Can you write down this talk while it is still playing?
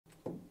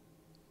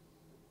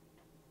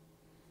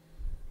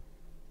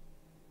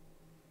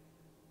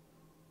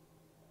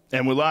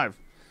And we're live.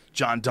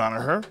 John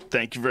Danaher,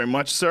 thank you very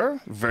much,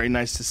 sir. Very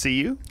nice to see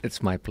you.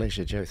 It's my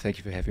pleasure, Joe. Thank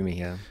you for having me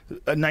here.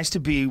 Nice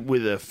to be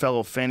with a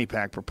fellow fanny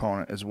pack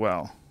proponent as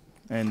well.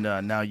 And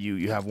now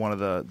you have one of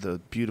the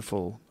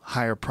beautiful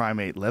higher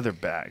primate leather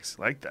bags.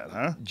 Like that,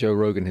 huh? Joe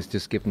Rogan has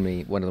just given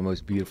me one of the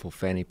most beautiful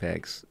fanny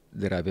packs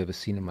that I've ever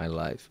seen in my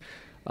life.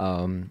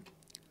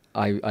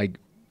 I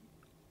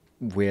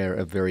wear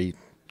a very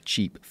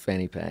cheap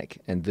fanny pack,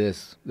 and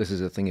this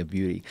is a thing of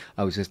beauty.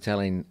 I was just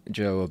telling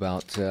Joe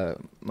about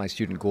my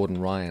student Gordon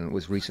Ryan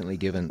was recently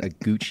given a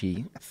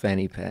Gucci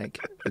fanny pack.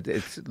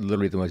 It's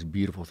literally the most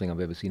beautiful thing I've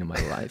ever seen in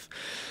my life.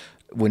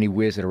 When he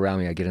wears it around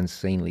me, I get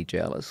insanely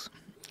jealous.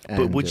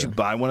 But would you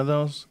buy one of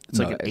those? It's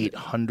no, like an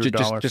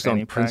 $800 just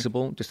fanny on pack?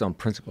 principle. Just on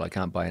principle, I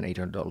can't buy an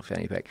 $800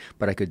 fanny pack.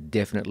 But I could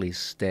definitely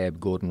stab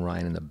Gordon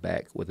Ryan in the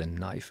back with a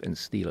knife and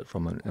steal it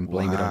from him and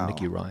blame it on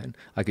Nicky Ryan.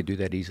 I could do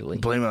that easily.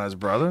 Blame it on his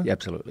brother? Yeah,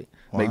 absolutely.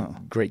 Wow.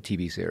 Make great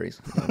TV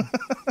series.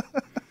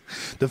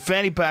 The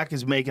fanny pack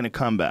is making a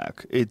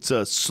comeback. It's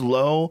a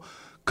slow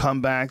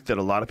comeback that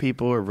a lot of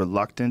people are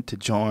reluctant to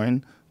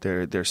join.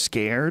 They're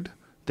scared.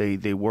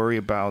 They worry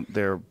about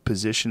their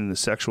position in the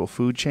sexual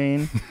food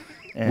chain.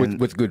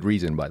 With good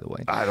reason, by the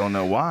way. I don't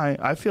know why.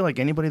 I feel like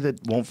anybody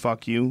that won't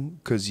fuck you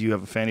because you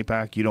have a fanny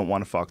pack, you don't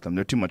want to fuck them.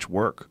 They're too much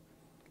work.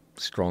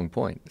 Strong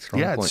point.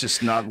 It's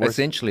just not worth it.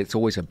 Essentially, it's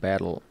always a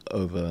battle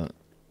over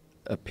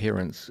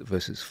appearance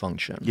versus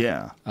function.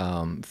 Yeah.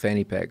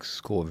 Fanny packs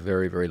score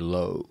very, very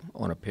low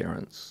on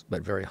appearance,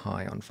 but very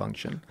high on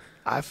function.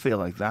 I feel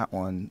like that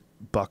one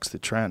bucks the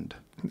trend.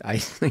 I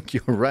think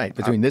you're right.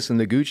 Between this and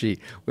the Gucci,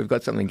 we've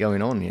got something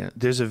going on here.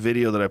 There's a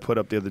video that I put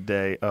up the other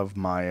day of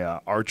my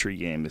archery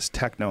game, this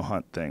techno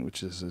hunt thing,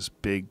 which is this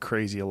big,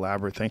 crazy,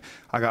 elaborate thing.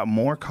 I got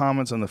more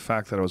comments on the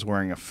fact that I was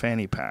wearing a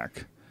fanny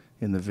pack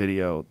in the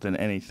video than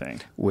anything.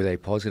 Were they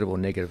positive or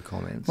negative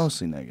comments?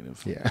 Mostly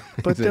negative. Yeah,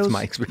 but that's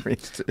my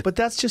experience too. But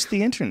that's just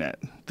the internet.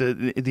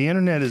 The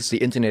internet is... The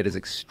internet is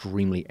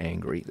extremely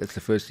angry. That's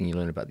the first thing you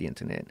learn about the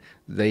internet.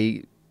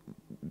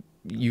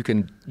 You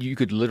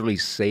could literally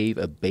save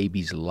a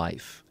baby's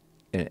life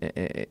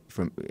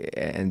from,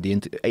 and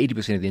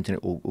 80% of the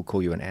internet will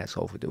call you an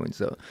asshole for doing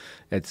so.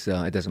 It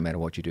doesn't matter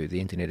what you do.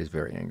 The internet is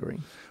very angry.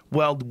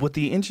 Well, what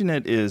the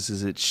internet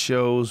is it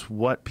shows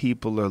what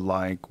people are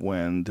like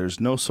when there's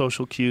no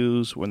social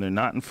cues, when they're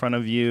not in front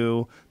of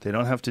you, they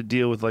don't have to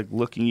deal with like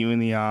looking you in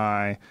the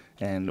eye,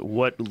 and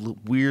what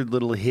weird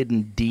little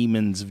hidden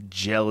demons of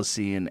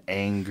jealousy and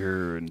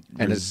anger and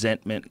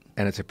resentment.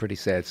 And it's a pretty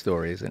sad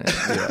story, isn't it?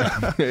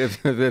 Yeah.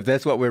 if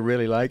that's what we're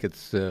really like,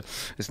 it's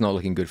not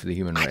looking good for the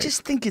human race. I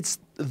just think it's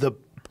the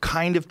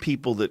kind of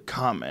people that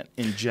comment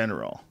in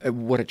general.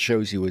 What it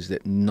shows you is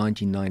that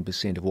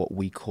 99% of what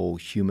we call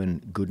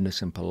human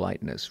goodness and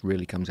politeness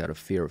really comes out of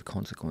fear of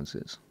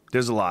consequences.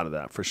 There's a lot of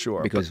that, for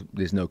sure. Because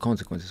there's no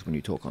consequences when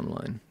you talk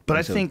online. But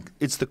I think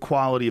it's the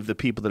quality of the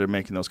people that are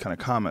making those kind of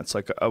comments.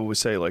 Like I always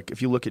say, like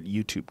if you look at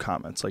YouTube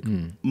comments, like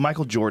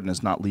Michael Jordan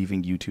is not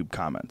leaving YouTube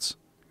comments.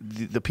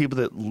 The people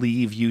that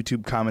leave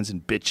YouTube comments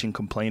and bitch and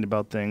complain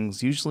about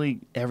things, usually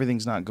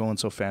everything's not going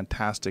so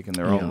fantastic in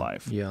their own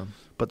life. Yeah.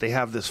 But they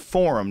have this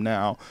forum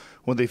now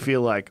where they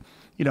feel like,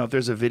 if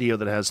there's a video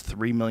that has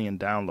 3 million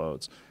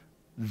downloads,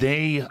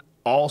 they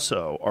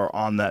also are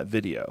on that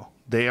video.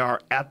 They're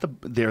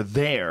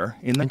there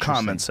in the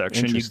comment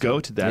section. You go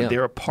to that. Yeah.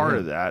 They're a part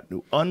of that.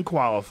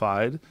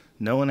 Unqualified.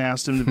 No one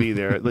asked them to be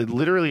there.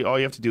 Literally, all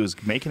you have to do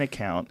is make an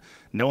account.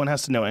 No one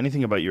has to know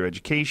anything about your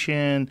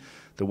education,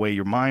 the way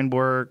your mind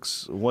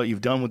works, what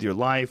you've done with your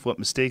life, what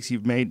mistakes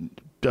you've made.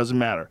 Doesn't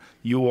matter.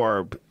 You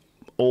are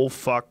old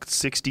fuck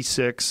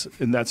 66,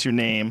 and that's your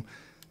name.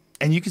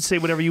 And you can say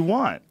whatever you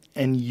want.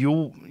 And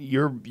your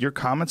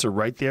comments are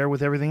right there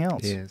with everything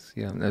else. Yes,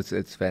 yeah,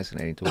 it's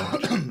fascinating to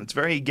watch. It's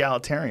very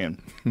egalitarian,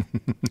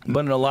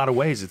 but in a lot of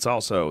ways, it's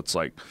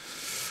like,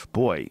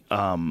 boy,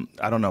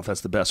 I don't know if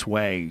that's the best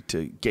way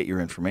to get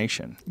your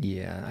information.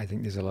 Yeah, I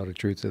think there's a lot of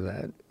truth to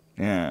that.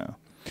 Yeah.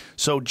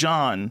 So,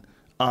 John,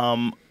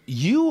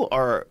 you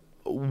are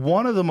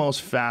one of the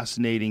most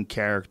fascinating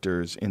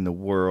characters in the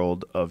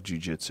world of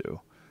jiu-jitsu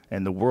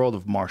and the world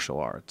of martial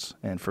arts.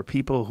 And for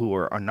people who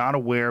are not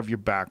aware of your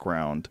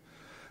background,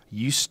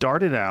 you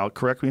started out,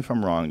 correct me if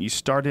I'm wrong, you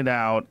started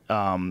out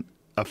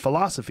a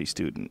philosophy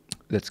student.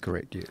 That's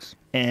correct, yes.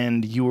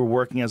 And you were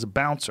working as a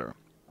bouncer.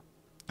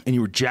 And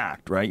you were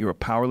jacked, right? You were a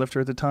power lifter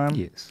at the time?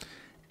 Yes.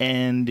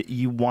 And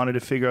you wanted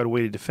to figure out a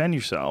way to defend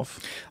yourself.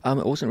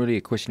 It wasn't really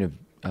a question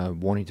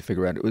of wanting to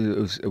figure out. It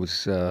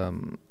was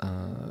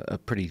a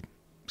pretty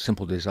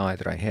simple desire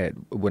that I had.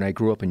 When I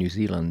grew up in New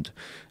Zealand,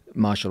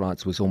 martial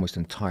arts was almost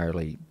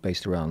entirely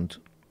based around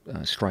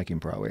striking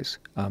prowess.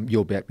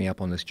 You'll back me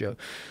up on this, Joe.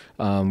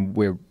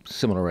 We're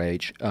similar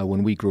age.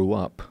 When we grew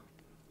up,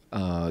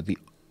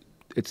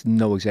 it's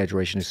no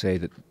exaggeration to say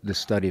that the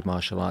study of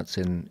martial arts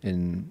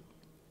in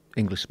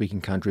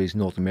English-speaking countries,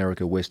 North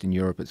America, Western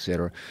Europe,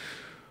 etc.,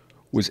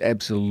 was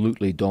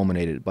absolutely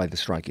dominated by the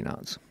striking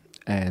arts.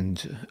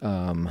 And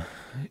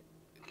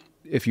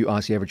if you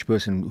ask the average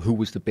person who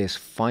was the best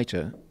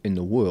fighter in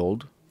the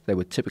world they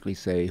would typically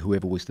say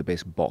whoever was the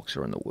best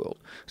boxer in the world.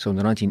 So in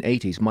the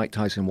 1980s, Mike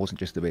Tyson wasn't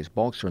just the best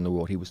boxer in the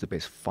world, he was the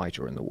best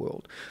fighter in the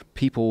world.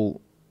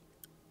 People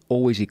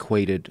always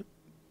equated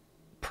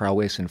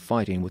prowess in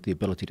fighting with the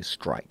ability to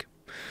strike.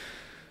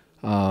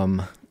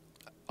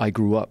 I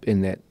grew up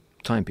in that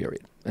time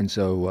period, and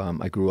so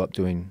I grew up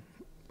doing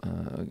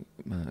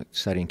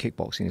studying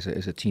kickboxing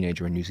as a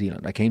teenager in New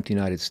Zealand. I came to the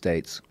United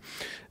States,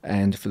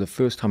 and for the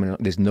first time,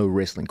 there's no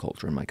wrestling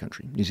culture in my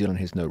country. New Zealand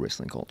has no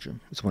wrestling culture.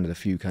 It's one of the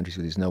few countries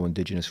where there's no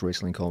indigenous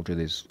wrestling culture.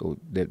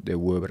 There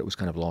were, but it was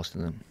kind of lost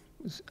in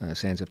the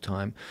sands of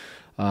time.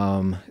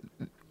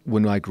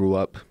 When I grew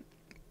up,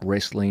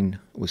 wrestling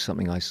was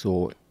something I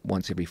saw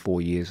once every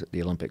 4 years at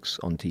the Olympics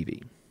on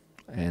TV.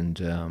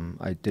 And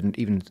I didn't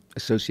even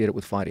associate it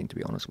with fighting, to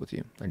be honest with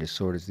you. I just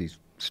saw it as these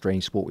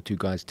strange sport where two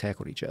guys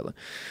tackled each other.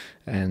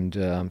 And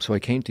so I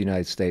came to the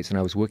United States, and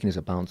I was working as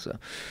a bouncer.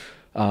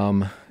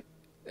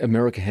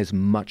 America has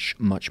much,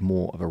 much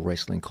more of a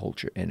wrestling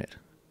culture in it.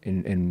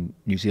 In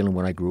New Zealand,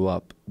 when I grew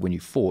up, when you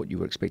fought, you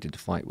were expected to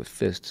fight with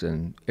fists,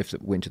 and if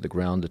it went to the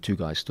ground, the two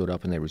guys stood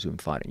up and they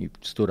resumed fighting. You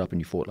stood up and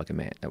you fought like a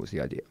man. That was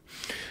the idea.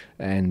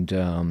 And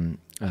in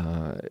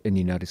the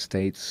United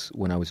States,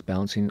 when I was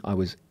bouncing, I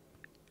was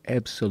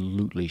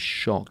absolutely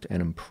shocked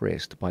and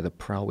impressed by the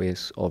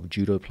prowess of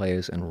judo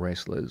players and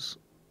wrestlers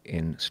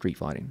in street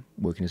fighting,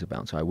 working as a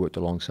bouncer. I worked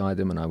alongside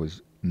them, and I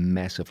was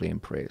massively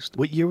impressed.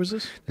 What year was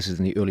this? This is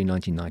in the early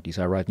 1990s.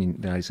 I arrived in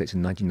the United States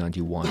in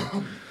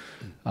 1991.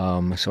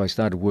 So I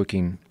started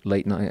working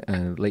late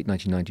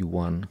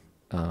 1991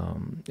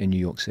 in New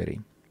York City.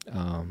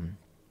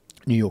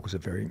 New York was a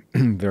very,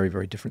 very,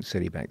 very different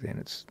city back then.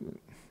 It's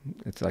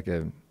like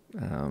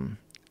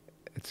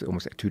it's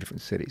almost like two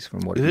different cities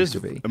from what it used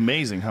to be. It is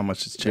amazing how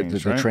much it's changed,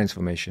 The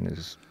transformation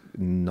is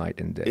night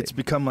and day. It's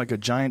become like a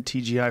giant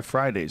TGI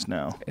Fridays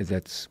now.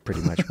 That's pretty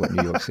much what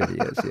New York City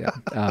is, yeah.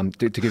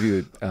 To give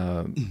you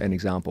an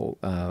example,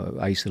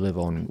 I used to live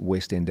on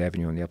West End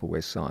Avenue on the Upper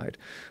West Side.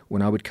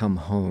 When I would come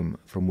home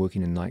from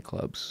working in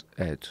nightclubs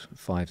at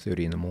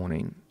 5:30 in the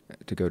morning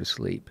to go to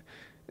sleep,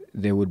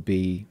 there would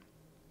be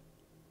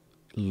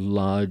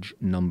large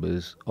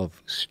numbers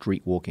of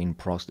street-walking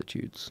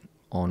prostitutes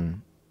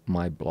on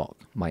my block,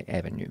 my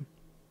avenue.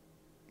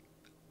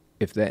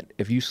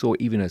 If you saw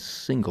even a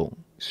single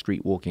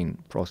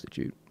street-walking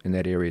prostitute in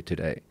that area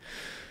today,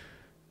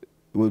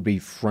 it would be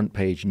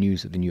front-page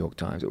news of the New York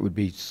Times. It would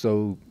be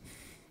so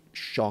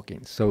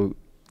shocking, so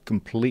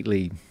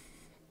completely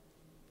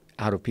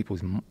out of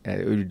people's...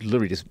 it would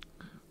literally just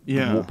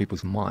warp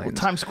people's minds. Well,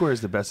 Times Square is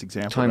the best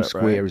example Times of that,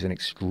 Square right? is an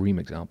extreme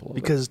example of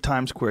because it.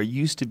 Times Square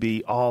used to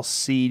be all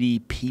seedy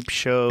peep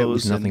shows. It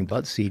was nothing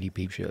but seedy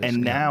peep shows.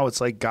 And now it's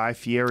like Guy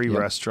Fieri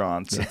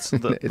restaurants.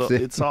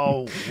 It's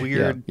all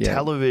weird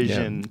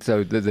television. Yeah.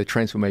 So the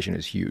transformation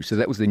is huge. So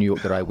that was the New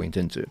York that I went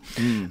into.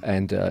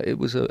 And it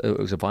was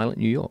a violent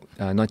New York.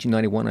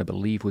 1991, I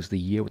believe, was the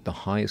year with the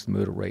highest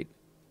murder rate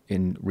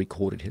in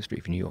recorded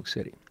history for New York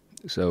City.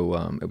 So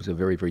it was a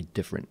very, very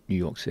different New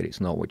York City. It's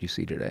not what you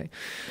see today.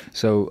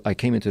 So I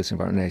came into this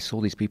environment, and I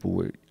saw these people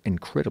were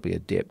incredibly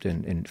adept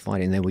in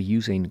fighting. They were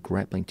using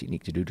grappling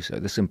technique to do so.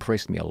 This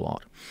impressed me a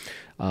lot.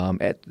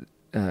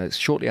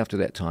 Shortly after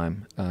that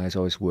time, as I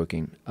was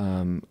working,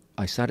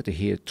 I started to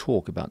hear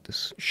talk about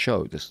this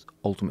show, this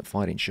Ultimate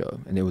Fighting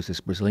show. And there was this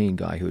Brazilian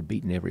guy who had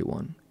beaten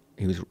everyone.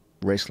 He was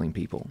wrestling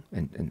people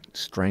and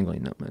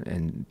strangling them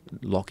and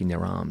locking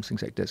their arms,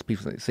 things like this,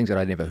 things that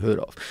I'd never heard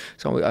of.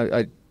 So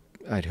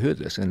I'd heard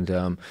this, and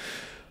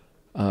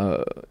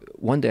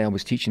one day I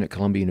was teaching at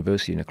Columbia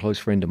University, and a close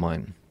friend of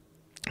mine,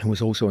 who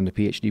was also in the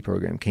PhD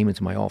program, came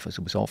into my office.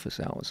 It was office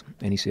hours,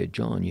 and he said,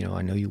 "John,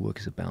 I know you work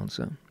as a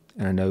bouncer,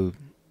 and I know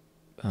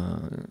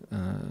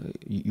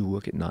you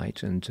work at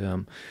night,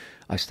 and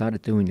I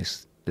started doing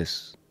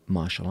this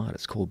martial art.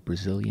 It's called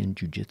Brazilian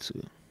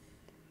jiu-jitsu,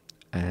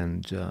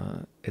 and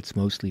it's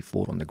mostly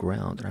fought on the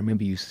ground. And I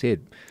remember you said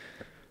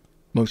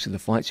most of the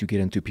fights you get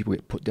into, people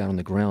get put down on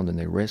the ground and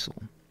they wrestle.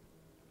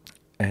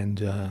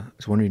 And I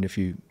was wondering if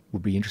you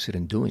would be interested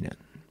in doing it."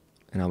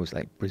 And I was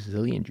like,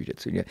 Brazilian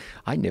jiu-jitsu? Yeah.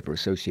 I never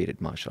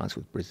associated martial arts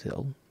with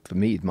Brazil. For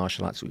me,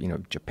 martial arts were,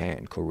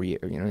 Japan, Korea,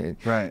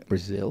 right.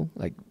 Brazil.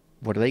 Like,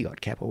 what do they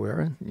got?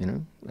 Capoeira,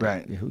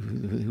 Right.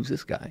 Who's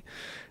this guy?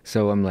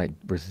 So I'm like,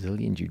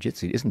 Brazilian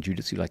jiu-jitsu? Isn't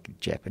jiu-jitsu like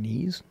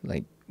Japanese?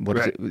 Like, what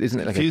is it? Isn't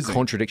it like confusing. A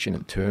contradiction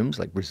in terms,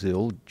 like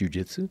Brazil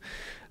jiu-jitsu?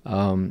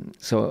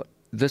 So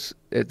this,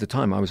 at the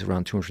time, I was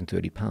around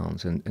 230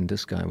 pounds, and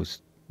this guy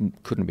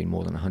couldn't have been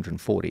more than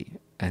 140,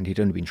 and he'd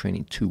only been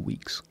training 2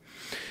 weeks.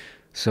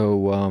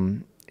 So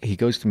he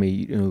goes to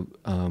me,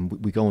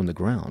 we go on the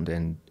ground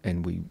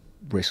and we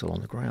wrestle on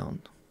the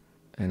ground.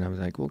 And I was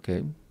like,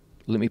 okay,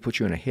 let me put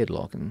you in a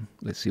headlock and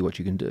let's see what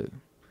you can do.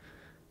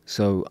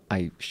 So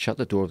I shut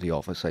the door of the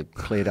office, I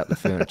cleared out the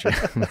furniture,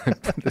 and I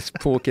put this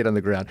poor kid on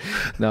the ground.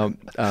 Now,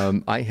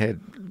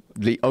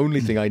 the only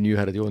thing I knew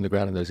how to do on the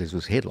ground in those days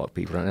was headlock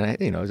people.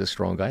 And I was a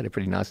strong guy, I had a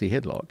pretty nasty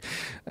headlock.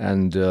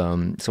 And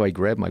so I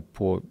grabbed my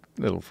poor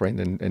little friend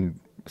and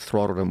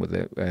throttled him with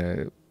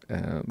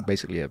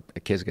basically a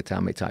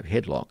Kesugatame type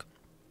headlock.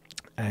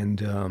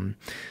 And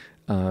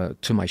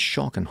to my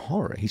shock and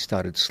horror, he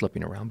started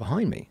slipping around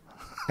behind me.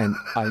 And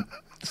I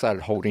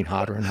started holding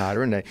harder and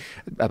harder, and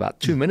about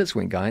 2 minutes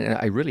went by, and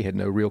I really had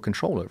no real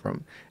control over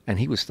him. And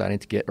he was starting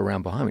to get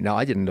around behind me. Now,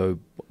 I didn't know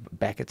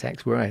back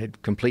attacks were. I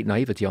had complete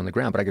naivety on the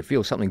ground, but I could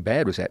feel something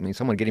bad was happening.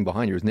 Someone getting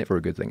behind you is never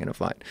a good thing in a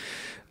fight.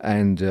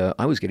 And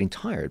I was getting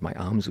tired. My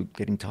arms were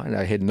getting tired.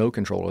 I had no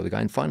control over the guy.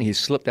 And finally, he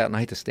slipped out, and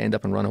I had to stand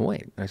up and run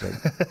away. I said,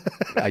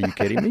 "Are you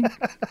kidding me?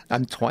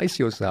 I'm twice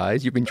your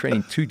size. You've been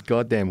training 2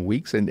 goddamn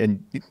weeks,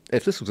 and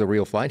if this was a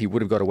real fight, he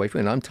would have got away from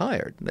it, and I'm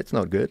tired. That's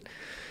not good."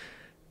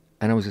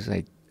 And I was just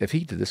like, if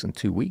he did this in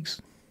 2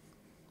 weeks,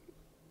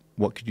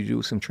 what could you do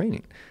with some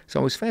training? So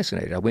I was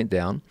fascinated. I went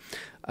down,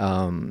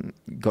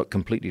 got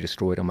completely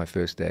destroyed on my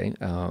first day.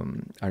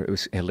 It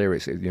was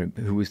hilarious. You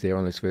know, who was there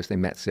on his first day?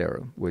 Matt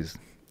Serra was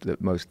the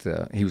most,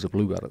 he was a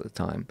blue belt at the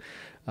time.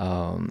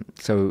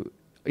 So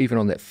even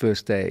on that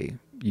first day,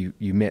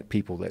 you met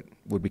people that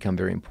would become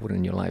very important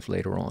in your life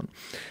later on.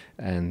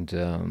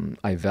 And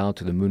I vowed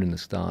to the moon and the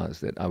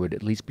stars that I would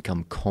at least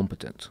become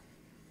competent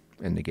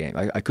in the game.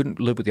 I couldn't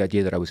live with the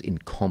idea that I was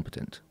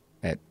incompetent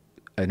at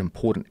an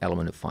important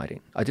element of fighting.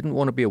 I didn't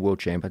want to be a world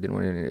champ. I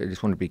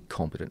just wanted to be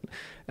competent.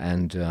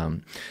 And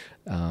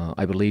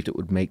I believed it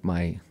would make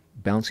my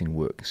bouncing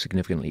work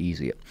significantly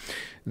easier.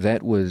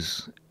 That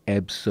was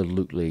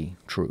absolutely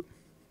true.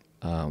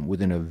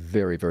 Within a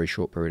very, very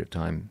short period of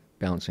time,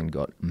 bouncing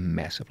got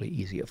massively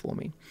easier for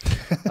me.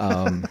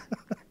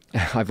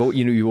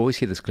 You always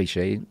hear this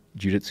cliche,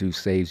 jiu-jitsu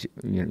saves,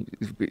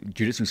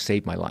 jiu-jitsu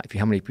saved my life.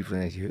 How many people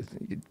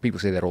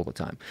say that all the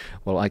time?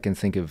 Well, I can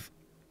think of,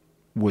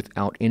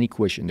 without any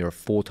question, there are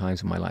 4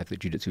 times in my life that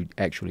jiu-jitsu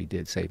actually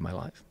did save my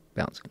life,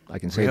 bouncing. I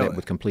can say that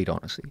with complete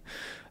honesty.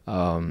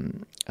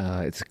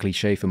 It's a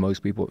cliche for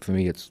most people, but for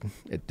me,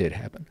 it did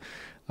happen.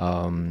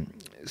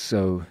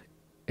 So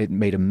it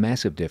made a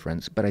massive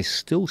difference, but I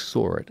still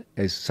saw it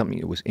as something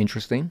that was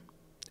interesting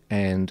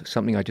and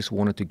something I just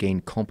wanted to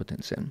gain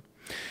competence in.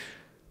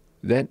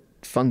 That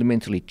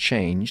fundamentally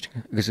changed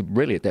because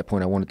really at that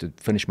point I wanted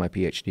to finish my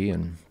PhD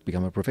and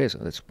become a professor.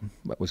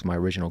 That was my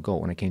original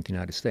goal when I came to the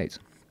United States.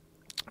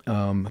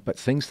 But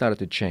things started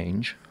to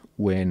change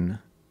when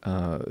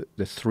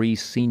the 3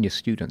 senior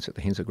students at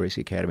the Renzo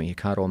Gracie Academy,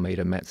 Ricardo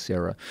Almeida, Matt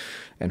Serra,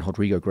 and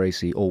Rodrigo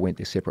Gracie, all went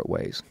their separate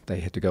ways. They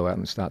had to go out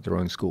and start their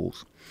own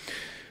schools.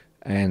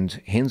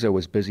 And Renzo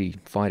was busy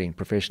fighting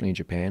professionally in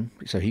Japan,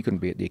 so he couldn't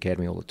be at the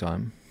academy all the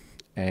time.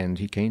 And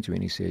he came to me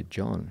and he said,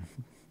 "John,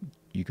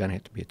 you're going to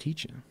have to be a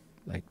teacher.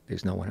 Like,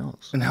 there's no one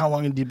else." And how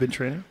long had you been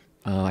training?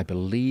 I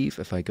believe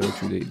if I go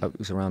through it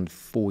was around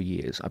 4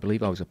 years. I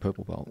believe I was a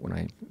purple belt when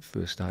I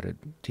first started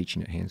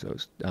teaching at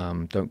Renzo's.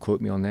 Don't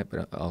quote me on that,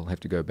 but I'll have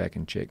to go back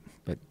and check.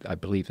 But I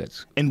believe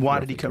that's And why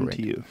did he come correct.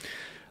 to you?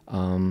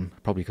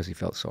 Probably because he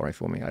felt sorry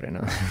for me. I don't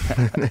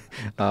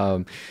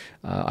know.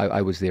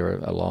 I was there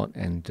a lot,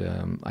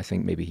 and I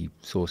think maybe he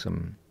saw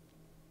some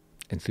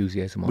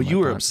enthusiasm on my part. Well, you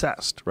were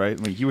obsessed, right?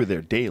 I mean, you were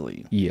there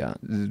daily. Yeah,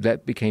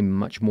 that became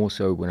much more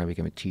so when I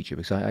became a teacher,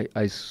 because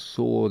I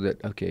saw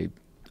that, okay,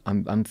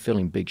 I'm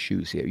filling big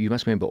shoes here. You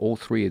must remember all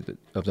 3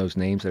 of those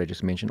names that I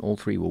just mentioned, all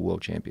 3 were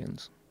world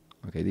champions.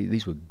 Okay,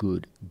 these were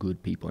good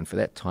people, and for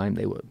that time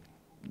they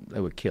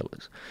were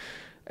killers.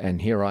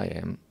 And here I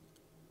am,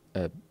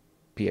 a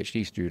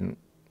PhD student.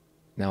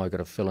 Now I got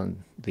to fill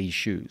in these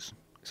shoes.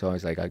 So I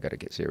was like, I got to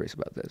get serious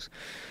about this.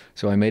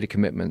 So I made a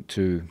commitment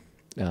to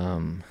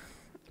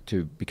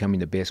becoming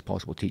the best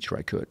possible teacher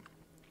I could.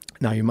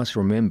 Now you must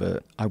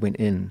remember, I went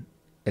in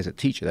as a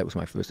teacher. That was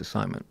my first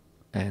assignment.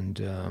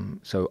 And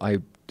so I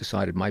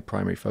decided my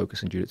primary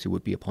focus in jiu-jitsu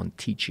would be upon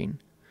teaching.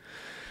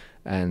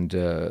 And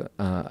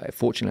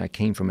fortunately, I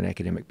came from an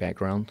academic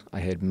background. I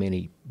had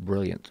many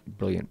brilliant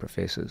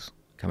professors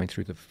coming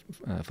through the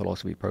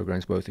philosophy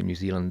programs, both in New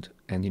Zealand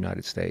and the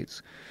United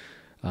States.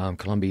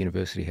 Columbia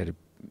University had a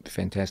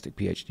fantastic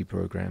PhD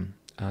program.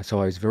 So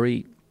I was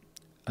very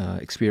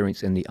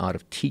experienced in the art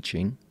of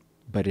teaching,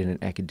 but in an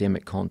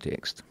academic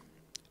context.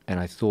 And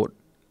I thought,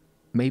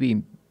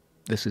 maybe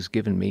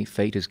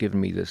fate has given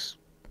me this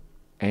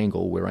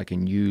angle where I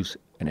can use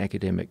an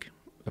academic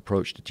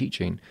approach to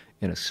teaching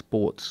in a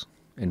sports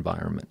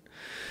environment.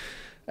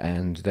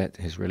 And that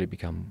has really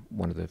become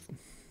one of the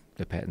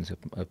patterns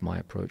of my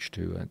approach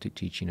to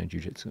teaching and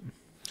jiu-jitsu.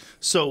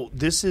 So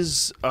this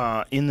is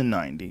in the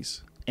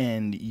 90s,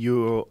 and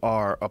you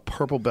are a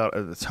purple belt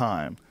at the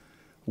time.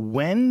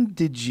 When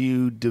did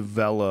you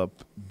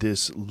develop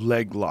this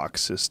leg lock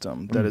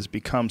system that has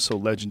become so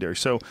legendary?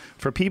 So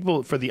for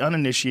the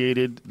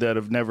uninitiated that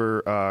have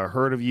never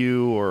heard of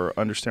you or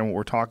understand what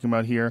we're talking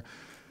about here,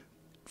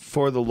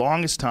 for the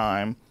longest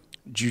time,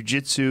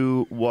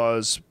 jiu-jitsu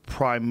was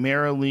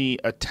primarily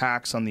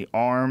attacks on the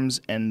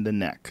arms and the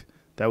neck.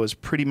 That was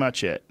pretty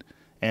much it.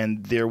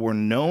 And there were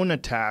known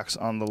attacks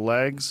on the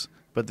legs,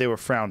 but they were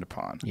frowned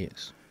upon.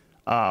 Yes.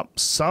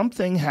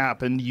 Something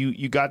happened.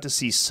 You got to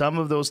see some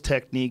of those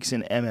techniques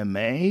in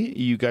MMA.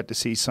 You got to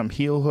see some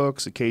heel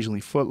hooks, occasionally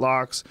foot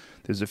locks.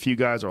 There's a few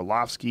guys,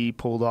 Orlovsky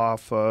pulled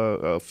off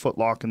a foot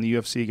lock in the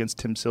UFC against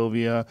Tim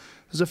Sylvia.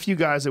 There's a few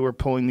guys that were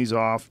pulling these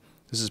off.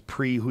 This is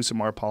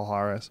pre-Husamar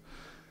Palhares.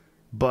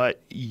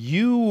 But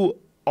you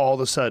all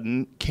of a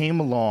sudden came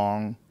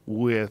along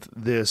with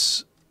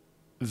this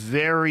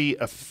very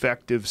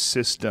effective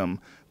system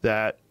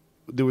that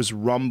there was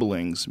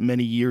rumblings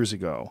many years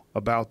ago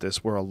about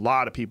this, where a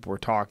lot of people were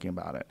talking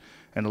about it.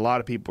 And a lot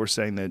of people were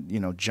saying that,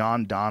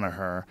 John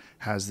Danaher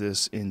has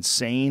this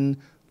insane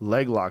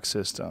leg lock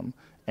system.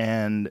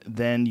 And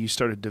then you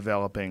started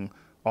developing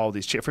all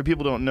these. For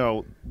people who don't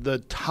know, the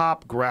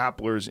top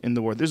grapplers in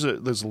the world, there's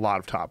a lot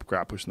of top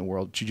grapplers in the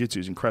world. Jiu-jitsu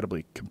is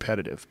incredibly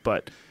competitive,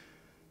 but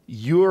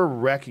you're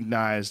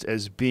recognized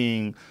as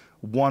being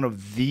one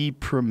of the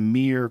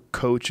premier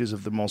coaches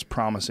of the most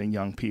promising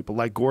young people,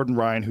 like Gordon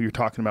Ryan, who you're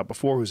talking about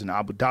before, who's an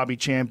Abu Dhabi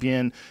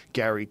champion,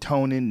 Gary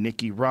Tonin,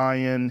 Nicky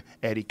Ryan,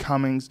 Eddie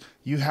Cummings.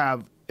 You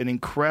have an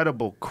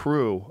incredible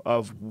crew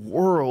of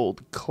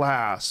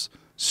world-class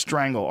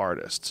strangle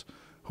artists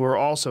who are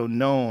also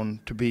known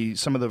to be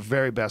some of the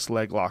very best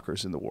leg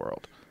lockers in the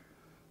world.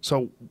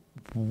 So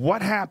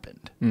what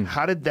happened?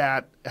 How did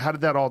that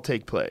all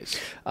take place?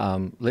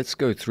 Let's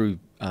go through...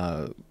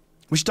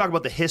 We should talk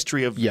about the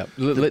history of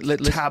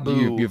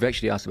taboo. You've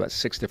actually asked about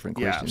 6 different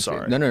questions. Yeah,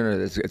 I'm sorry. No,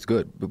 it's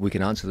good, but we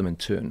can answer them in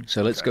turn.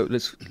 So let's go.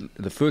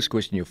 The first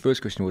question. Your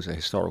first question was a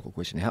historical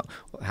question. How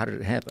did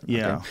it happen?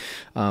 Yeah.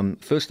 Okay.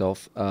 First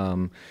off,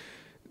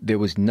 there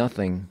was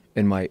nothing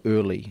in my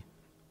early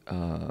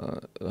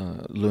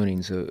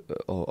learnings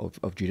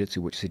of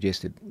jiu-jitsu which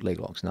suggested leg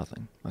locks.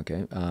 Nothing.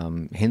 Okay.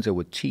 Renzo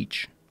would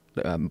teach.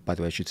 By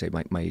the way, I should say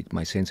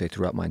my sensei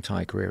throughout my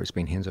entire career has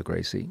been Renzo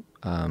Gracie.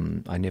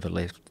 I never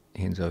left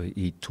Renzo.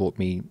 He taught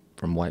me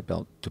from white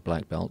belt to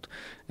black belt,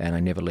 and I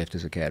never left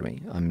his academy.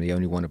 I'm the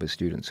only one of his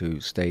students who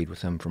stayed with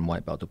him from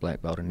white belt to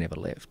black belt and never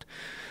left.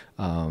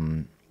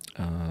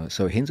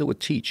 So Renzo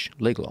would teach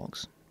leg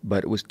locks,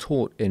 but it was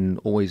taught in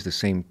always the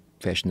same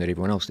fashion that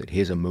everyone else did.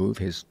 Here's a move,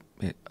 here's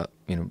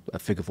a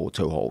figure 4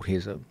 toe hold,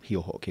 here's a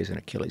heel hook, here's an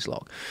Achilles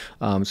lock.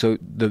 So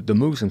the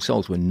moves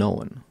themselves were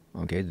known.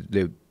 Okay,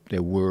 they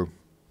were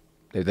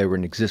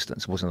in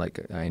existence. It wasn't like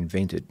I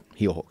invented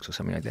heel hooks or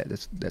something like that.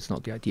 That's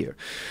not the idea.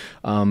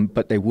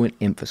 But they weren't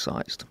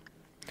emphasized.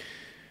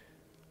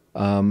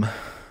 A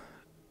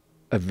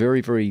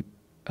very, very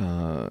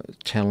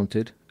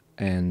talented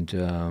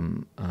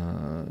and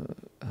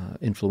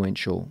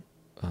influential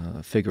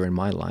figure in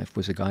my life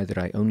was a guy that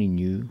I only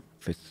knew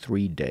for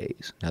 3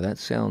 days. Now that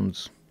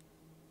sounds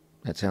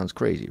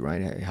crazy,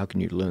 right? How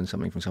can you learn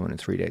something from someone in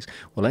 3 days?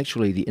 Well,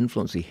 actually, the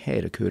influence he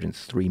had occurred in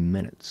 3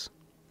 minutes.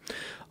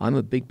 I'm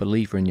a big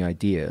believer in the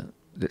idea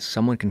that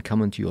someone can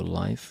come into your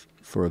life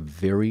for a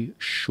very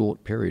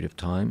short period of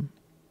time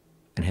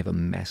and have a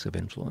massive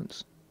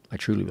influence. I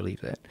truly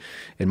believe that.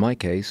 In my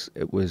case,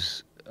 it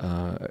was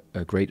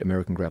a great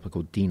American grappler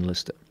called Dean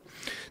Lister.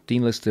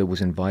 Dean Lister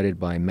was invited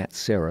by Matt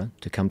Serra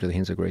to come to the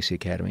Renzo Gracie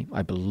Academy.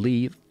 I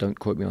believe, don't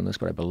quote me on this,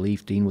 but I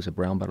believe Dean was a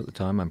brown belt at the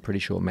time. I'm pretty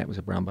sure Matt was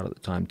a brown belt at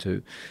the time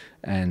too.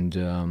 And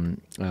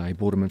I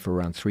brought him in for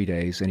around 3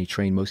 days, and he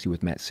trained mostly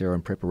with Matt Serra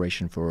in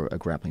preparation for a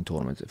grappling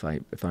tournament, if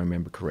I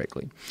remember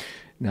correctly.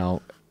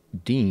 Now,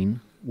 Dean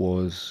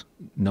was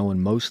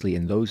known mostly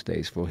in those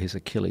days for his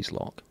Achilles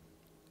lock.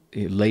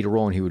 Later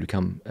on, he would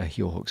become a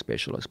heel hook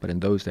specialist, but in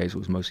those days, it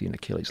was mostly an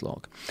Achilles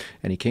lock.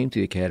 And he came to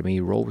the academy, he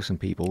rolled with some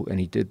people, and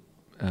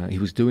he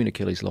was doing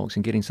Achilles locks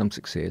and getting some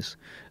success.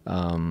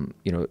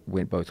 It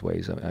went both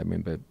ways. I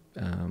remember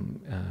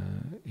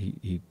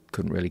he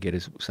couldn't really get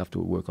his stuff to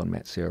work on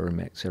Matt Serra, and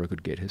Matt Serra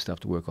could get his stuff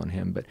to work on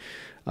him. But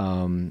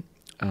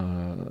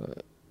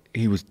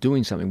he was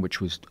doing something which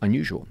was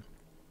unusual.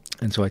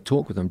 And so I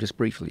talked with him just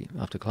briefly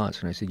after class,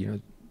 and I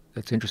said,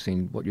 that's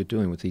interesting what you're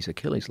doing with these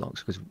Achilles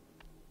locks, because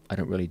I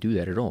don't really do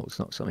that at all. It's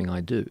not something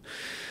I do.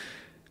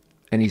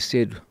 And he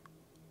said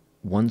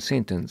one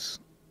sentence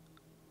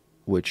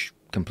which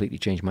completely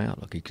changed my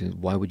outlook. He said,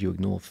 why would you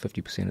ignore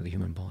 50% of the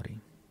human body?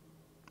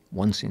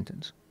 One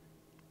sentence.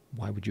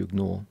 Why would you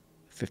ignore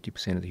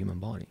 50% of the human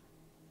body?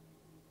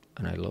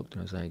 And I looked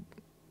and I was like,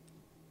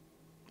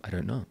 I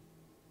don't know.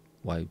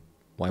 Why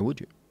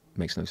would you? It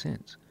makes no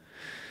sense.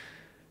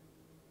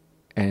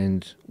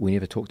 And we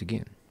never talked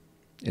again.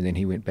 And then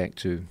he went back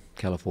to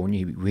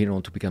California. He went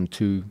on to become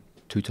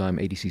two-time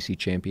ADCC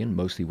champion,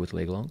 mostly with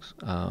leg locks.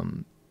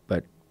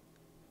 But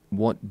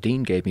what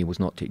Dean gave me was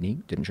not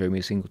technique, didn't show me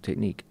a single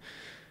technique,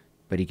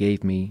 but he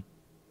gave me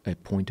a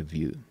point of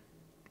view.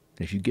 And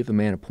if you give a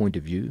man a point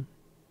of view,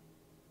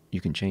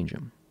 you can change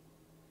him.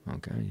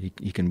 Okay,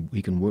 he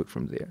can work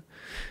from there.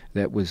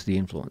 That was the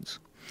influence.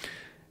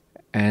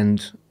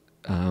 And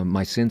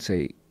my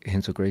sensei,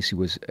 Renzo Gracie,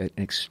 was an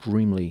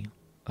extremely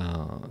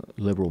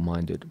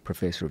liberal-minded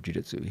professor of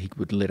jiu-jitsu. He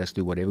would let us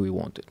do whatever we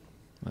wanted.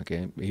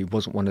 Okay, he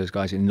wasn't one of those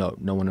guys who, no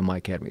one in my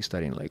academy is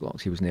studying leg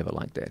locks. He was never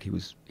like that. He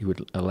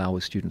would allow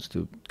his students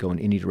to go in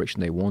any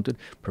direction they wanted,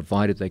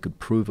 provided they could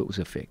prove it was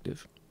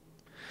effective.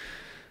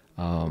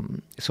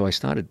 So I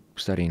started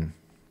studying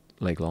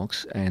leg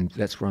locks, and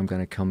that's where I'm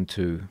going to come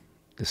to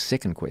the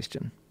second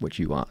question, which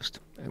you asked,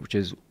 which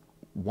is,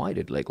 why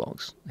did leg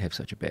locks have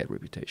such a bad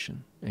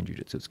reputation in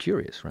jiu-jitsu? It's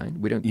curious, right?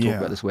 We don't talk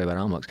about this way about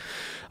arm locks.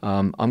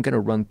 I'm going to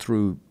run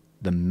through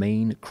the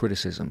main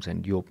criticisms,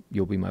 and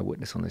you'll be my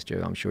witness on this,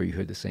 Joe. I'm sure you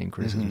heard the same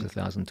criticisms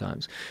 1,000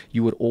 times.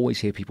 You would always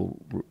hear people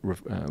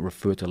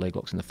refer to leg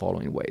locks in the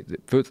following way.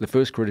 The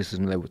first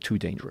criticism, they were too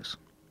dangerous.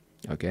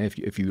 Okay,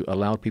 if you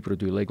allowed people to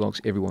do leg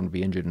locks, everyone would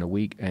be injured in a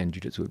week, and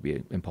jiu-jitsu would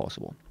be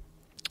impossible.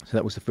 So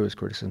that was the first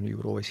criticism you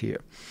would always hear.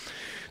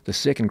 The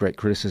second great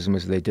criticism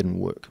is they didn't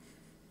work.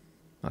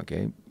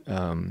 Okay,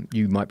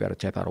 you might be able to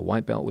tap out a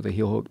white belt with a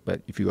heel hook,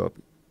 but if you're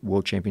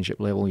world championship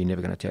level, you're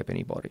never going to tap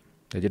anybody.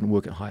 They didn't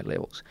work at high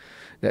levels.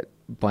 That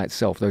by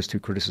itself, those two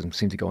criticisms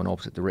seem to go in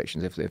opposite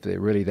directions. If they're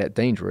really that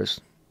dangerous,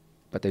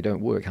 but they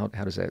don't work, how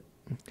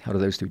do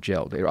those two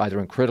gel? They're either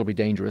incredibly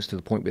dangerous to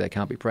the point where they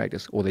can't be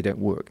practiced, or they don't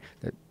work.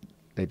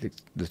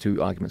 The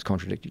two arguments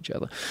contradict each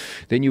other.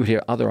 Then you would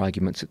hear other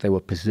arguments that they were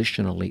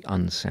positionally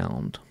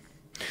unsound.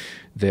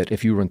 That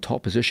if you were in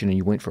top position and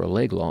you went for a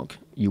leg lock,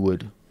 you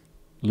would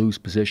lose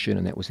position,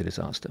 and that was a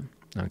disaster.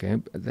 Okay,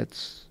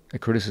 that's a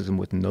criticism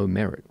with no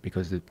merit,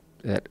 because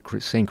that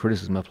same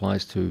criticism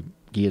applies to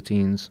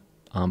guillotines,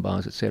 arm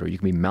bars, etc. You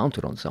can be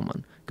mounted on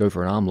someone, go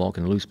for an arm lock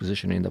and lose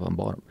position and end up on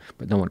bottom,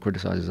 but no one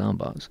criticizes arm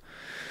bars.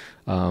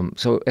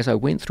 So as I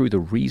went through the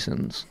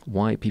reasons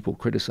why people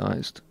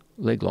criticized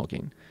leg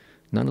locking,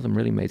 none of them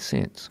really made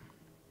sense.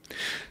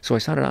 So I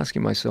started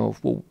asking myself,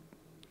 well,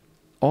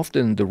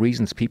 often the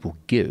reasons people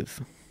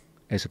give,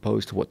 as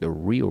opposed to what the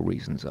real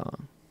reasons are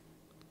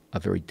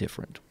very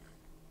different.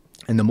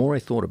 And the more I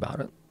thought about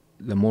it,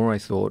 the more I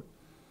thought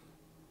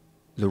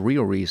the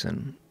real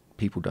reason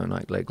people don't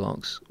like leg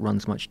locks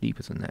runs much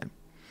deeper than that.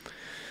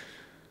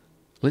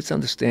 Let's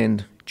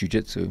understand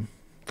jiu-jitsu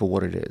for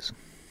what it is.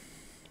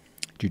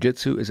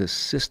 Jiu-jitsu is a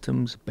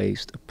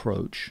systems-based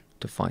approach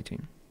to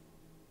fighting.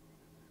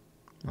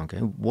 Okay,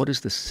 what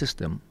is the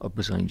system of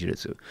Brazilian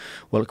Jiu-Jitsu?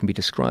 Well, it can be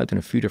described in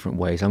a few different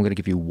ways. I'm going to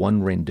give you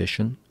one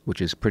rendition,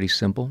 which is pretty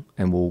simple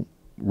and will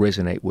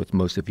resonate with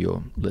most of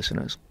your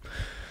listeners.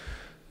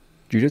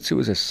 Jiu-Jitsu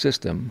is a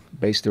system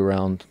based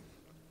around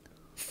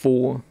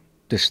 4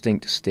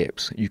 distinct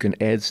steps. You can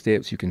add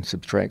steps, you can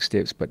subtract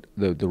steps, but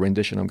the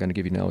rendition I'm going to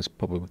give you now is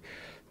probably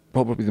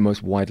the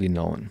most widely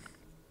known.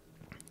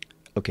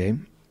 Okay,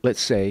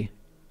 let's say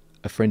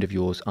a friend of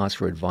yours asks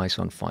for advice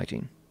on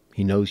fighting.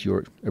 He knows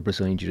you're a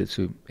Brazilian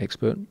Jiu-Jitsu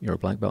expert, you're a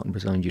black belt in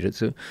Brazilian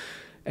Jiu-Jitsu,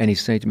 and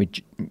he's saying to me,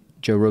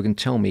 Joe Rogan,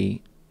 tell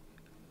me,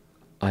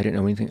 I don't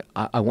know anything,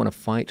 I want to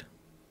fight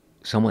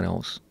someone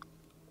else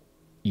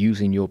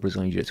using your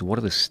Brazilian Jiu-Jitsu. What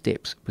are the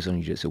steps of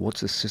Brazilian Jiu-Jitsu? What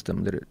is the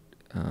system that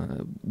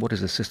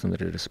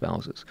it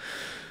espouses?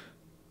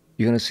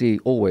 You're going to see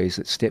always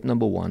that step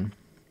number 1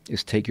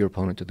 is take your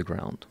opponent to the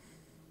ground.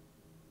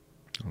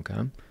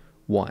 Okay?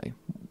 Why?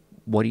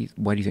 Why do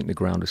you think the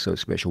ground is so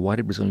special? Why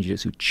did Brazilian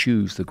Jiu-Jitsu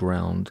choose the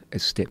ground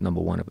as step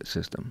number 1 of its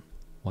system?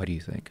 Why do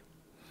you think?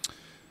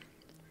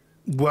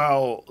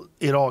 Well,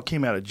 it all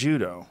came out of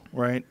judo,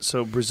 right?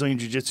 So Brazilian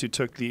Jiu-Jitsu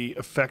took the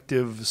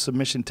effective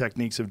submission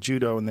techniques of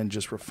judo and then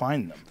just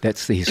refined them.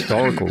 That's the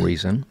historical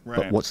reason,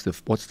 Right. but what's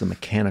the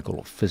mechanical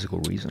or physical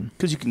reason?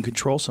 Because you can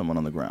control someone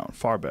on the ground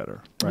far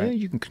better, right? Yeah,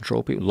 you can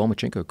control people.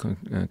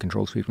 Lomachenko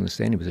controls people in the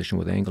standing position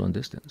with angle and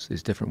distance.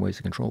 There's different ways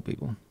to control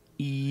people.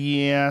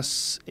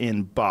 Yes,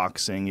 in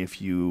boxing,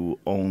 if you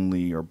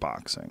only are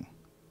boxing.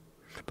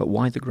 But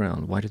why the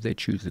ground? Why did they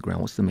choose the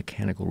ground? What's the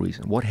mechanical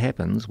reason? What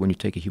happens when you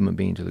take a human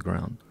being to the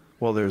ground?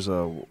 Well, there's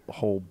a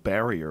whole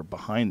barrier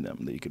behind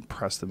them that you can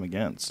press them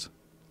against.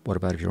 What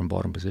about if you're in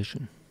bottom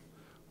position?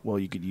 Well,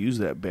 you could use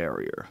that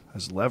barrier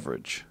as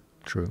leverage.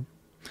 True.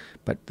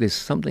 But there's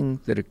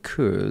something that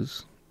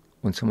occurs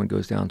when someone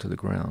goes down to the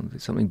ground.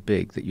 There's something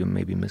big that you're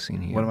maybe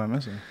missing here. What am I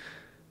missing?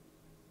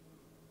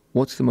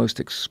 What's the most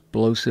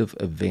explosive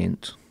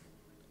event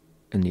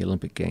in the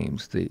Olympic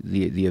Games?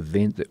 The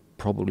event that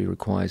probably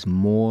requires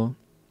more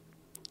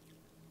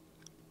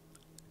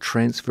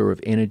transfer of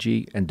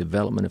energy and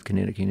development of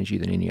kinetic energy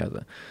than any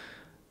other.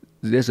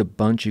 There's a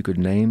bunch you could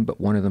name,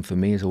 but one of them for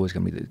me is always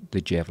going to be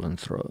the javelin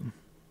throw.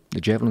 The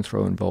javelin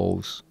throw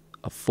involves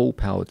a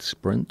full-powered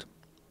sprint,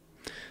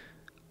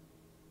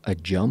 a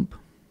jump,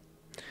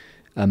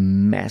 a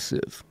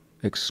massive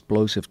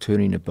explosive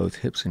turning of both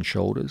hips and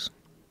shoulders,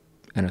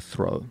 and a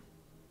throw.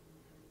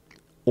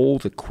 All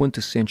the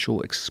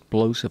quintessential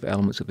explosive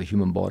elements of the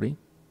human body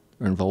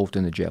are involved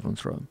in the javelin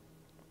throw,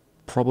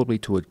 probably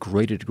to a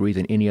greater degree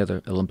than any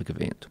other Olympic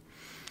event.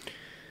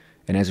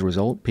 And as a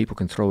result, people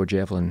can throw a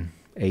javelin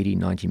 80,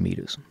 90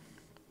 meters.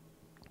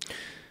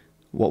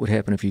 What would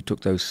happen if you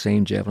took those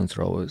same javelin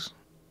throwers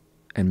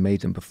and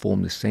made them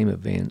perform the same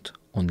event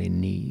on their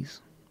knees?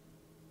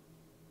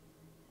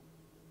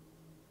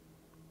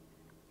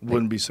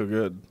 Wouldn't be so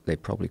good. They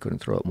probably couldn't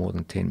throw it more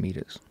than 10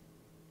 meters.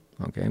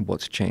 Okay,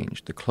 what's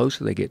changed? The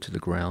closer they get to the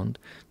ground,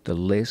 the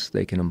less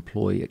they can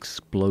employ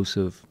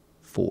explosive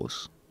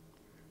force.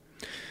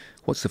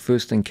 What's the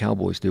first thing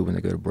cowboys do when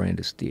they go to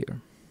brand a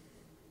steer?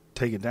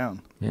 Take it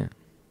down. Yeah.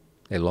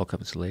 They lock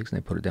up its legs and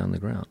they put it down on the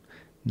ground.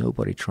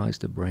 Nobody tries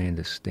to brand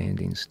a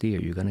standing steer.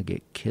 You're going to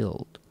get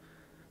killed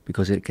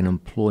because it can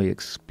employ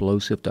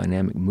explosive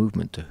dynamic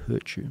movement to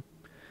hurt you.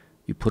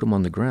 You put them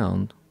on the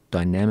ground,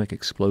 dynamic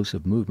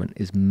explosive movement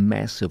is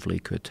massively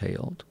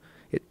curtailed.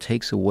 It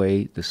takes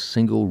away the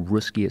single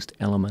riskiest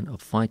element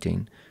of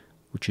fighting,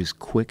 which is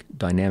quick,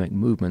 dynamic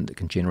movement that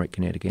can generate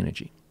kinetic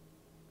energy.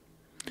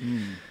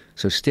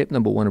 So step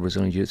number 1 of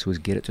Brazilian Jiu-Jitsu is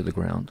get it to the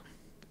ground.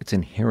 It's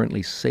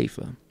inherently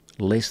safer.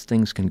 Less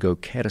things can go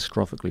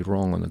catastrophically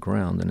wrong on the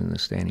ground than in the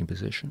standing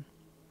position.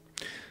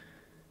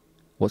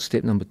 What's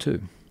step number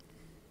 2?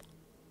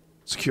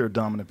 Secure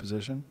dominant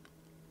position.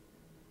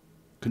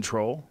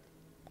 Control.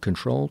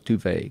 Control, too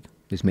vague.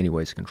 There's many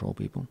ways to control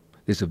people.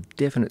 There's a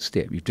definite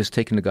step. You've just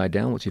taken the guy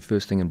down. What's your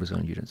first thing in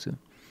Brazilian Jiu-Jitsu?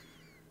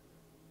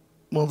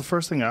 Well, the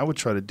first thing I would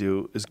try to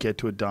do is get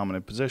to a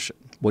dominant position.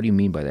 What do you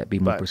mean by that? Be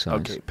more precise.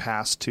 Okay,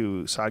 pass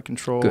to side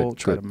control,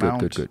 try to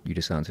mount. Good. You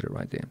just answered it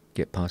right there.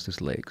 Get past his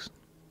legs.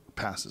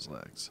 Past his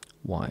legs.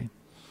 Why?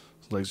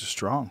 His legs are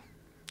strong.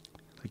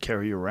 They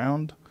carry you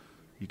around.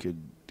 You could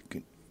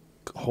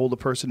hold a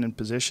person in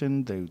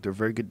position. They're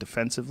very good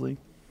defensively.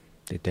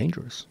 They're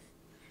dangerous.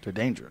 They're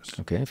dangerous.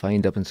 Okay, if I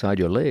end up inside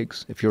your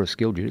legs, if you're a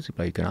skilled jiu-jitsu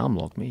player, you can arm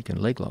lock me, you can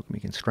leg lock me,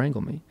 you can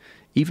strangle me.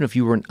 Even if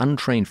you were an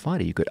untrained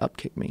fighter, you could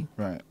upkick me.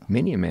 Right.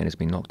 Many a man has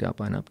been knocked out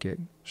by an upkick.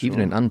 Sure.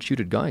 Even an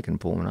untutored guy can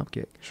pull an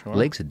upkick. Sure.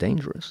 Legs are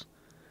dangerous.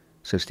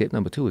 So step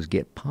number 2 is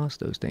get past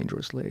those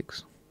dangerous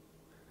legs.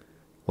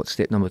 What's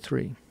step number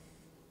 3?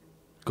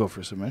 Go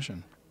for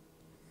submission.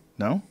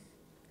 No?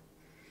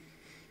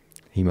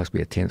 He must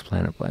be a 10th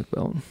planet black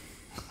belt.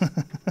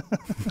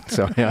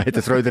 Sorry, I had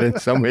to throw that in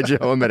somewhere, Joe.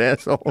 I'm an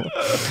asshole.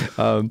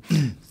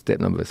 Step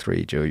number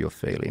 3, Joe, you're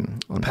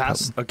failing.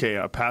 Pass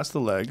the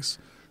legs.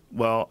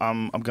 Well,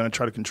 I'm going to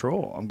try to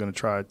control. I'm going to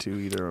try to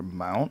either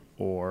mount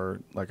or,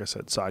 like I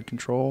said, side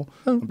control.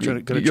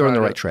 You're on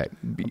the right track.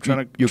 You're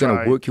going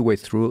to work your way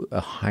through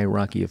a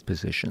hierarchy of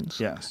positions.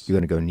 Yes. You're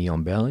going to go knee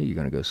on belly. You're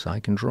going to go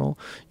side control.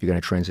 You're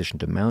going to transition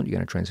to mount. You're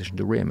going to transition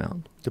to rear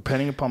mount.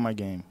 Depending upon my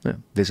game. Yeah.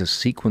 There's a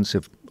sequence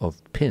of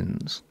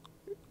pins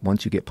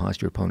once you get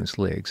past your opponent's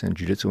legs, and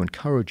Jiu-Jitsu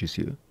encourages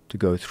you to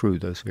go through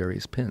those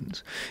various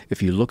pins.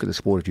 If you look at the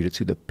sport of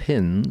Jiu-Jitsu, the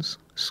pins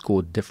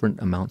score different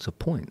amounts of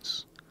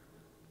points.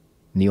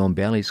 Knee on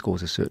belly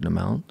scores a certain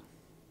amount.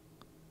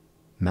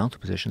 Mount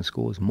position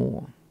scores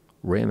more.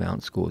 Rear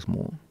mount scores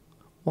more.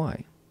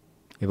 Why?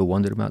 Ever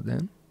wondered about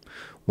that?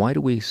 Why do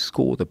we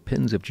score the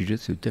pins of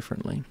Jiu-Jitsu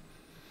differently?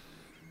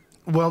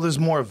 Well, there's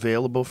more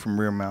available from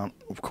rear mount,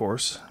 of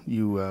course.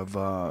 You have,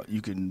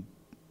 you can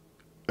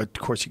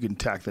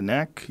attack the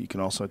neck. You can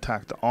also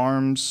attack the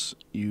arms.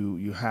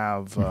 You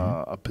have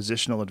a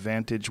positional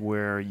advantage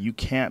where you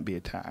can't be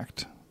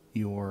attacked.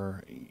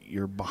 You're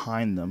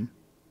behind them.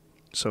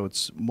 So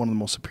it's one of the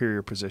most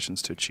superior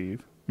positions to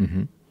achieve.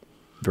 Mm-hmm.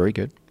 Very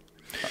good.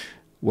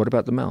 What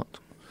about the mount?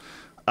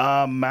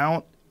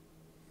 Mount,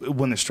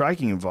 when the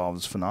striking involved,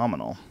 is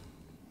phenomenal.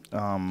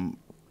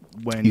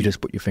 When you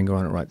just put your finger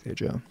on it right there,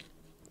 Joe.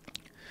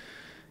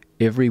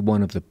 Every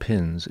one of the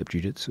pins of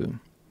Jiu-Jitsu,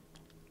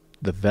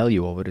 the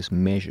value of it is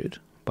measured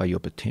by your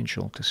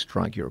potential to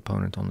strike your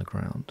opponent on the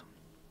ground.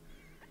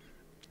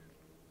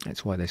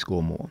 That's why they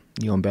score more.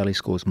 Knee on belly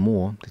scores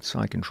more than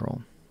side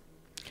control,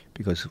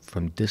 because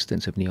from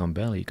distance of knee on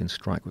belly, you can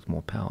strike with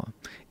more power.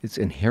 It's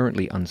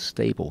inherently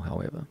unstable,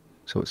 however,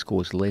 so it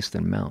scores less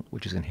than mount,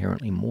 which is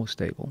inherently more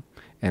stable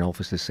and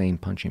offers the same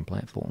punching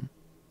platform.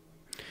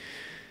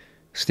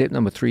 Step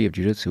number 3 of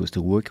Jiu-Jitsu is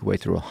to work your way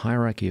through a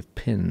hierarchy of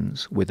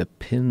pins where the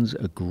pins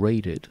are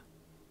graded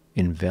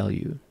in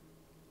value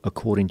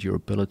according to your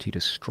ability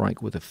to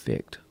strike with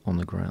effect on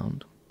the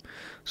ground.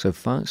 So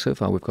far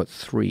we've got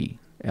 3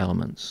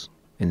 elements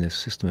in this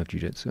system of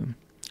Jiu-Jitsu.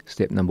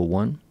 Step number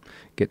 1,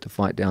 get the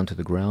fight down to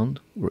the ground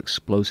where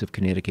explosive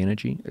kinetic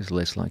energy is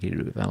less likely to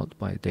be developed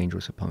by a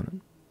dangerous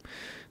opponent.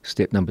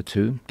 Step number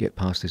 2, get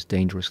past his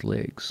dangerous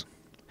legs.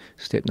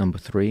 Step number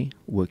 3,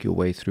 work your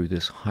way through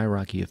this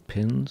hierarchy of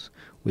pins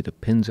where the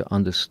pins are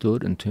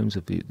understood in terms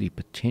of the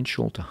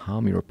potential to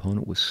harm your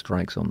opponent with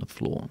strikes on the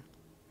floor.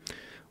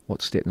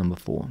 What's step number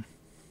 4?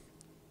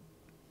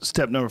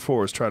 Step number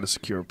 4 is try to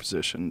secure a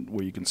position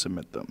where you can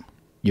submit them.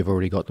 You've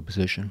already got the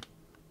position.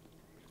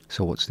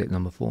 So what's step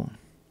number 4?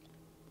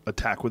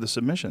 Attack with a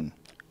submission.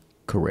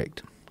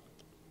 Correct.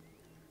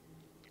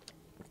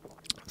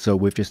 So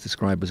we've just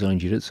described Brazilian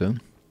Jiu-Jitsu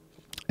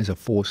as a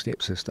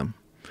 4-step system.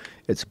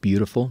 It's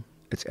beautiful,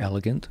 it's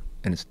elegant,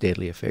 and it's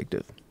deadly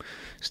effective.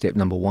 Step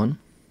number 1,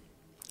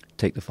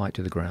 take the fight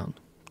to the ground.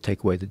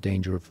 Take away the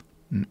danger of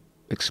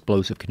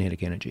explosive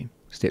kinetic energy.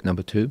 Step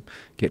number 2,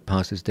 get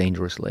past his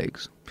dangerous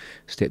legs.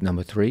 Step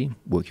number 3,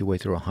 work your way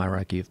through a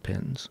hierarchy of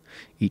pins,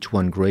 each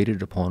one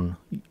graded upon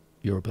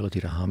your ability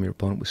to harm your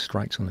opponent with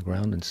strikes on the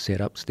ground, and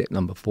set up step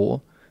number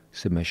 4,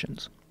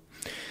 submissions.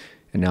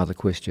 And now the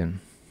question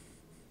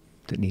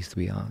that needs to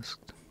be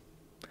asked: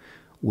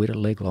 where do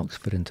leg locks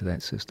fit into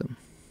that system?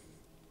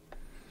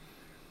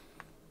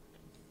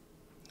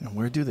 And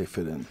where do they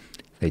fit in?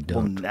 They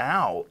don't. Well,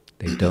 now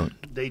they don't.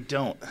 They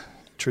don't,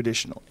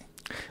 traditionally.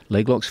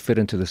 Leg locks fit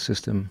into the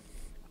system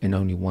in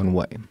only one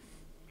way: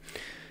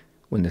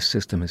 when the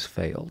system has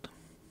failed.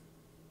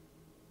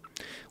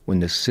 When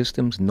the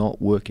system's not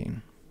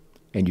working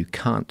and you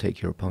can't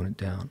take your opponent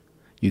down,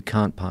 you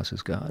can't pass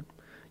his guard,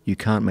 You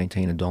can't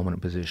maintain a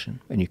dominant position,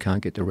 and you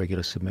can't get the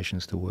regular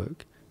submissions to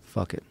work.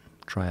 Fuck it.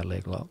 Try a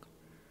leg lock.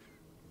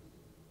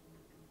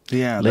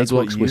 Yeah, leg that's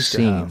what locks you were used to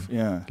seen. have.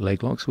 Yeah.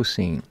 Leg locks were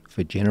seen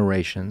for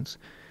generations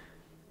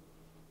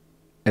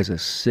as a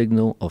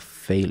signal of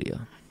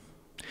failure.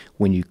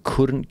 When you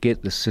couldn't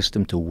get the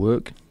system to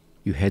work,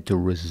 you had to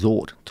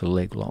resort to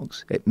leg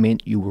locks. It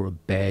meant you were a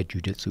bad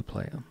jiu-jitsu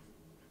player.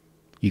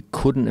 You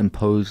couldn't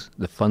impose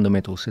the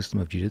fundamental system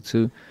of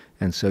jiu-jitsu,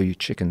 and so you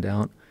chickened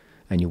out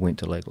and you went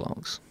to leg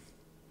locks.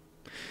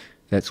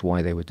 That's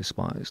why they were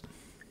despised.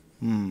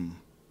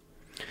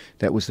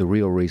 That was the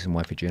real reason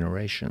why for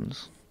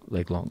generations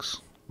leg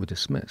locks were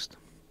dismissed.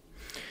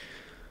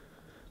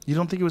 You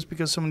don't think it was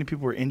because so many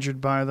people were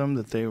injured by them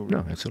that they were...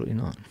 No, absolutely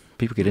not.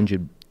 People get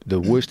injured. The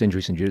worst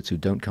injuries in jiu-jitsu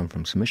don't come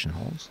from submission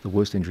holds. The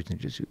worst injuries in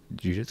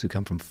jiu-jitsu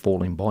come from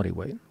falling body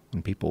weight.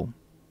 When people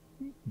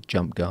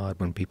jump guard,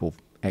 when people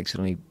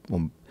accidentally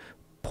or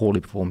poorly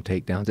perform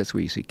takedowns, that's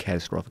where you see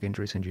catastrophic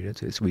injuries in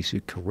jiu-jitsu. That's where you see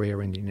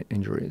career-ending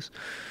injuries.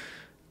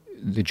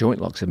 The joint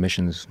lock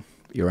submissions,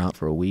 you're out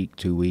for a week,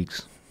 2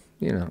 weeks,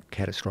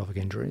 catastrophic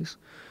injuries.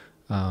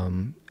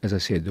 As I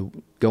said,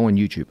 go on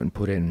YouTube and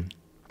put in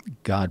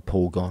guard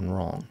pull gone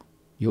wrong.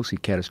 You'll see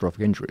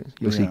catastrophic injuries.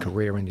 You'll see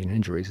career-ending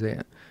injuries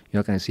there. You're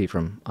not going to see it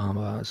from arm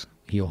bars,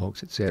 heel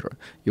hooks, etc.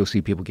 You'll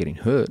see people getting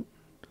hurt,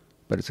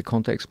 but it's a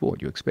contact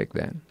sport. You expect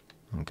that.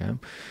 Okay?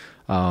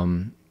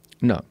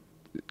 No.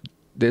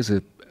 There's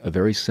a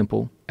very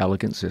simple,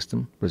 elegant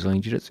system,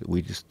 Brazilian Jiu-Jitsu.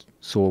 We just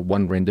saw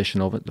one rendition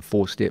of it, the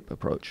 4-step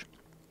approach.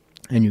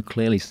 And you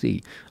clearly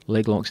see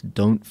leg locks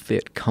don't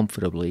fit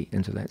comfortably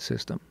into that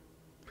system.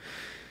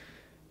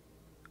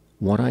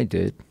 What I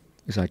did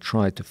is I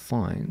tried to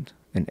find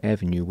an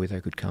avenue where they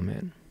could come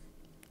in.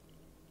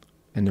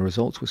 And the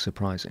results were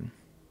surprising.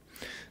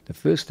 The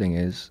first thing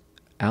is,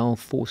 our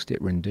 4-step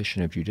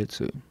rendition of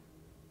jiu-jitsu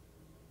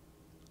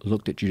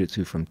looked at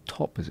jiu-jitsu from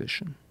top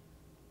position,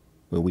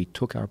 where we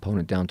took our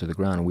opponent down to the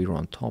ground and we were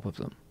on top of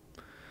them.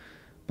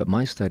 But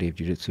my study of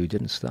jiu-jitsu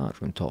didn't start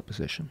from top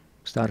position.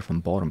 It started from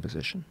bottom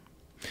position.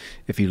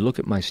 If you look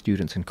at my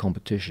students in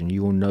competition,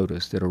 you will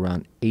notice that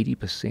around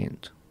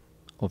 80%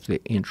 of their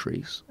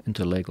entries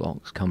into leg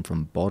locks come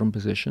from bottom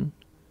position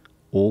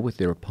or with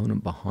their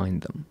opponent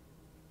behind them.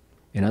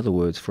 In other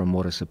words, from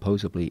what are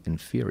supposedly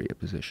inferior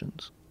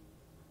positions.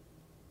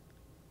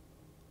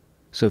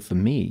 So for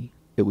me,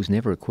 it was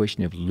never a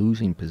question of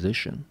losing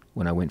position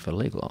when I went for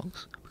leg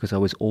locks, because I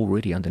was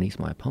already underneath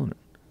my opponent.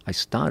 I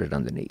started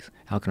underneath.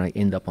 How can I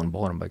end up on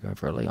bottom by going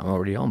for a leg? I'm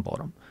already on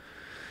bottom.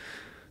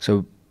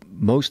 So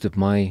most of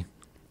my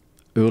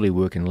early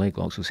work in leg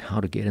locks was how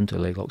to get into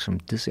leg locks from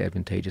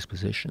disadvantageous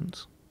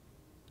positions,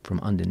 from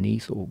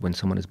underneath or when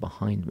someone is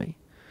behind me.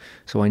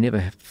 So I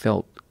never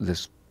felt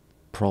this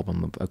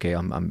problem of, okay,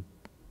 I'm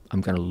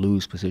going to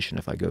lose position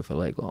if I go for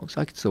leg locks.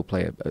 I could still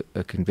play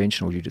a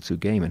conventional jiu-jitsu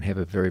game and have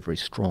a very, very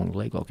strong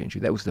leg lock entry.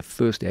 That was the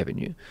first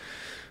avenue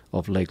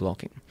of leg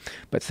locking.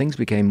 But things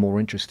became more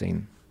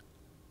interesting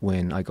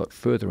when I got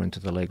further into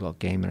the leg lock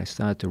game and I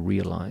started to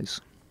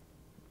realize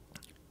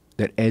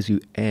that as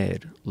you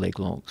add leg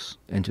locks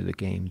into the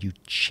game, you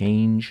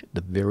change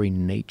the very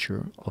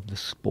nature of the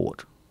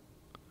sport.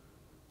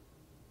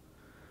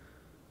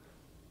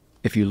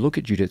 If you look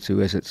at jiu-jitsu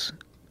as it's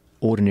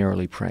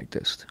ordinarily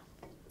practiced,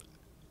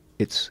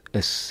 it's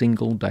a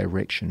single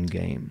direction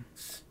game.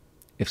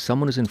 If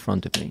someone is in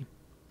front of me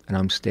and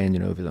I'm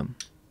standing over them,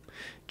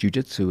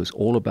 jiu-jitsu is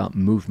all about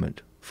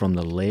movement from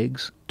the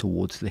legs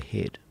towards the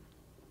head.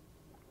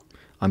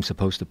 I'm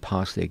supposed to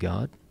pass their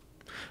guard,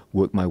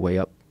 work my way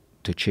up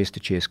to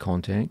chest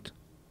contact,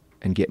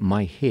 and get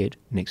my head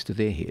next to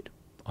their head,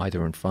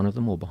 either in front of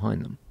them or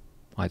behind them,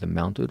 either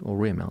mounted or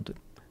rear mounted.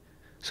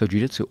 So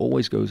jiu-jitsu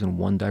always goes in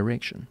one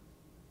direction.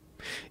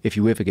 If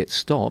you ever get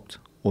stopped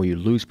or you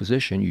lose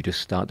position, you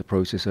just start the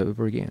process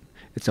over again.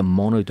 It's a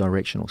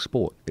monodirectional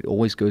sport. It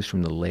always goes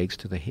from the legs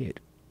to the head.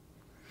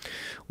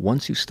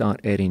 Once you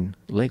start adding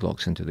leg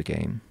locks into the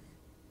game,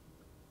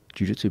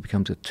 jiu-jitsu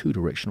becomes a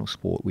two-directional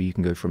sport where you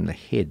can go from the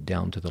head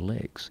down to the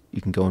legs.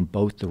 You can go in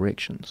both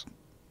directions.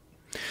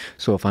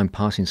 So if I'm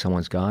passing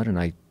someone's guard and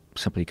I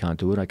simply can't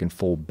do it, I can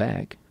fall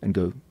back and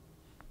go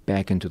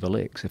back into the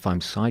legs. If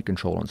I'm side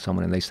control on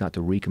someone and they start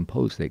to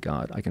recompose their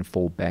guard, I can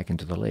fall back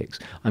into the legs.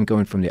 I'm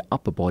going from their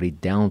upper body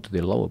down to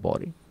their lower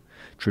body.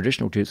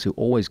 Traditional jiu-jitsu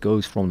always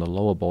goes from the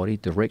lower body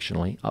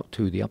directionally up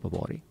to the upper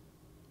body,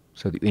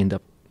 so that you end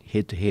up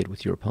head-to-head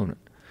with your opponent.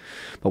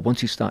 But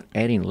once you start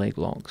adding leg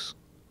locks,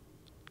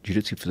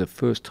 jiu-jitsu for the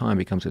first time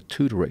becomes a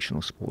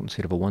two-directional sport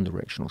instead of a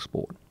one-directional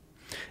sport.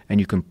 And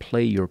you can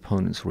play your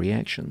opponent's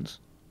reactions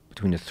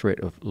between the threat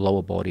of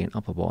lower body and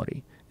upper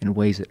body in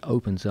ways that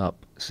opens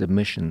up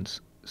submissions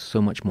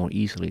so much more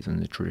easily than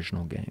the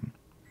traditional game.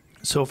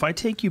 So if I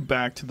take you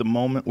back to the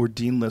moment where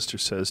Dean Lister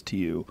says to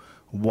you,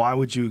 why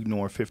would you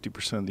ignore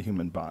 50% of the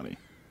human body?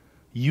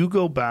 You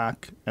go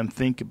back and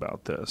think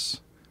about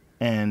this,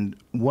 and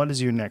what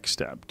is your next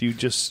step? Do you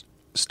just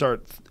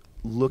start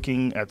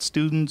looking at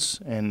students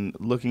and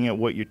looking at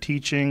what you're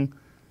teaching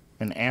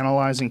and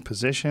analyzing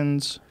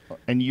positions?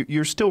 And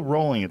you're still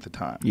rolling at the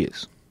time.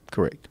 Yes,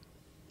 correct.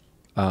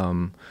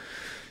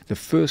 The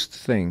first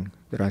thing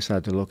that I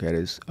started to look at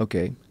is,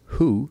 okay,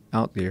 who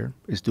out there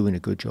is doing a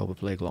good job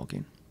of leg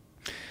locking?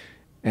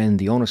 And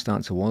the honest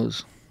answer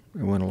was,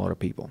 there weren't a lot of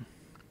people.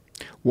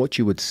 What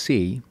you would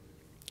see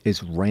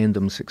is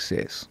random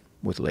success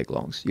with leg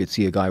locks. You'd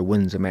see a guy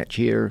wins a match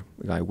here,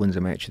 a guy wins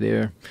a match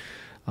there.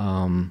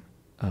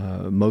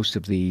 Most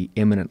of the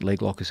eminent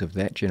leg lockers of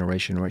that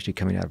generation are actually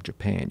coming out of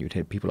Japan. You'd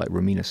had people like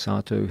Romina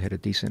Sato, had a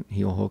decent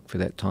heel hook for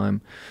that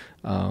time.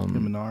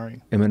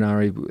 Imanari.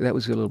 Imanari, that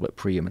was a little bit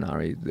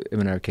pre-Imanari.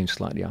 Imanari came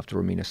slightly after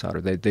Romina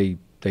Sato.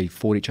 They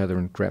fought each other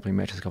in grappling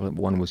matches.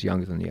 One was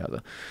younger than the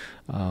other.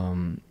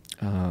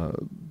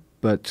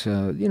 But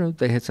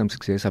they had some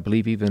success. I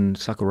believe even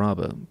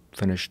Sakuraba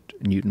finished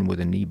Newton with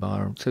a knee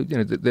bar. So,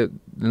 the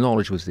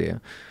knowledge was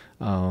there.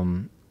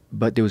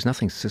 But there was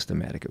nothing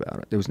systematic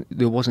about it.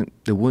 There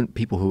weren't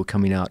people who were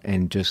coming out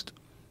and just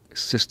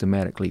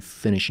systematically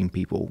finishing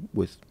people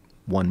with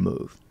one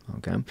move.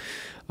 Okay,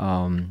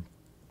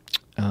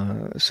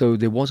 so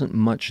there wasn't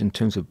much in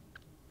terms of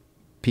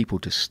people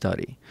to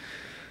study.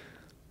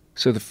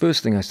 So the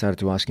first thing I started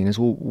to asking is,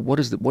 well, what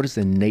is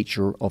the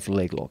nature of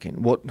leg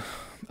locking? What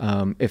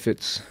if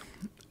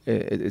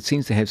it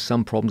seems to have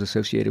some problems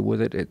associated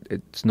with it.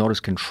 It's not as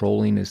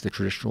controlling as the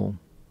traditional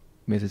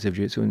methods of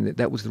jiu-jitsu, and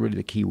that was really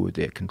the key word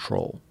there,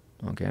 control.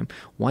 Okay,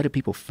 why do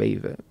people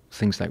favor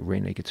things like rear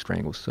naked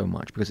strangle so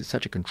much? Because it's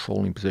such a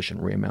controlling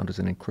position. Rear mount is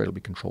an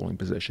incredibly controlling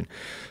position.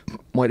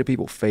 Why do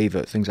people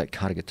favor things like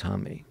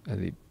karagatame,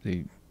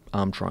 the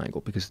arm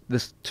triangle? Because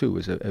this too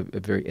is a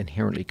very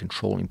inherently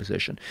controlling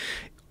position.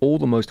 All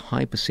the most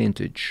high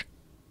percentage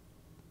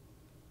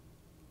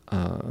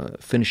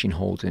finishing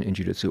holds in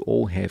jiu-jitsu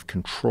all have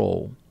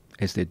control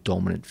as their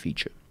dominant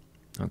feature.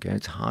 Okay,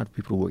 it's hard for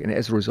people to work, and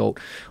as a result,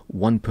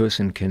 one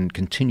person can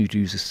continue to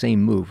use the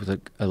same move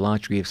with a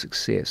large degree of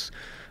success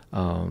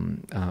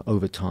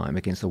over time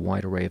against a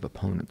wide array of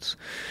opponents.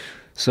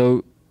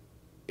 So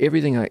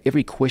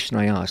every question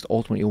I asked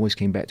ultimately always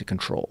came back to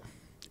control.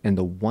 And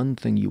the one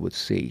thing you would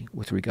see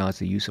with regards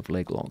to the use of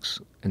leg locks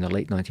in the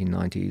late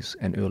 1990s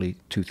and early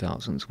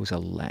 2000s was a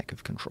lack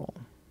of control.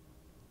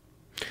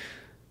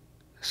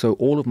 So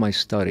all of my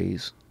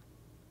studies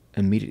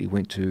immediately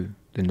went to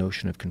the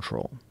notion of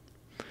control.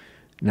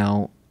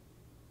 Now,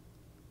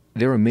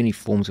 there are many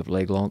forms of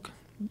leg lock,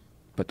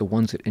 but the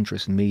ones that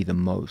interest me the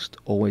most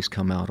always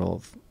come out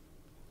of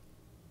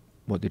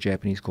what the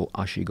Japanese call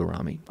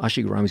ashigarami.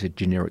 Ashigarami is a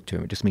generic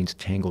term. It just means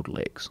tangled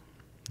legs.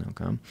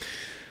 Okay?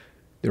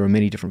 There are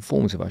many different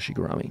forms of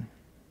ashigarami.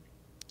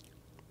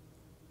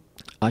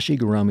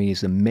 Ashigarami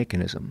is a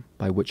mechanism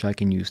by which I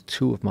can use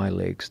two of my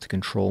legs to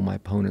control my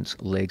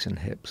opponent's legs and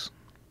hips.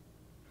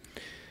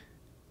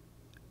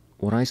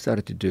 What I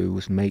started to do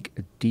was make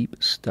a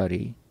deep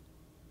study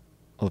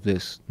of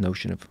this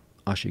notion of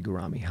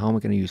ashigarami. How am I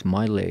going to use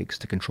my legs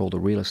to control the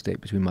real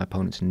estate between my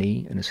opponent's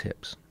knee and his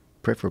hips,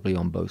 preferably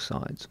on both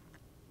sides?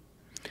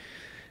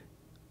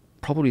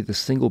 Probably the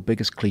single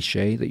biggest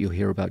cliche that you'll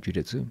hear about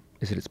jiu-jitsu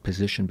is that it's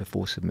position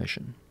before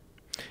submission.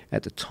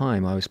 At the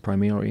time, I was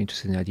primarily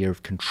interested in the idea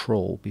of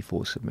control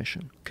before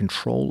submission.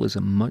 Control is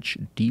a much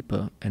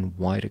deeper and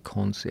wider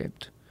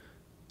concept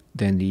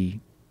than the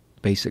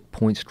basic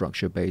point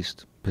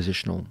structure-based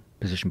position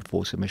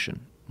before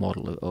submission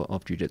model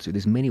of jiu-jitsu.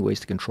 There's many ways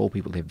to control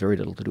people that have very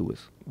little to do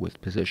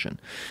with position.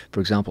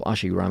 For example,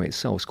 ashigarami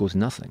itself scores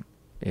nothing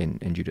in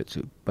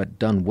jiu-jitsu, but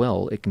done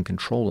well, it can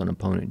control an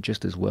opponent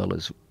just as well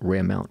as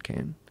rear mount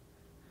can.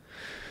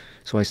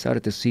 So I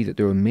started to see that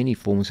there were many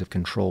forms of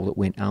control that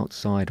went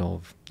outside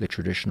of the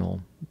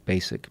traditional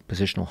basic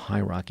positional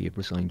hierarchy of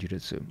Brazilian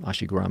jiu-jitsu.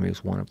 Ashigarami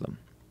was one of them.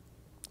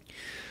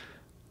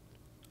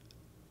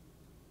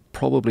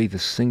 Probably the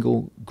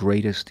single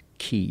greatest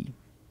key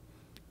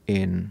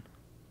in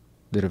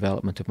the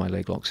development of my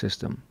leg lock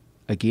system,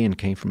 again,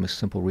 came from a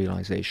simple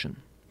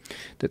realization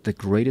that the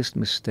greatest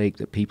mistake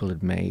that people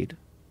had made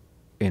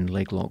in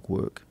leg lock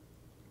work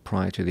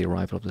prior to the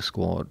arrival of the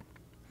squad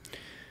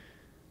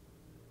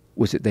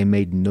was that they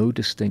made no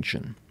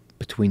distinction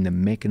between the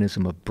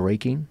mechanism of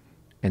breaking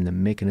and the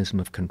mechanism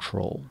of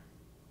control.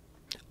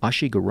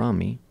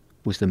 Ashigarami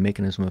was the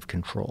mechanism of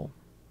control.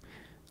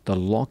 The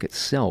lock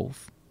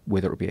itself,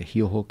 whether it be a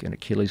heel hook, an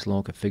Achilles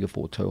lock, a figure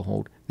four toe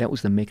hold, that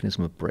was the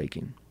mechanism of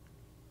breaking.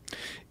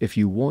 If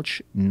you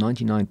watch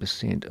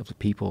 99% of the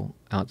people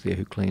out there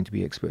who claim to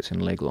be experts in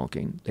leg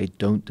locking, they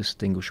don't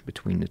distinguish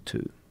between the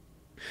two.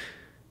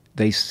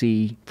 They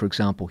see, for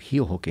example,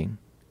 heel hooking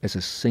as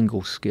a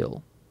single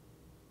skill.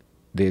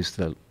 There's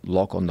the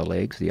lock on the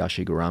legs, the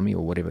ashigarami,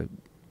 or whatever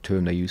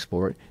term they use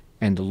for it,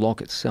 and the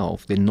lock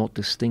itself, they're not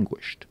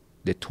distinguished.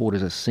 They're taught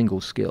as a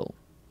single skill.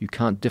 You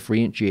can't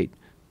differentiate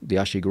the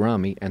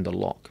ashigarami and the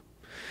lock.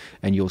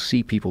 And you'll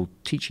see people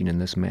teaching in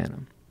this manner.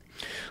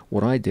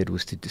 What I did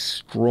was to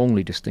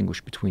strongly distinguish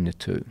between the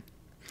two,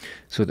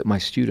 so that my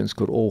students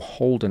could all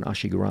hold an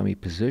ashigarami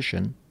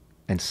position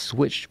and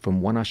switch from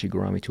one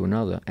ashigarami to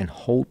another and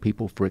hold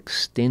people for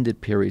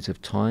extended periods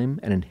of time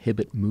and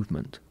inhibit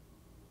movement.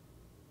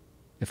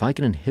 If I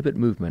can inhibit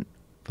movement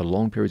for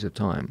long periods of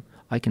time,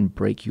 I can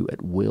break you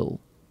at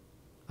will.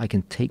 I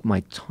can take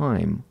my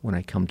time when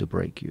I come to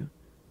break you,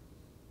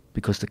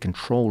 because the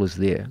control is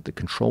there. The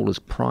control is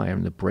prior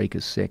and the break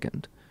is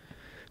second.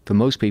 For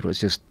most people,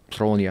 it's just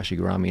throw on the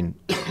ashigarami and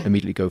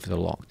immediately go for the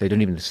lock. They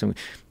don't even distinguish.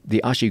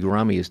 The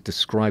ashigarami is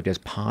described as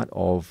part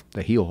of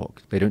the heel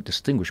hook. They don't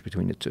distinguish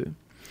between the two.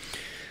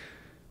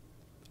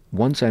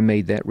 Once I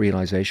made that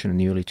realization in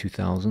the early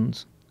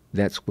 2000s,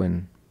 that's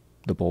when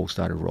the ball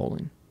started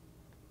rolling.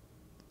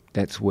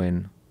 That's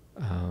when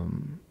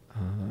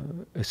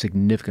a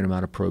significant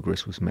amount of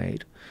progress was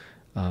made.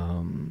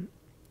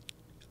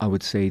 I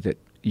would say that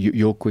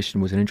your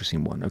question was an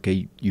interesting one.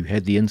 Okay, you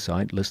had the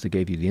insight. Lister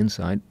gave you the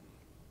insight.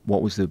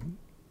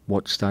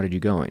 What started you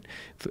going?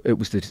 It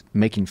was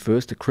making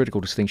first a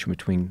critical distinction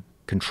between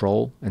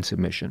control and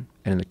submission,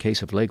 and in the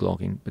case of leg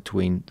locking,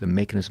 between the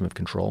mechanism of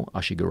control,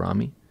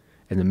 ashigarami,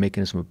 and the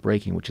mechanism of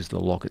breaking, which is the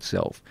lock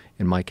itself.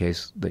 In my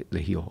case, the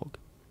heel hook.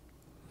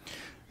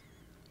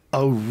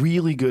 A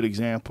really good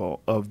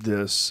example of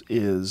this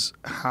is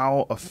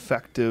how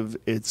effective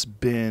it's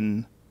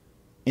been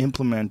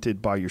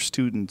implemented by your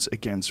students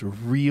against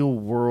real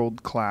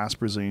world-class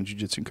Brazilian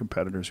Jiu-Jitsu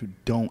competitors who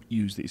don't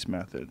use these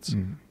methods.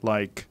 Mm.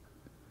 Like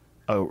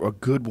a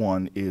good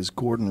one is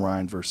Gordon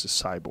Ryan versus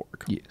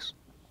Cyborg. Yes.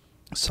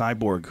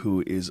 Cyborg,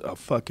 who is a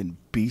fucking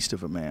beast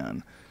of a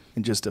man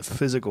and just a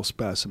physical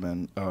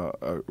specimen,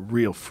 a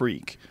real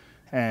freak,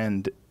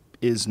 and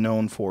is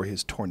known for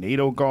his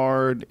tornado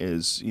guard,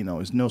 is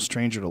no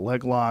stranger to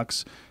leg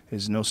locks,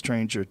 is no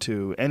stranger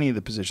to any of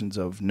the positions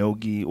of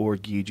no-gi or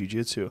gi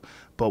jiu-jitsu.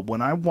 But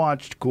when I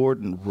watched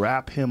Gordon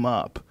wrap him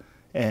up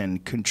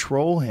and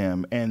control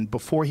him, and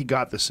before he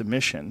got the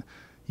submission,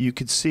 you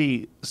could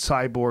see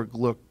Cyborg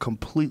look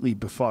completely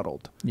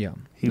befuddled. Yeah,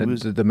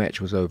 the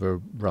match was over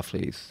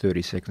roughly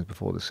 30 seconds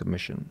before the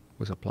submission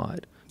was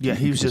applied. Yeah,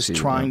 he was just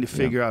trying to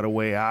figure out a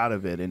way out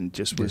of it, and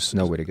just was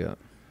nowhere to go.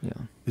 Yeah,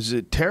 it's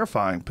a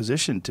terrifying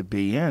position to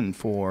be in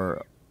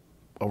for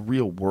a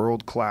real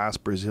world-class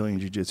Brazilian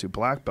Jiu-Jitsu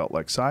black belt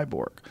like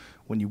Cyborg.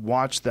 When you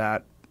watch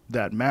that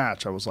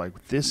match, I was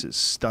like, this is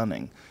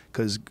stunning,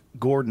 because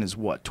Gordon is,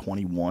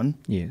 21?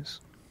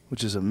 Yes.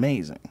 Which is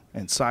amazing.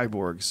 And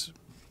Cyborg's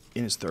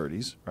in his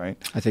 30s, right?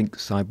 I think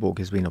Cyborg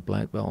has been a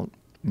black belt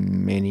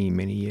many,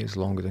 many years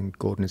longer than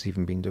Gordon has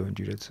even been doing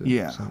jiu-jitsu.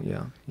 Yeah. So,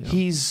 yeah.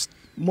 He's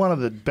one of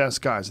the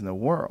best guys in the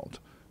world.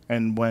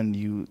 And when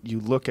you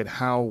look at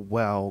how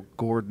well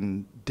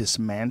Gordon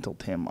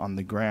dismantled him on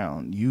the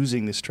ground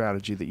using the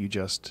strategy that you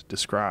just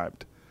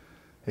described,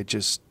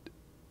 it's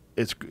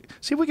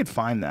see if we could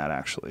find that,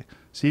 actually.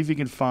 See if you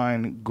can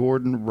find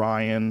Gordon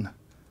Ryan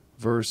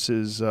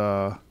versus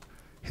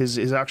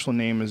his actual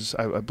name is,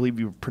 I believe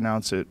you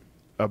pronounce it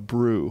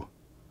Abreu.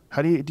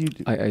 How do you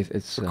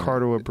it's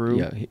Ricardo Abreu?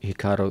 Yeah,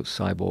 Ricardo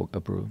Cyborg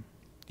Abreu.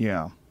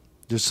 Yeah.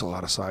 There's a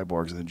lot of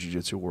cyborgs in the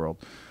jiu-jitsu world.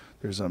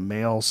 There's a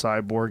male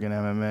cyborg in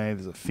MMA.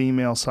 There's a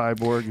female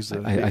cyborg.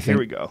 Here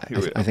we go.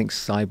 I think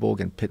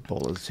Cyborg and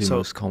Pitbull are the two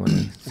most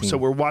common. So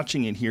we're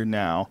watching it here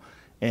now,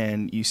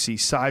 and you see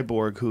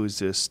Cyborg, who is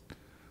this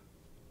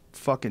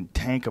fucking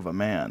tank of a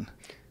man,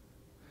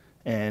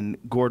 and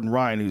Gordon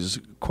Ryan, who's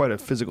quite a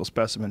physical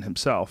specimen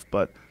himself,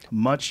 but a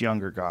much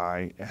younger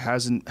guy.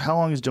 How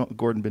long has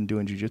Gordon been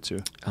doing jiu-jitsu?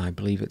 I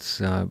believe it's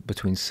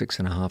between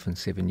 6.5 and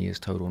 7 years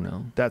total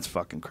now. That's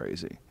fucking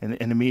crazy. And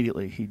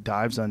immediately he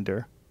dives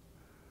under,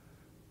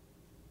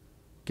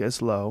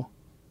 gets low,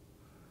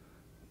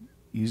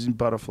 using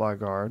butterfly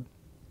guard.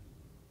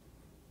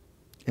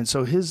 And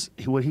so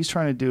what he's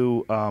trying to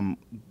do,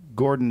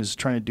 Gordon is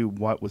trying to do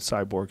what with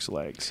Cyborg's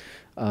legs?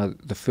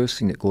 The first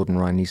thing that Gordon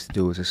Ryan needs to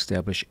do is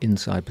establish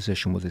inside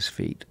position with his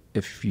feet.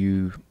 If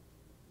you,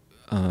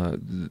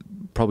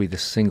 probably the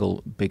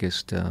single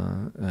biggest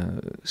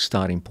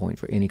starting point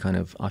for any kind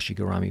of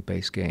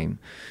ashigarami-based game,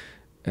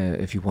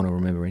 if you want to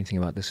remember anything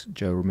about this,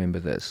 Joe,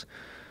 remember this.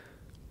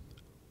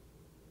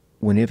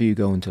 Whenever you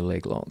go into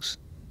leg locks,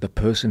 the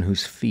person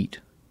whose feet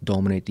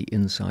dominate the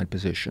inside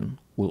position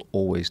will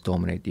always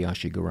dominate the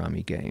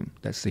ashigarami game.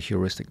 That's the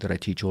heuristic that I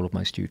teach all of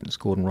my students.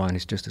 Gordon Ryan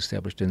has just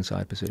established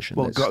inside position.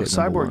 Well,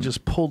 Cyborg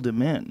just pulled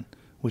him in,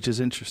 which is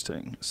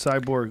interesting.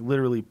 Cyborg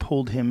literally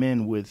pulled him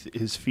in with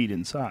his feet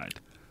inside.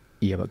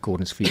 Yeah, but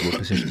Gordon's feet were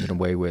positioned in a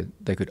way where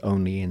they could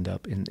only end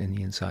up in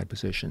the inside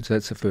position. So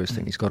that's the first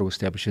thing. He's got to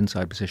establish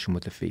inside position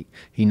with the feet.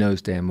 He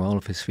knows damn well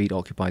if his feet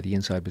occupy the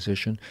inside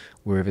position,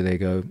 wherever they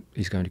go,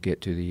 he's going to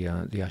get to the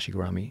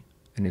ashigarami,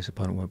 and his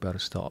opponent won't be able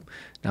to stop.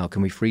 Now,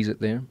 can we freeze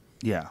it there?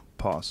 Yeah,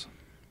 pause.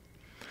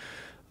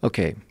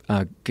 Okay.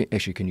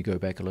 Actually, can you go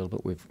back a little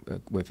bit?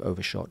 We've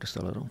overshot just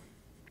a little.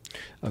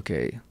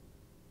 Okay.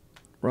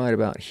 Right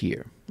about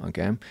here,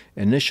 okay?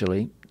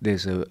 Initially,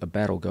 there's a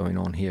battle going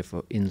on here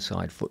for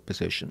inside foot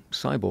position.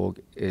 Cyborg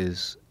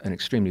is an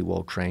extremely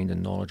well-trained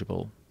and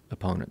knowledgeable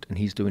opponent, and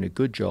he's doing a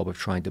good job of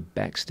trying to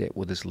backstep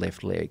with his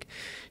left leg.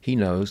 He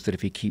knows that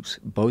if he keeps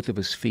both of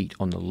his feet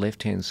on the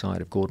left-hand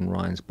side of Gordon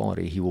Ryan's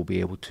body, he will be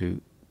able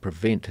to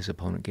prevent his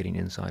opponent getting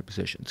inside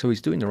position. So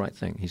he's doing the right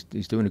thing.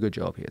 He's doing a good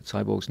job here.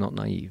 Cyborg's not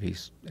naive.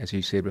 He's, as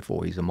you said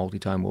before, he's a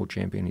multi-time world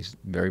champion. He's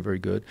very, very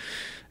good.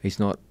 He's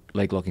not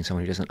leg locking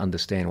someone who doesn't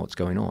understand what's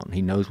going on.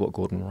 He knows what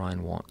Gordon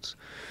Ryan wants.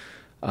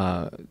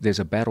 There's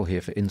a battle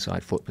here for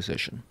inside foot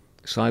position.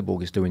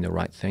 Cyborg is doing the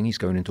right thing. He's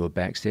going into a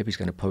back step. He's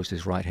going to post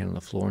his right hand on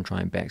the floor and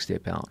try and back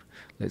step out.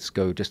 Let's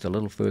go just a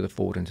little further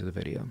forward into the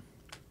video.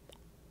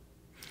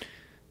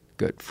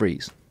 Good.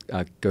 Freeze.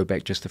 Go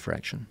back just a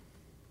fraction.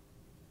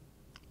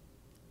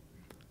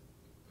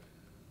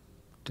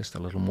 Just a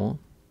little more.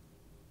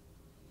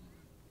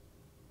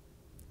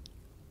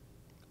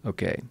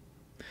 Okay.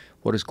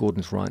 What does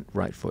Gordon's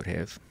right foot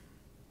have?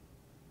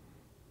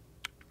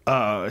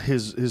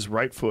 His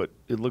right foot,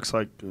 it looks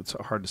like, it's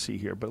hard to see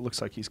here, but it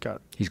looks like he's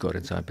got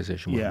inside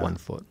position with one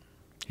foot.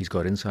 He's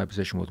got inside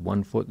position with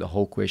one foot. The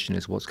whole question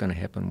is what's going to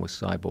happen with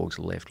Cyborg's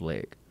left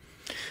leg.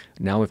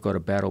 Now we've got a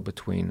battle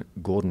between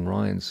Gordon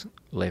Ryan's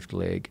left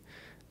leg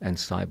and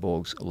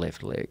Cyborg's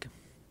left leg.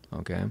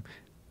 Okay?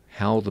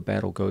 How the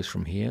battle goes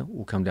from here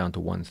will come down to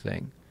one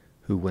thing.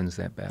 Who wins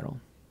that battle?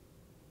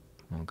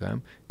 Okay?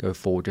 Go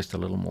forward just a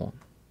little more.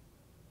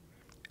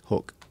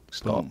 Hook.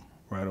 Stop. Boom,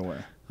 right away.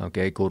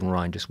 Okay, Gordon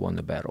Ryan just won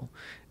the battle.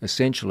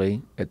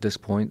 Essentially, at this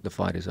point, the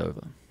fight is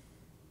over.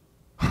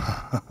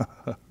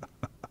 The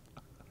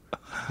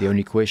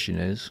only question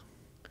is,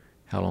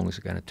 how long is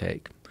it going to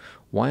take?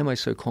 Why am I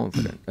so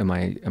confident? Am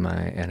I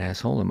an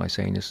asshole? Am I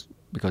saying this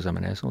because I'm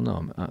an asshole?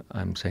 No,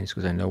 I'm saying this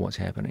because I know what's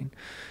happening.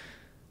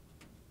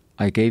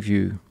 I gave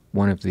you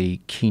one of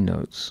the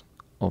keynotes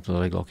of the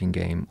leg locking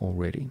game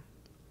already.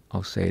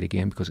 I'll say it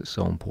again because it's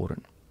so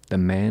important. The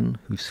man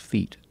whose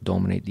feet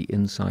dominate the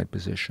inside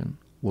position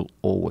will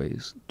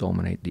always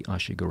dominate the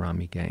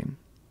Ashigarami game.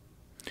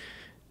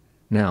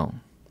 Now,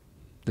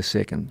 the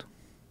second.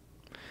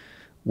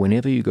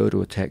 Whenever you go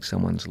to attack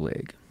someone's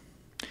leg,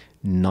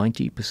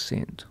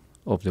 90%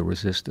 of the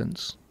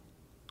resistance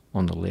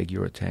on the leg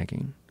you're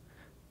attacking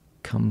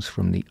comes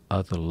from the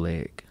other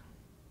leg.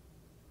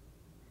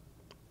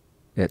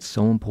 That's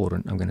so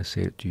important, I'm going to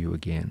say it to you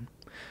again.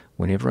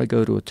 Whenever I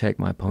go to attack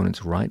my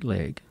opponent's right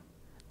leg,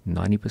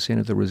 90%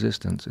 of the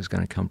resistance is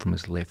going to come from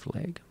his left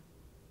leg.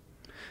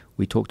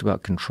 We talked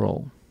about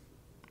control.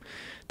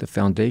 The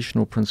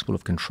foundational principle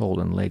of control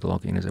in leg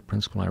locking is a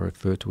principle I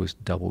refer to as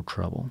double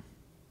trouble.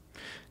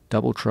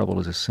 Double trouble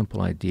is a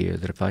simple idea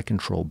that if I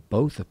control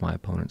both of my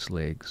opponent's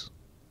legs,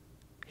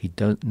 he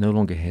no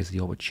longer has the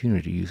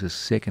opportunity to use his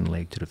second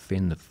leg to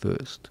defend the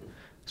first.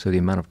 So the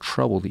amount of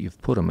trouble that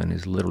you've put him in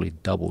is literally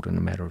doubled in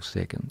a matter of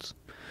seconds.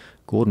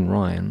 Gordon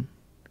Ryan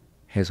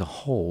has a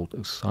hold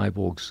of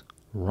Cyborg's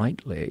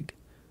right leg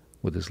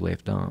with his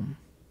left arm.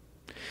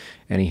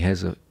 And he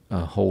has a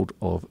hold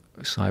of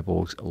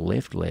Cyborg's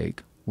left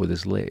leg with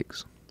his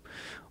legs.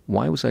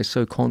 Why was I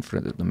so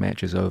confident that the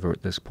match is over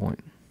at this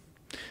point?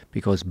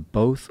 Because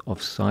both of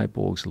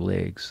Cyborg's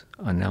legs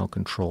are now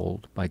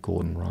controlled by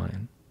Gordon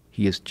Ryan.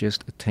 He has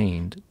just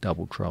attained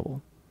double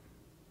trouble.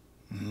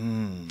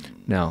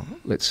 Now,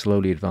 let's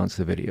slowly advance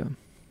the video.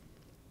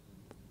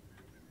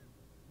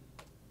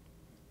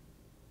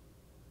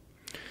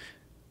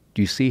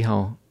 Do you see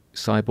how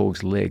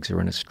Cyborg's legs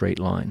are in a straight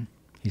line?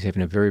 He's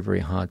having a very, very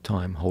hard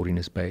time holding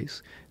his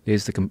base.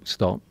 There's the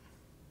stop.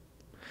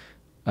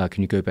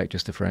 Can you go back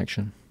just a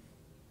fraction?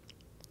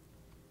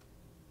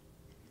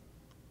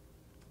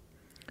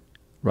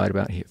 Right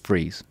about here.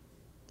 Freeze.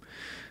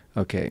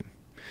 Okay.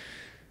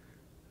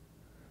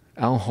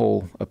 Our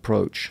whole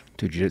approach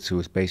to jiu-jitsu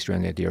is based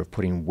around the idea of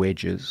putting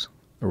wedges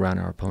around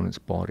our opponent's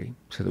body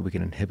so that we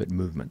can inhibit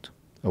movement.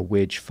 A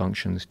wedge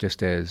functions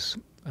just as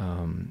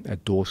a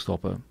door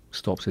stopper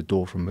stops a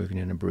door from moving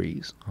in a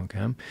breeze.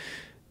 Okay?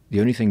 The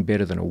only thing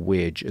better than a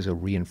wedge is a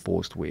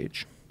reinforced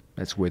wedge.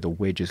 That's where the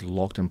wedge is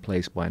locked in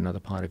place by another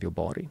part of your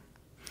body.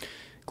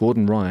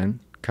 Gordon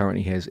Ryan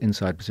currently has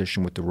inside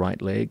position with the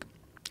right leg.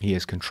 He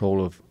has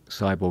control of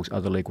Cyborg's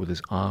other leg with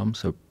his arm,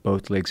 so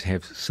both legs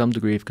have some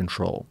degree of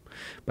control.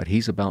 But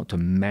he's about to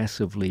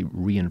massively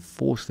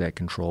reinforce that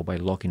control by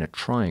locking a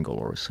triangle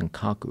or a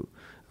sankaku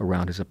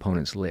around his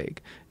opponent's leg.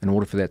 In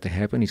order for that to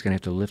happen, he's going to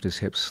have to lift his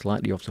hips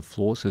slightly off the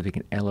floor so that he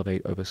can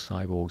elevate over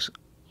Cyborg's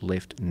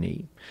left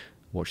knee.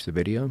 Watch the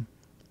video.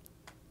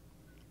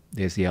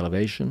 There's the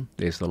elevation.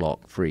 There's the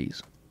lock.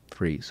 Freeze.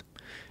 Freeze.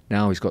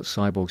 Now he's got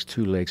Cyborg's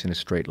two legs in a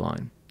straight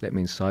line. That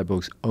means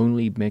Cyborg's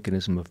only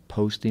mechanism of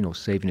posting or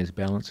saving his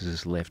balance is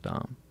his left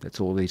arm.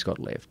 That's all he's got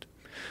left.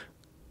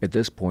 At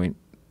this point,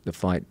 the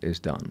fight is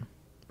done.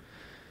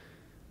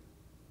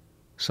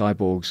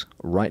 Cyborg's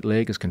right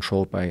leg is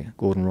controlled by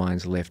Gordon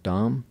Ryan's left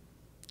arm.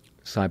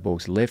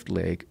 Cyborg's left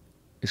leg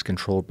is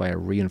controlled by a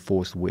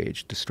reinforced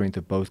wedge, the strength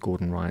of both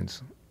Gordon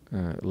Ryan's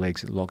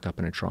legs locked up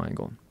in a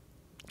triangle.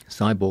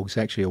 Cyborg's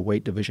actually a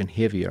weight division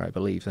heavier, I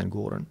believe, than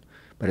Gordon,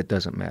 but it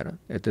doesn't matter.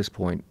 At this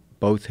point,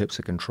 both hips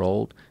are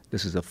controlled.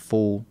 This is a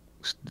full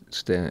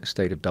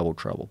state of double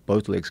trouble.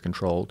 Both legs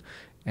controlled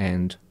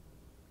and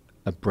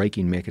a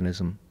braking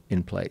mechanism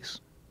in place.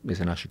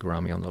 There's an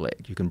Ashigarami on the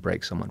leg. You can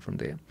break someone from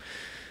there.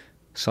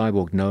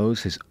 Cyborg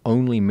knows his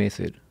only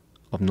method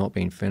of not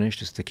being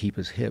finished is to keep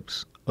his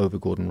hips over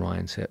Gordon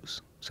Ryan's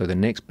hips. So the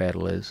next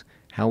battle is,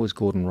 how is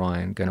Gordon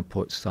Ryan going to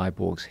put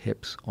Cyborg's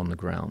hips on the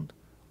ground?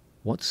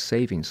 What's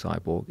saving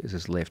Cyborg is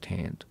his left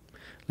hand.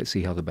 Let's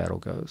see how the battle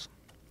goes.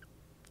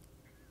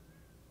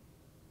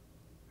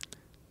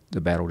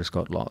 The battle just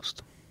got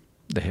lost.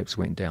 The hips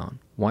went down.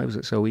 Why was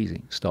it so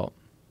easy? Stop.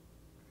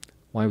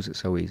 Why was it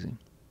so easy?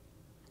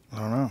 I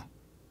don't know.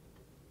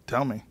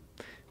 Tell me.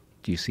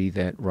 Do you see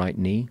that right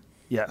knee?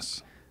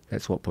 Yes.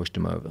 That's what pushed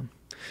him over.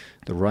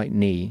 The right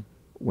knee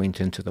went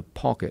into the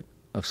pocket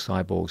of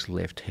Cyborg's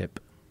left hip.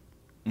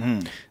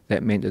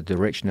 That meant the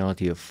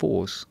directionality of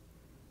force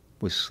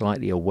was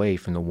slightly away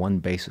from the one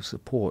base of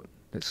support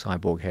that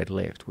Cyborg had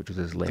left, which was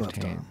his left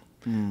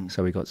hand.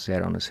 So he got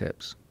sat on his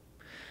hips.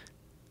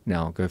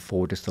 Now go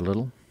forward just a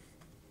little.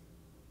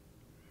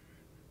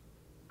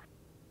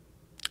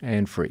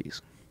 And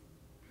freeze.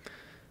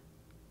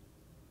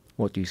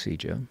 What do you see,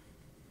 Joe?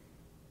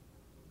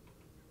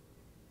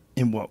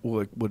 In what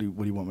do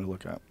you want me to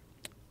look at?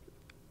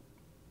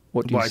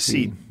 What do you I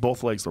see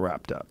both legs are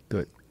wrapped up.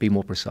 Good. Be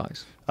more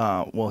precise.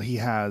 Well, he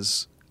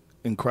has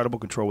incredible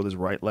control with his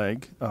right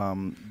leg.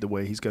 The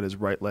way he's got his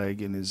right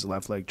leg and his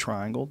left leg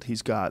triangled.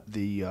 He's got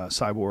the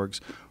Cyborg's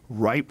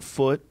right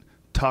foot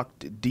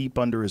tucked deep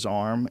under his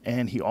arm,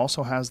 and he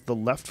also has the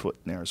left foot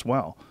in there as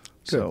well.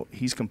 Good. So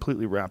he's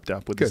completely wrapped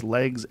up with his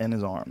legs and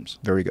his arms.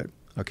 Very good.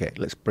 Okay,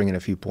 let's bring in a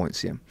few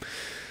points here.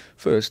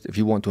 First, if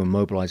you want to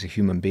immobilize a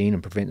human being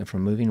and prevent them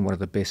from moving, one of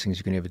the best things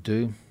you can ever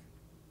do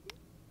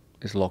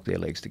is lock their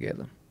legs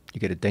together. You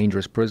get a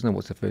dangerous prisoner,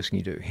 what's the first thing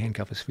you do?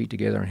 Handcuff his feet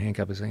together and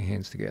handcuff his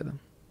hands together.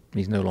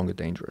 He's no longer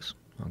dangerous.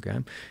 Okay.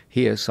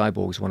 Here,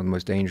 Cyborg is one of the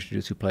most dangerous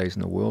jiu-jitsu players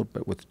in the world,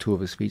 but with two of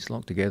his feet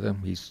locked together,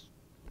 he's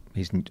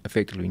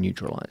effectively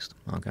neutralized.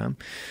 Okay.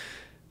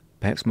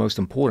 Perhaps most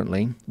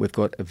importantly, we've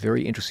got a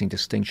very interesting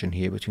distinction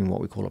here between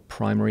what we call a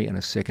primary and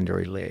a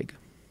secondary leg.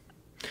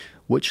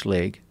 Which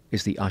leg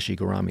is the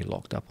Ashigarami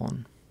locked up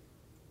on?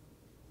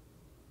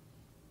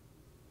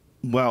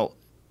 Well,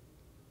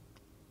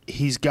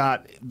 he's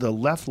got the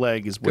left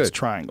leg is what's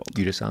triangled.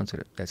 You just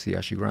answered it. That's the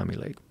Ashigarami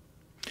leg.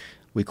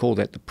 We call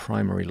that the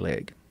primary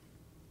leg.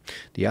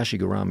 The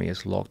Ashigarami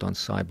is locked on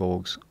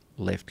Cyborg's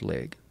left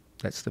leg.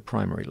 That's the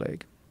primary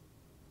leg.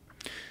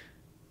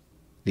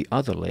 The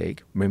other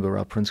leg, remember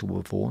our principle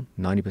before,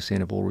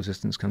 90% of all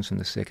resistance comes from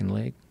the second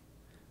leg?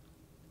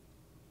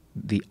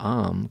 The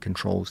arm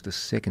controls the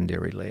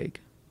secondary leg,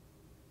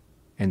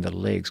 and the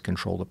legs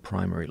control the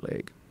primary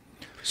leg.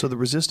 So the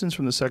resistance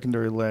from the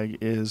secondary leg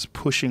is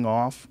pushing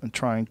off and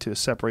trying to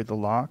separate the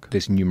lock?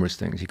 There's numerous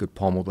things. He could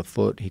pommel the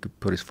foot, he could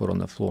put his foot on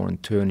the floor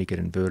and turn, he could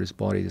invert his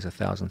body. There's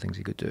 1,000 things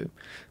he could do.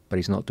 But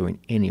he's not doing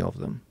any of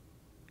them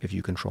if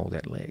you control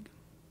that leg.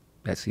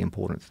 That's the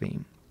important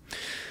theme.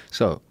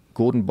 So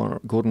Gordon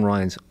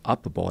Ryan's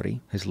upper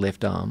body, his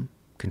left arm,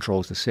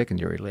 controls the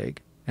secondary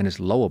leg, and his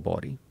lower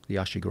body, the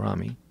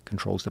Ashigarami,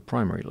 controls the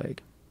primary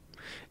leg.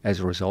 As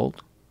a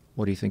result,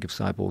 what do you think of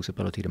Cyborg's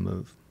ability to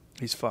move?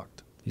 He's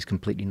fucked. He's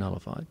completely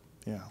nullified.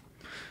 Yeah.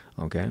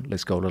 Okay,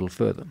 let's go a little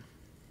further.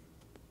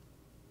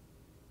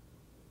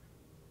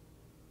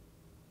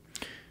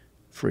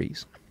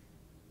 Freeze.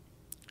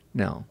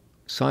 Now,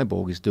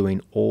 Cyborg is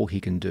doing all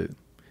he can do.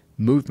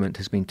 Movement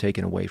has been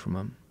taken away from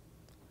him,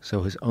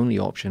 so his only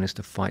option is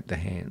to fight the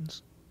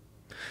hands.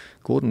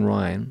 Gordon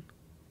Ryan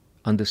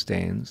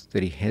understands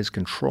that he has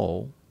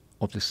control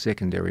of the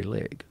secondary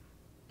leg,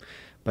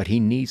 but he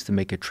needs to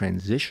make a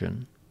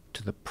transition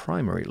to the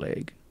primary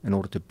leg in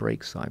order to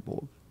break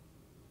Cyborg.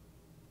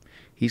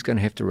 He's going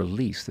to have to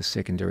release the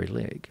secondary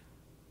leg.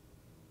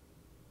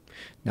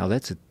 Now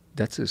that's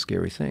a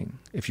scary thing.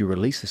 If you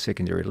release the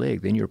secondary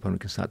leg, then your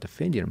opponent can start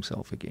defending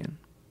himself again.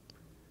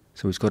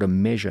 So he's got to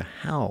measure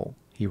how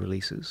he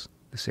releases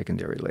the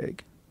secondary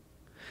leg.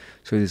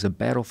 So there's a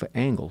battle for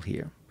angle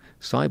here.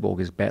 Cyborg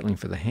is battling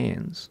for the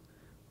hands,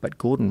 but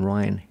Gordon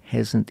Ryan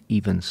hasn't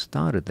even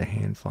started the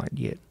hand fight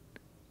yet.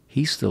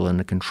 He's still in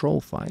a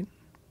control fight.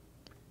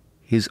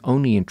 His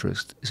only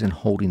interest is in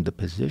holding the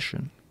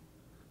position.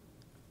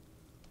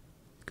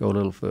 Go a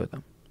little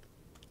further.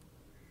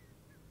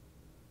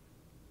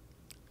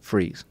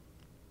 Freeze.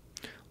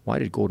 Why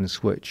did Gordon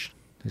switch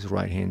his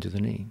right hand to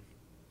the knee?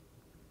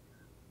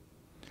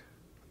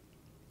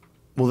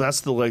 Well,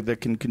 that's the leg that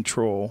can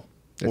control.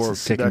 That's the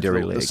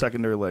secondary leg. The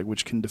secondary leg,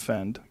 which can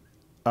defend.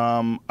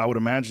 I would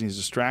imagine he's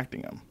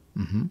distracting him.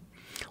 Mm-hmm.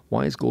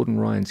 Why is Gordon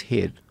Ryan's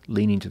head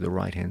leaning to the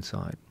right-hand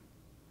side?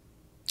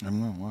 I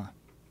don't know why.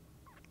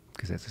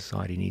 Because that's the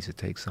side he needs to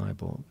take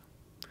Cyborg.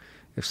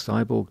 If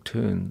Cyborg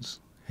turns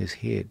his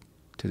head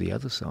to the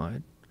other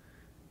side,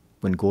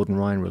 when Gordon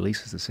Ryan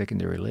releases the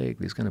secondary leg,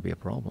 there's going to be a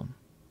problem.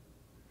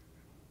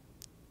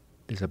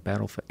 There's a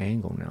battle for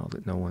angle now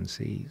that no one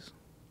sees.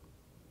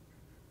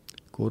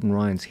 Gordon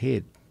Ryan's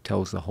head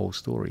tells the whole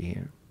story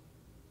here.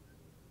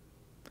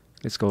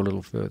 Let's go a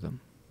little further.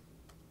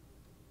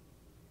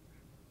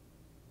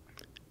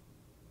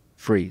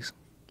 Freeze.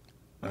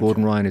 Okay.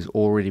 Gordon Ryan is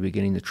already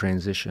beginning the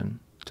transition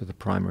to the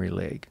primary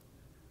leg.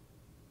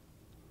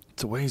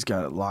 The way he's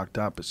got it locked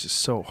up is just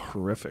so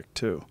horrific,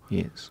 too.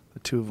 Yes. The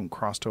two of them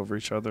crossed over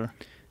each other.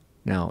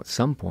 Now, at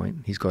some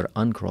point, he's got to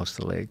uncross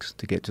the legs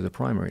to get to the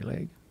primary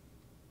leg.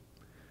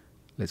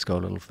 Let's go a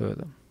little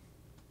further.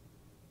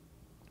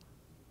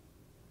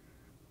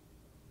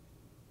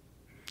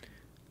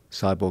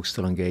 Cyborg's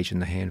still engaged in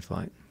the hand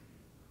fight.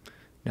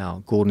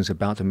 Now, Gordon's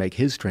about to make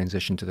his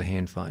transition to the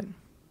hand fight.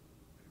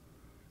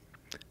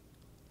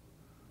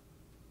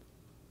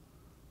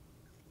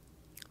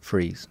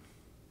 Freeze.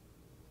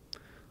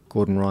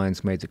 Gordon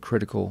Ryan's made the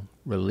critical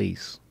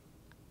release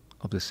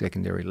of the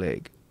secondary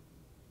leg.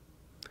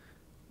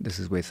 This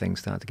is where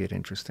things start to get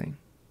interesting.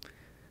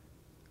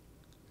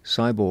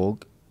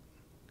 Cyborg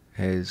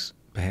has,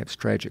 perhaps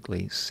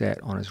tragically,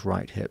 sat on his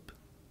right hip,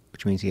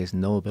 which means he has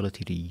no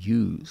ability to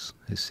use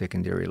his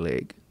secondary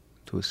leg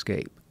to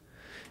escape.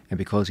 And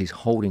because he's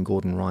holding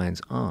Gordon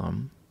Ryan's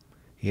arm,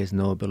 he has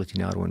no ability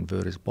now to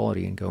invert his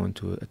body and go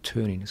into a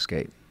turning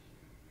escape.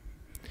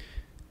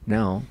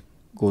 Now,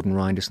 Gordon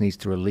Ryan just needs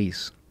to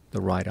release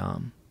the right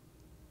arm.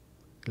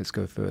 Let's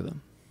go further.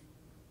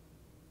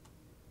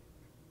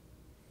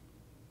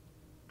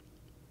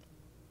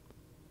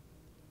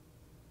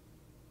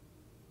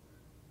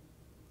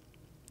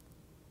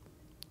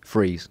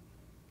 Freeze.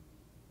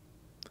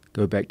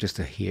 Go back just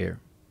a hair.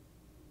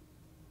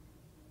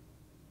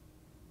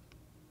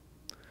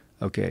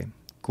 Okay,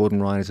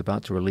 Gordon Ryan is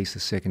about to release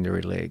the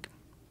secondary leg.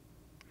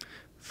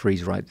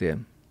 Freeze right there.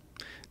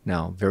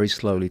 Now, very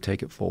slowly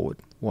take it forward.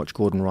 Watch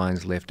Gordon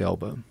Ryan's left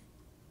elbow.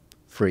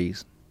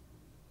 Freeze.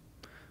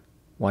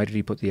 Why did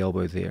he put the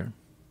elbow there?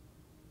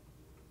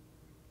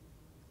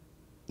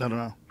 I don't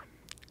know.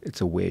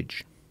 It's a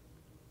wedge.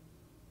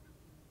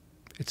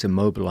 It's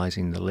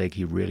immobilizing the leg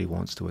he really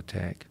wants to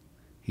attack.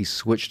 He's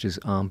switched his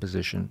arm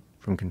position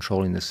from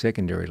controlling the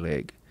secondary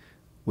leg,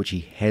 which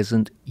he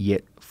hasn't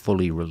yet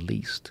fully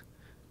released,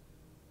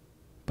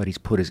 but he's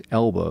put his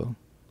elbow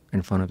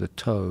in front of the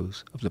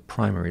toes of the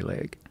primary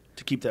leg.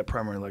 To keep that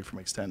primary leg from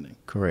extending.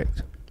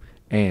 Correct.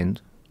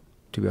 And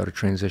to be able to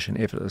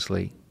transition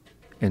effortlessly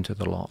into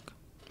the lock.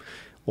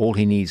 All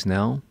he needs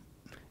now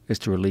is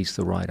to release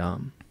the right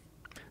arm.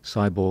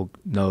 Cyborg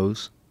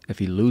knows if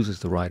he loses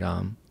the right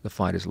arm, the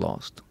fight is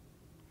lost.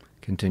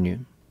 Continue.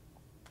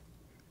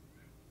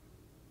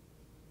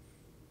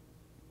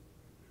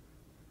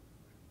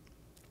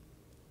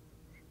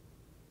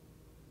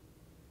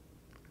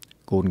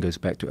 Gordon goes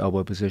back to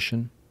elbow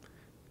position.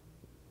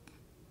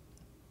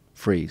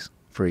 Freeze,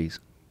 freeze.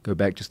 Go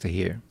back just a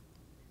hair.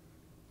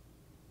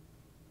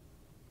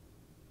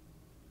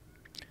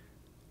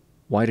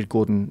 Why did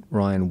Gordon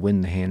Ryan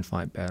win the hand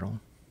fight battle?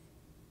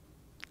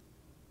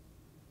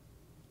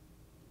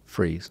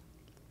 Freeze.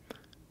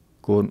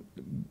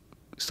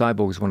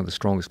 Cyborg is one of the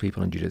strongest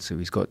people in jiu-jitsu.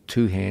 He's got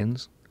two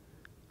hands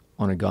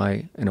on a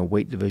guy in a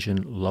weight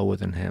division lower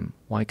than him.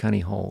 Why can't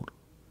he hold?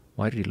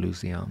 Why did he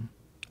lose the arm?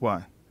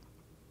 Why?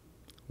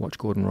 Watch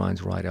Gordon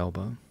Ryan's right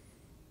elbow.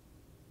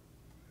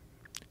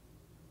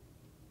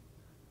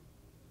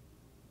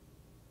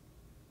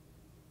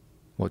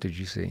 What did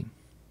you see?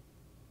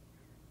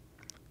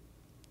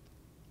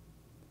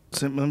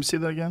 Let me see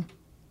that again.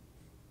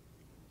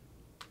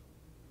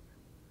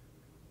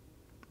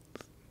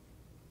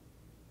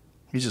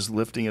 He's just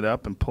lifting it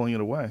up and pulling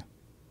it away.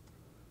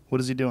 What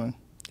is he doing?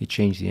 He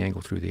changed the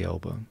angle through the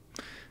elbow.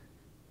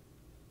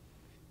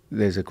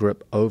 There's a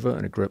grip over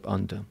and a grip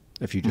under.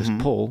 If you just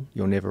pull,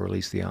 you'll never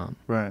release the arm.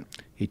 Right.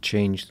 He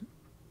changed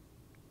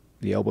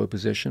the elbow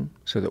position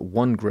so that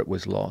one grip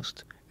was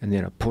lost, and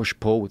then a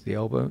push-pull with the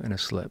elbow and a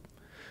slip.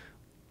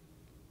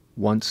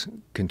 Once,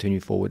 continue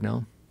forward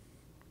now.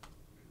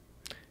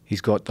 He's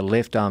got the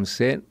left arm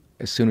set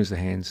as soon as the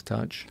hands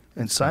touch.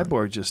 And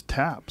Cyborg just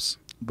taps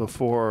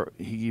before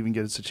he even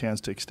gets a chance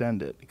to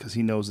extend it because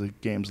he knows the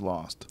game's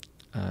lost.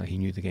 He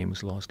knew the game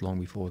was lost long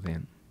before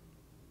then.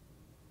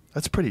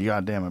 That's pretty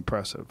goddamn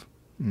impressive.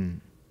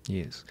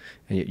 Yes.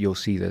 And yet you'll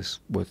see this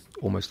with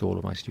almost all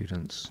of my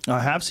students. I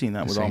have seen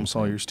that with almost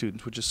all your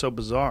students, which is so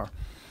bizarre.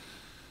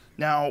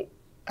 Now,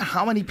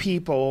 how many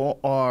people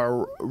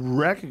are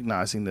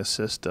recognizing this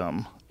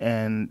system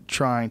and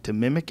trying to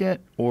mimic it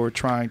or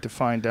trying to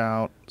find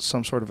out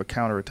some sort of a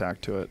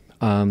counterattack to it?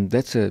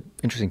 That's an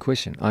interesting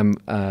question.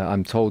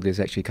 I'm told there's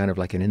actually kind of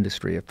like an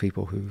industry of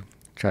people who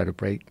try to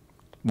break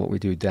what we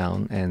do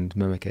down and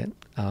mimic it.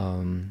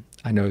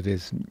 I know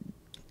there's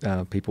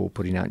people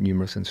putting out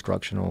numerous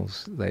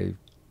instructionals.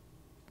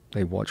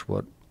 They watch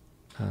what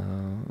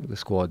the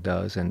squad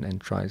does and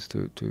tries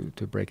to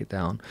break it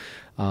down.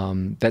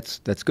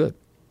 That's good.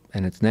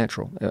 And it's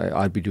natural.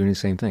 I'd be doing the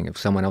same thing. If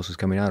someone else was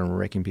coming out and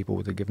wrecking people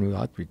with a given move,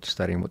 I'd be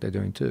studying what they're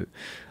doing too.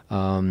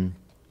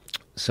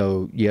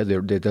 So, yeah,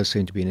 there does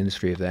seem to be an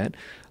industry of that.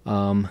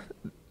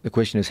 The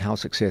question is, how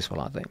successful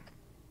are they?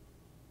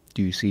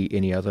 Do you see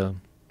any other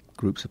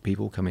groups of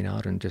people coming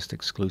out and just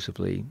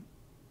exclusively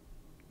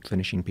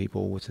finishing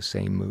people with the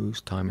same moves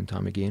time and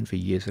time again for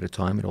years at a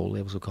time at all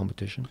levels of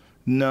competition?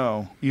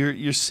 No.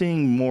 You're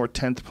seeing more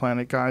 10th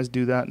Planet guys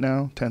do that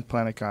now. 10th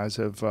Planet guys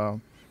have...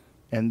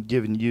 and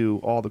giving you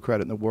all the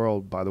credit in the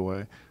world, by the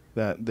way,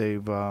 that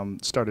they've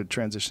started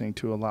transitioning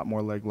to a lot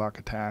more leg lock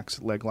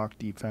attacks, leg lock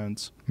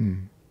defense,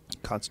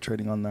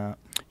 concentrating on that.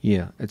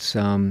 Yeah, it's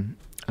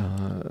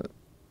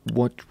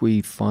what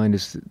we find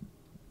is that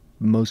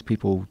most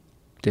people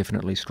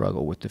definitely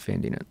struggle with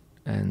defending it.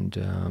 And,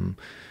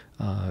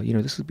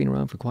 this has been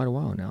around for quite a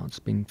while now. It's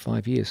been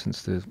 5 years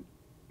since the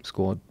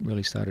squad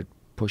really started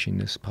pushing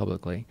this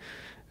publicly,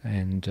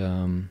 and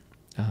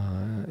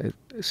it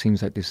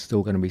seems like there's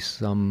still going to be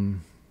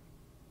some.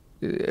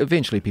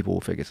 Eventually, people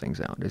will figure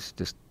things out. It's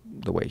just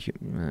the way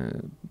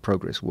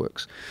progress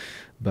works.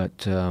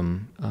 But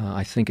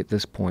I think at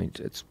this point,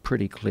 it's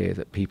pretty clear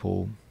that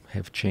people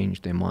have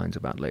changed their minds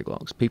about leg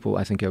locks. People,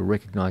 I think, are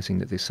recognizing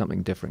that there's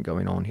something different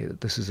going on here,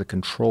 that this is a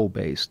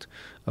control-based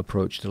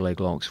approach to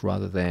leg locks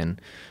rather than,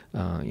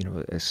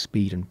 a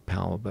speed and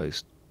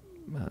power-based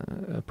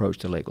approach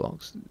to leg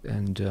locks.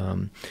 And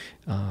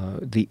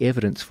the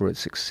evidence for its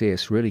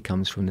success really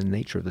comes from the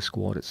nature of the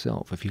squad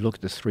itself. If you look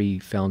at the three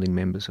founding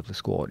members of the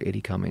squad,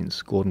 Eddie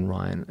Cummings, Gordon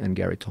Ryan, and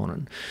Gary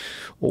Tonin,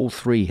 all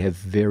three have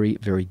very,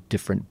 very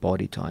different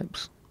body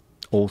types.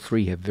 All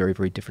three have very,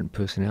 very different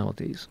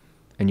personalities.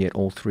 And yet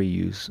all three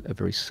use a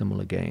very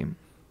similar game.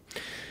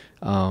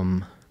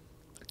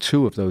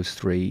 Two of those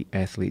three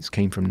athletes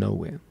came from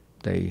nowhere.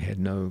 They had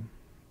no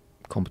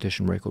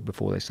competition record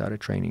before they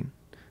started training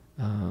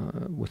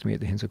with me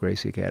at the Renzo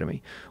Gracie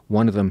Academy.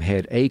 One of them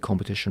had a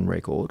competition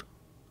record.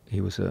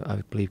 He was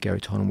I believe Gary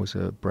Tonin was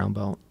a brown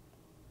belt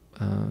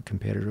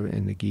competitor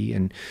in the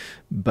gi,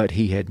 but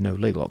he had no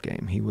leg lock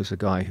game. He was a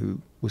guy who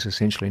was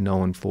essentially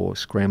known for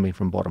scrambling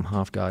from bottom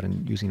half guard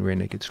and using rear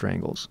naked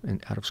strangles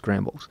and out of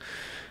scrambles.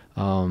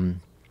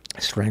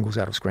 Strangles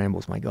out of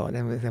scrambles, my God,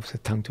 that was a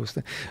tongue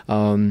twister.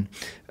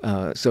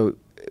 So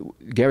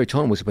Gary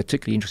Tonin was a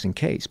particularly interesting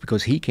case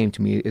because he came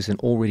to me as an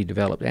already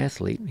developed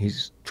athlete.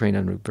 He's trained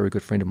under a very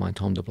good friend of mine,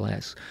 Tom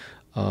DeBlas,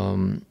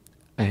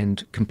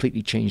 and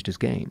completely changed his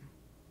game.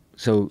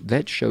 So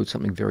that showed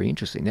something very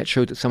interesting. That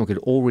showed that someone could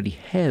already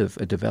have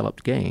a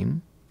developed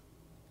game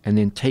and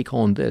then take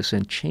on this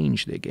and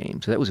change their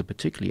game. So that was a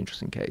particularly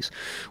interesting case.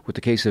 With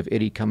the case of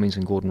Eddie Cummings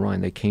and Gordon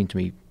Ryan, they came to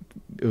me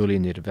early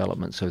in their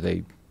development, so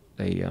they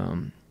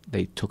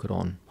took it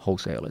on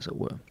wholesale, as it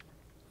were.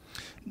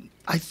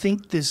 I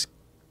think this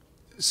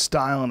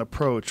style and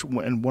approach,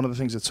 and one of the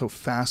things that's so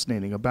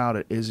fascinating about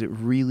it is it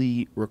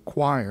really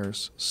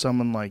requires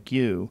someone like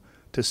you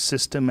to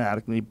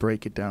systematically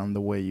break it down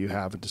the way you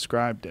have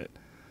described it.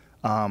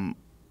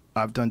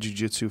 I've done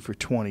jiu-jitsu for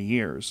 20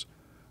 years,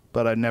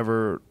 but I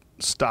never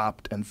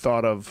stopped and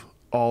thought of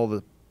all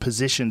the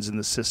positions in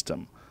the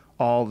system,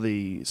 all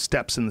the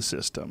steps in the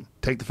system,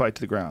 take the fight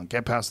to the ground,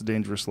 get past the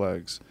dangerous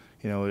legs,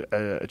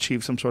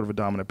 achieve some sort of a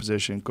dominant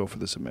position, go for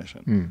the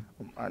submission.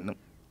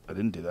 I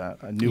didn't do that.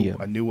 I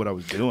knew what I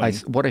was doing.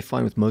 What I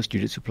find with most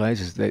jiu-jitsu players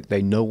is that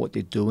they know what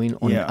they're doing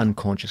on an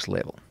unconscious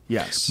level.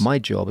 Yes. My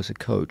job as a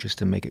coach is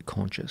to make it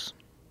conscious.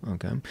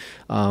 Okay.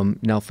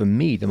 Now, for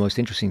me, the most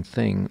interesting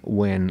thing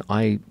when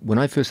I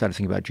first started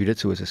thinking about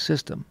jiu-jitsu as a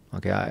system,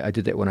 okay, I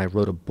did that when I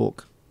wrote a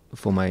book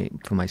for my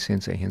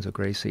sensei Renzo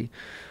Gracie.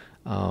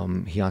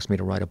 He asked me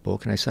to write a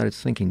book, and I started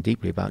thinking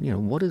deeply about,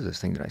 what is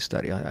this thing that I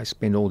study? I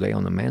spend all day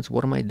on the mat, so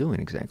what am I doing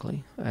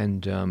exactly?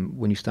 And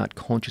when you start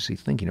consciously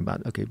thinking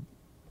about, okay,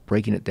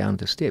 breaking it down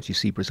into steps, you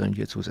see Brazilian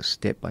Jiu-Jitsu as a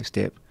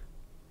step-by-step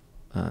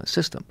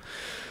system.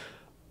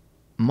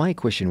 My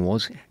question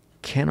was,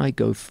 can I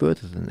go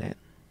further than that?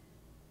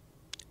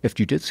 If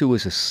Jiu-Jitsu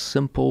is a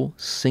simple,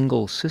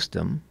 single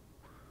system,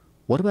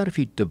 what about if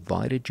you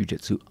divided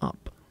Jiu-Jitsu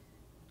up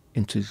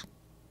into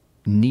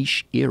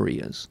niche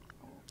areas?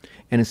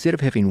 And instead of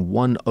having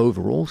one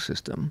overall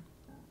system,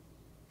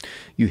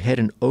 you had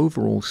an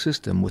overall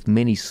system with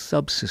many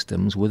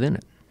subsystems within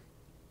it.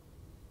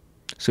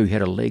 So you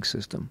had a leg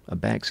system, a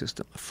back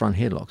system, a front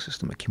headlock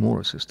system, a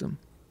kimura system.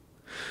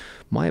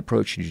 My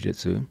approach to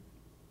jiu-jitsu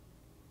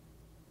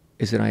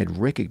is that I had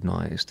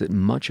recognized that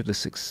much of the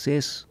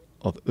success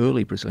of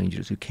early Brazilian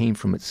jiu-jitsu came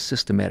from its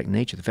systematic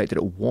nature, the fact that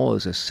it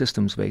was a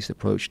systems-based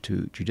approach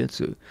to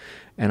jiu-jitsu.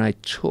 And I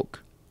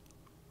took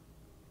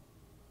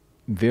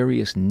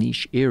various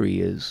niche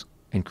areas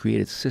and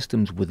created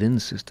systems within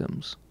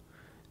systems.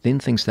 Then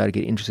things started to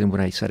get interesting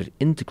when I started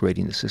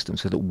integrating the system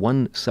so that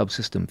one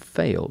subsystem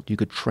failed, you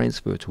could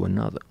transfer to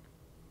another.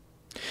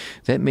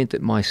 That meant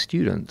that my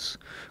students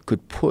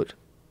could put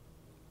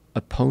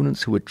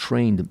opponents who had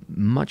trained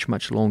much,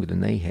 much longer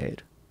than they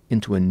had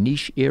into a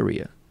niche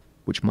area,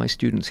 which my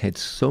students had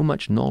so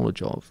much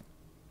knowledge of,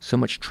 so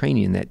much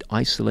training in that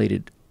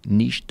isolated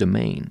niche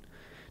domain,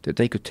 that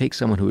they could take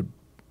someone who had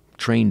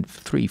trained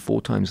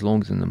 3-4 times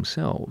longer than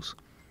themselves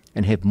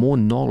and have more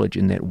knowledge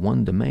in that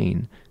one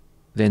domain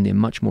than their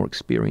much more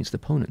experienced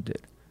opponent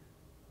did.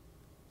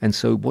 And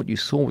so what you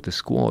saw with the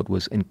squad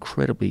was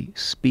incredibly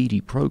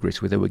speedy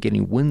progress where they were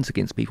getting wins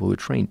against people who had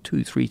trained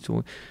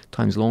 2-3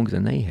 times longer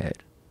than they had.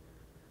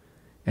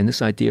 And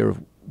this idea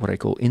of what I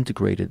call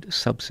integrated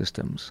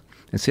subsystems,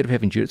 instead of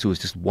having jiu-jitsu as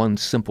just one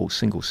simple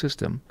single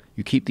system,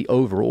 you keep the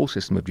overall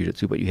system of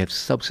jiu-jitsu, but you have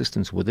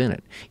subsystems within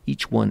it,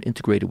 each one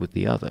integrated with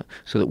the other,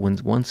 so that when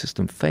one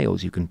system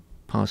fails, you can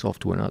pass off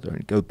to another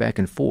and go back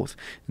and forth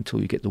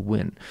until you get the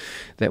win.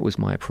 That was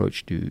my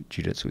approach to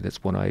jiu-jitsu.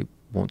 That's what I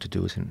want to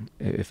do.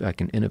 If I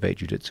can innovate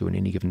jiu-jitsu in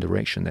any given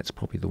direction, that's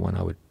probably the one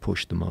I would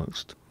push the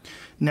most.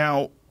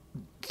 Now,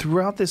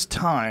 throughout this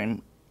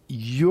time,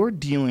 you're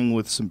dealing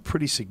with some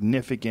pretty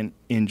significant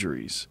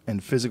injuries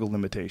and physical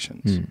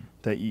limitations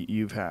that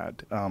you've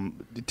had.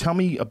 Tell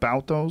me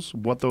about those,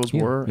 what those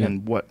were,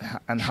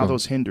 and how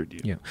those hindered you.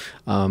 Yeah.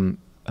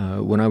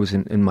 When I was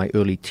in my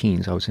early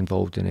teens, I was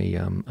involved in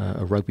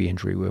a rugby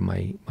injury where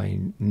my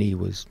knee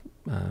was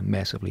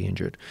massively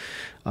injured.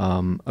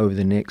 Over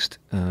the next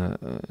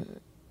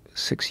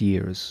 6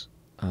 years,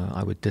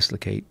 I would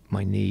dislocate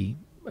my knee.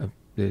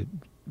 The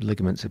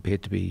ligaments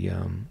appeared to be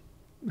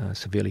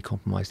severely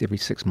compromised. Every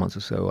 6 months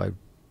or so, I'd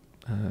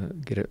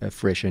get a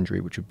fresh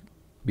injury, which would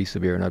be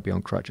severe, and I'd be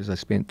on crutches. I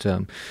spent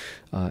a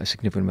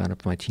significant amount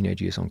of my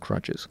teenage years on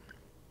crutches.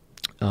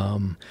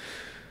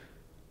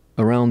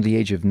 Around the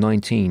age of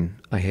 19,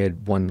 I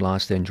had one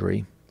last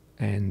injury,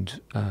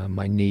 and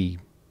my knee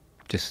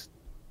just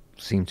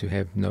seemed to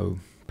have no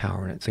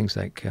power in it. Things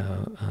like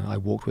I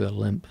walked with a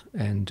limp,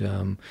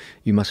 and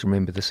you must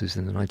remember this is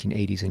in the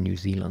 1980s in New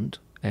Zealand,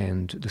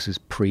 and this is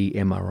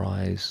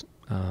pre-MRIs,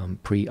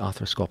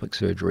 pre-arthroscopic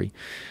surgery.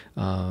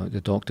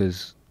 The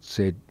doctors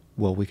said,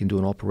 well, we can do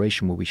an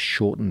operation where we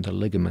shorten the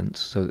ligaments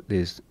so that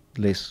there's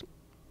less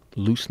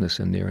looseness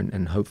in there,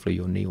 and hopefully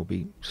your knee will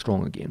be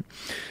strong again.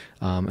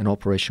 An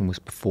operation was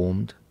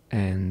performed,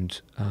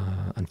 and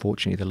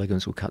unfortunately the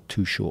ligaments were cut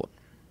too short,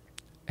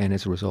 and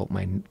as a result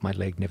my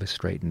leg never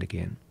straightened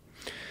again.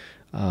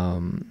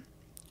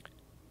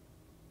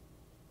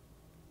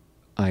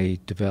 I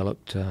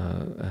developed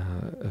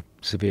a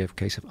severe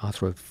case of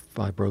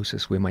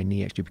arthrofibrosis where my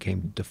knee actually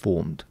became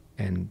deformed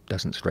and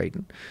doesn't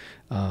straighten.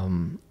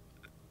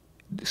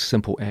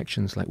 Simple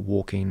actions like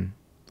walking,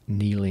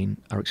 kneeling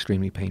are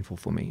extremely painful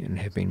for me and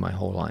have been my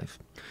whole life.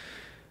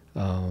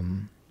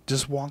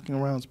 Just walking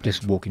around is painful?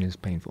 Just walking is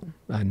painful.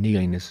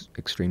 Kneeling is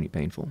extremely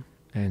painful.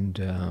 And,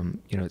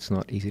 it's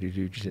not easy to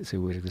do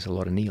jiu-jitsu where there's a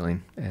lot of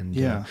kneeling. And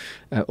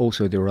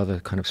also there were other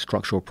kind of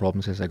structural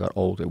problems as I got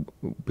older.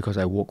 Because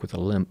I walk with a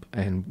limp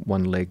and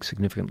one leg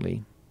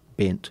significantly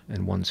bent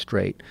and one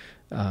straight,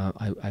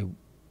 I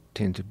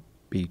tend to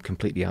be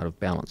completely out of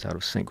balance, out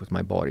of sync with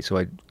my body. So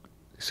I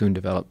soon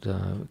developed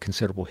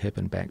considerable hip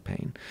and back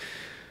pain.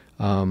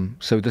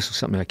 So this was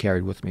something I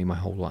carried with me my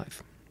whole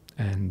life.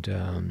 And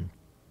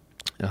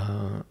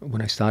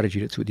when I started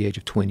jiu-jitsu at the age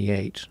of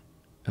 28,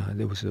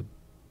 there was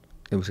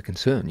a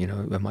concern,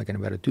 am I going to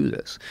be able to do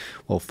this?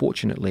 Well,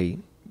 fortunately,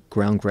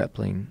 ground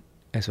grappling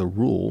as a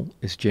rule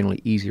is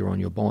generally easier on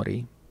your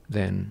body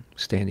than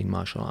standing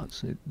martial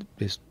arts.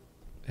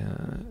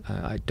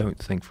 I don't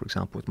think, for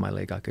example, with my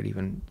leg, I could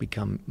even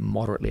become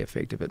moderately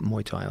effective at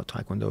Muay Thai or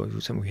Taekwondo. It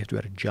was something we have to be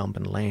able to jump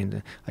and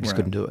land. I just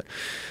couldn't do it.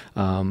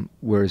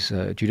 Whereas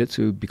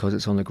jiu-jitsu, because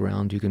it's on the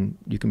ground, you can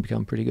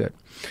become pretty good.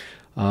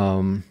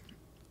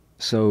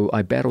 So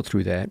I battled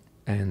through that,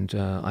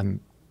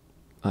 and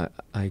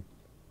I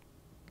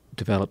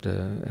developed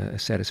a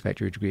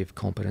satisfactory degree of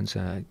competence.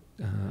 I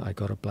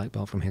got a black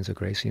belt from Renzo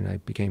Gracie, and I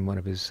became one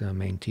of his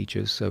main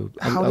teachers. So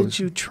how did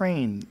you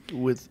train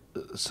with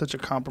such a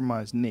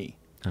compromised knee?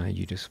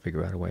 You just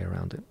figure out a way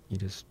around it. You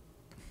just,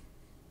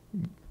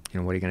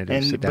 what are you going to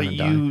do? Sit down and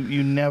die? But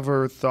you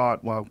never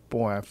thought, well,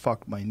 boy, I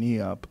fucked my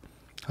knee up.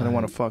 I don't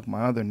want to fuck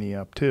my other knee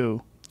up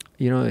too.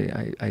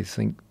 I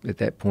think at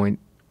that point,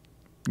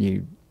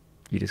 you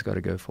just got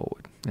to go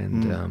forward,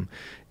 and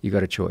you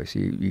got a choice.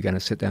 You're going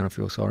to sit down and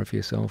feel sorry for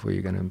yourself, or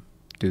you're going to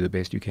do the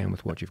best you can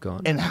with what you've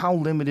got. And how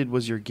limited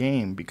was your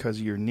game because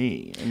of your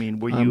knee? I mean,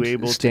 were you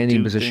able to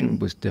standing position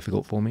was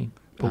difficult for me.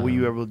 But were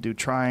you able to do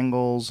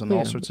triangles and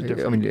all sorts of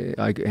different? I mean,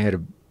 I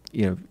had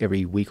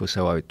every week or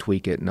so I would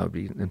tweak it, and I'd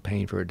be in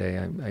pain for a day.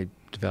 I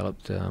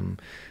developed a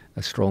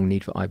strong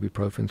need for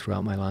ibuprofen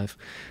throughout my life,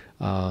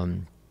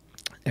 and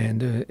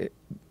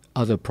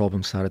other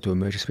problems started to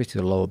emerge,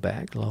 especially the lower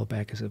back. The lower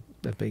back is a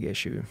big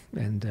issue,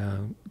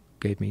 and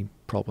gave me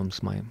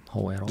problems my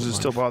whole adult life. Does it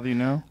still bother you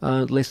now?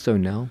 Less so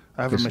now.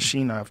 I have a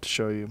machine I have to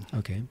show you.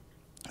 Okay.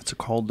 It's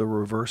called the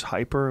reverse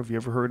hyper. Have you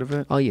ever heard of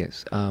it? Oh,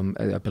 yes.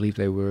 I believe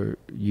they were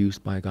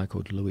used by a guy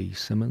called Louis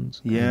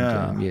Simmons.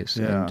 Yeah. Yes.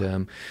 Yeah.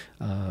 And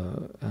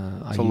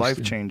it's a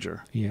life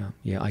changer. Yeah.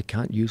 I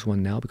can't use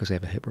one now because I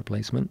have a hip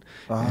replacement.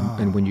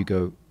 And when you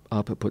go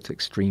up, it puts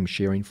extreme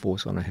shearing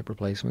force on a hip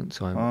replacement.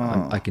 So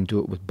I can do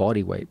it with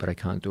body weight, but I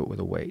can't do it with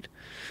a weight.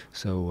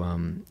 So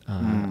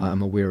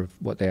I'm aware of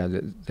what they are.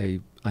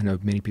 I know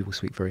many people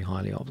speak very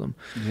highly of them.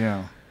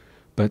 Yeah.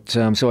 But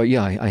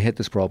I had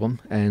this problem,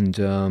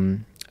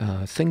 and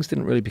things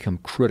didn't really become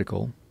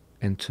critical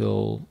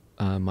until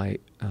my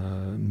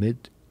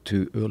mid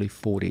to early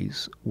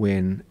 40s,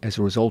 when, as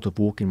a result of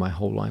walking my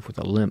whole life with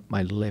a limp,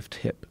 my left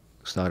hip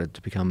started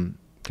to become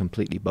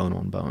completely bone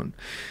on bone.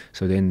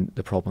 So then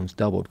the problems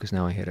doubled, because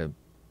now I had a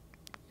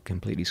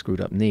completely screwed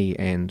up knee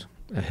and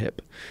a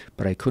hip.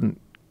 But I couldn't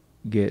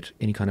get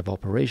any kind of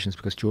operations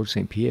because George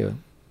St. Pierre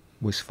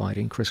was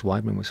fighting, Chris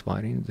Weidman was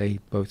fighting. They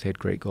both had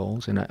great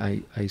goals, and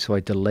so I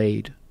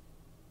delayed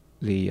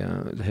the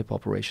hip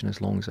operation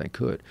as long as I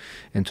could,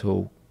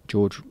 until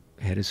George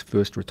had his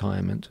first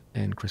retirement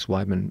and Chris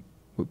Weidman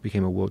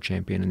became a world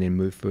champion, and then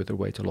moved further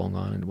away to Long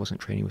Island.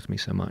 Wasn't training with me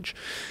so much.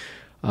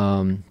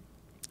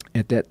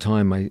 At that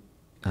time,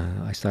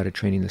 I started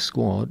training the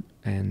squad,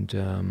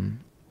 and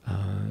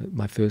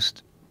my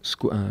first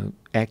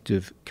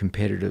active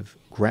competitive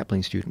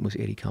grappling student was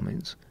Eddie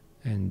Cummins,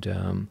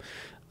 and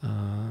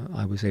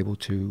I was able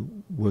to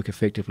work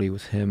effectively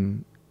with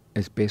him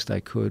as best I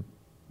could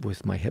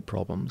with my hip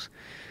problems,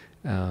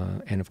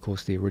 and of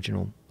course the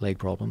original leg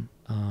problem.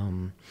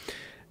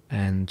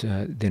 And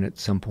then at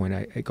some point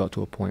it got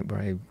to a point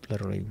where I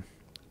literally,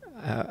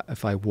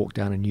 if I walked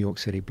down a New York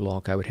City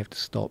block, I would have to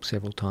stop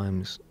several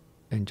times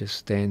and just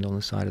stand on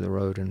the side of the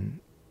road and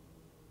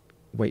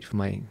wait for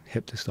my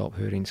hip to stop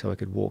hurting so I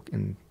could walk,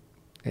 and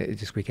it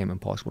just became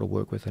impossible to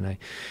work with, and I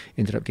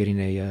ended up getting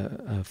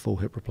a full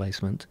hip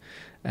replacement.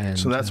 And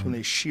so that's when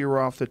they shear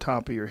off the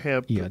top of your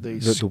hip, they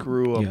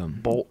screw a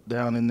bolt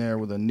down in there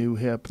with a new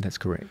hip. That's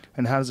correct.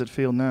 And how does it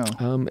feel now?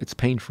 It's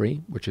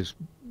pain-free, which is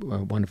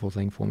a wonderful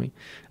thing for me.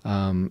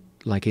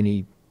 Like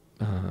any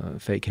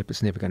fake hip,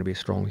 it's never going to be as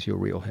strong as your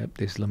real hip.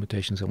 There's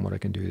limitations on what I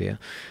can do there.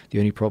 The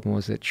only problem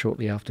was that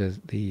shortly after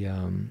the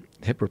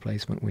hip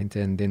replacement went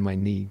in, then my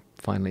knee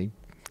finally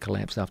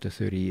collapsed after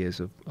 30 years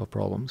of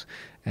problems,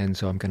 and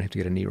so I'm going to have to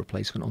get a knee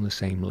replacement on the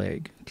same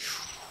leg.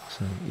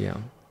 So yeah.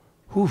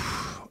 Whew.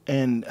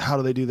 And how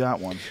do they do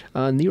that one?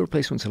 Knee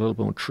replacement's a little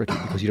bit more tricky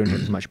because you don't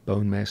have as much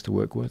bone mass to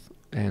work with,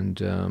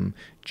 and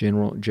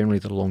generally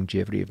the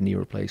longevity of knee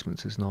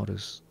replacements is not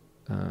as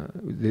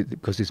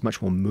because there's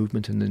much more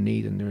movement in the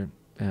knee than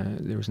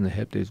there is in the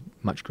hip. There's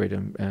much greater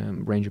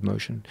range of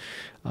motion.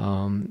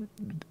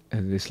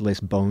 There's less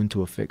bone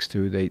to affix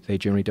to. They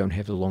generally don't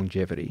have the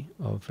longevity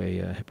of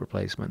a hip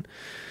replacement.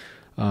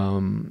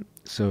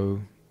 So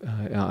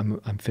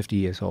I'm 50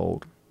 years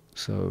old.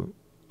 So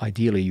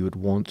ideally you would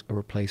want a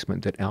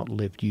replacement that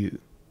outlived you,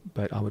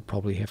 but I would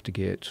probably have to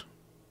get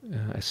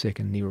a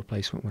second knee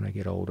replacement when I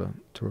get older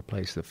to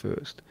replace the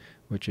first,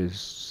 which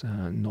is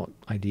not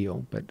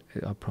ideal, but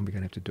I'm probably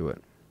going to have to do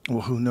it.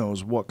 Well, who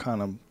knows what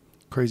kind of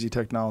crazy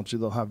technology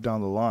they'll have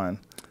down the line.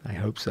 I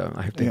hope so.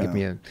 I hope they give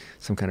me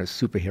some kind of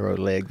superhero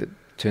leg that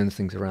turns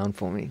things around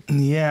for me.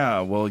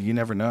 Yeah, well, you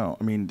never know.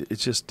 I mean,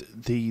 it's just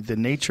the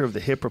nature of the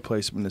hip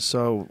replacement is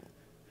so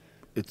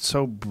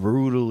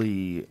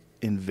brutally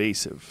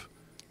invasive.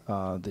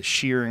 The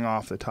shearing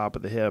off the top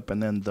of the hip,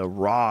 and then the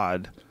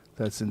rod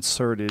that's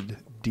inserted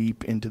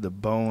deep into the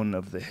bone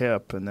of the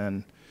hip, and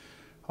then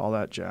all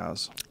that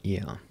jazz.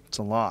 Yeah. It's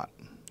a lot.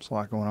 There's a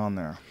lot going on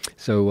there.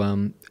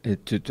 So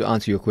to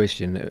answer your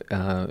question,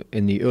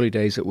 in the early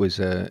days it was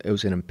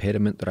an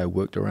impediment that I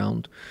worked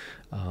around,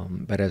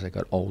 but as I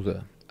got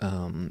older,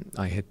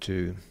 I had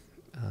to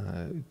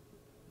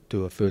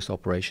do a first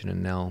operation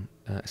and now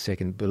a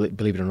second.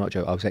 Believe it or not,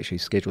 Joe, I was actually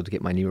scheduled to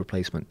get my knee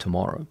replacement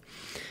tomorrow,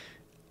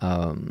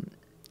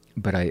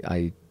 but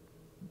I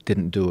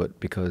didn't do it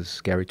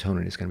because Gary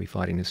Tonin is going to be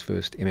fighting his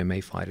first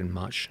MMA fight in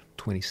March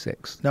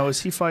 26th. Now,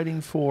 is he fighting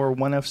for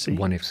 1FC?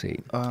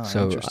 1FC.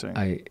 So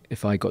interesting.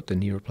 If I got the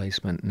knee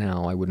replacement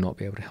now, I would not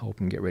be able to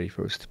help him get ready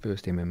for his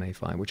first MMA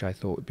fight, which I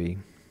thought would be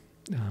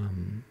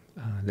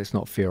that's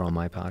not fair on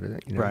my part,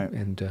 Right.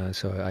 And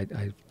so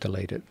I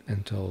delayed it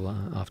until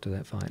after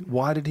that fight.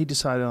 Why did he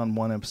decide on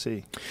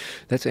 1FC?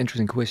 That's an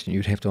interesting question.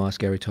 You'd have to ask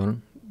Gary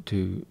Tonin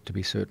to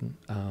be certain.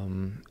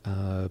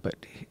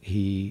 But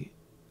he...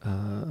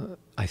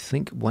 I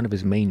think one of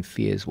his main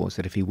fears was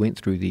that if he went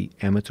through the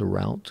amateur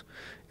route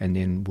and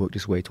then worked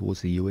his way towards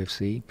the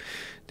UFC,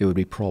 there would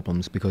be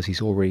problems because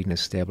he's already an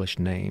established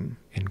name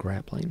in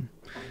grappling.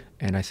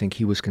 And I think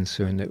he was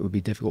concerned that it would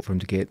be difficult for him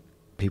to get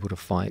people to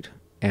fight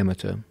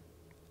amateur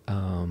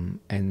and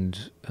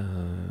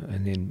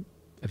then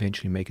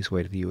eventually make his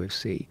way to the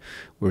UFC.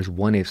 Whereas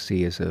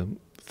 1FC is a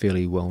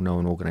fairly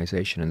well-known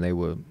organization, and they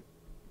were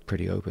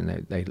pretty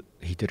open.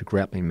 He did a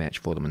grappling match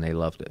for them, and they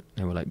loved it.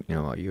 They were like,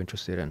 are you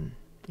interested in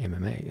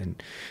MMA?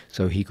 And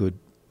so he could,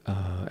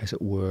 as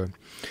it were,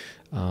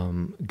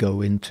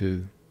 go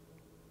into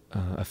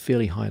a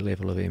fairly high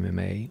level of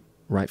MMA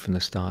right from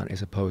the start,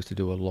 as opposed to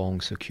do a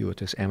long,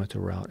 circuitous amateur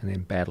route and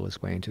then battle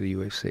his way into the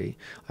UFC.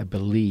 I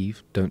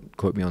believe, don't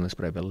quote me on this,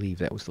 but I believe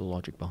that was the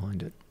logic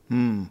behind it.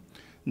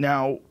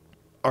 Now,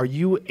 are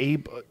you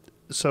able...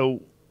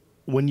 So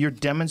when you're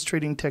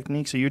demonstrating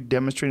techniques, are you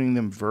demonstrating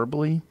them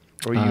verbally?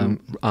 Or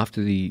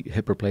after the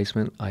hip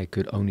replacement, I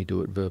could only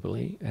do it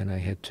verbally, and I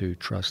had to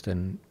trust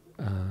in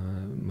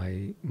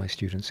my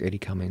students, Eddie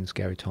Cummins,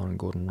 Gary Tonin,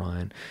 Gordon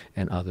Ryan,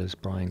 and others.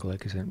 Brian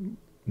Glick,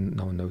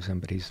 no one knows him,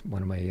 but he's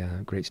one of my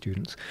great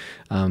students.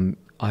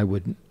 I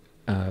would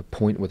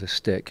point with a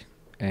stick,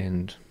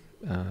 and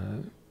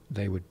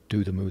they would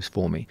do the moves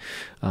for me.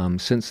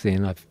 Since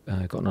then, I've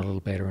gotten a little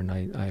better, and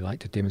I like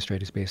to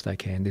demonstrate as best I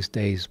can. There's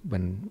days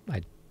when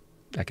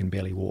I can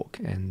barely walk,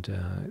 and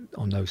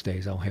on those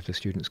days I'll have the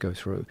students go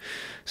through.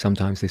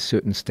 Sometimes there's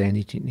certain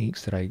standing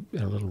techniques that are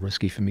a little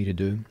risky for me to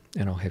do,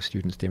 and I'll have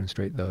students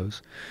demonstrate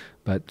those.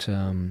 But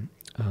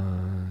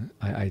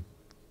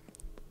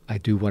I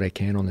do what I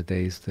can on the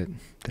days that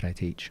I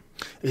teach.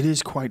 It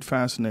is quite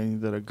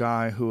fascinating that a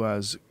guy who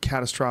has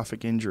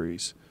catastrophic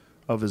injuries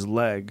of his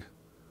leg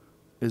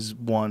is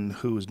one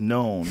who is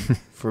known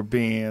for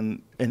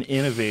being an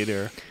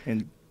innovator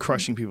in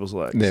crushing people's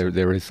legs.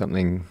 There is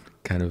something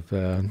kind of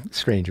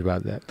strange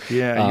about that.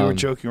 Yeah, you were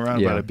joking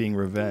around about it being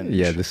revenge.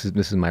 Yeah, this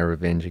is my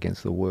revenge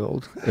against the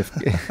world.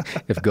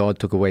 If God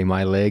took away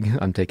my leg,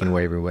 I'm taking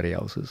away everybody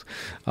else's.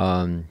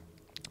 There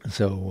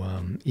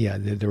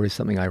is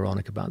something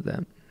ironic about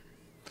that.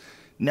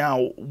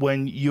 Now,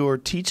 when you're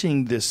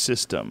teaching this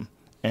system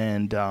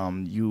and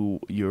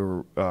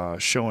you're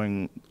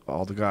showing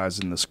all the guys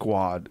in the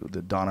squad,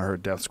 the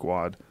Danaher Death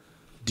Squad,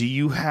 do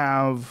you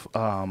have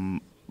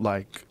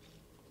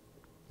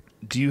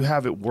do you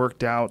have it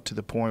worked out to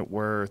the point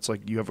where it's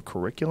like you have a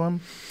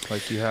curriculum?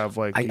 Like you have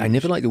like... I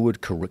never like the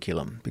word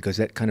curriculum because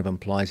that kind of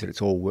implies that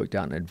it's all worked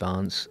out in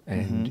advance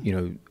and,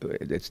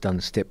 it's done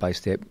step by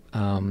step.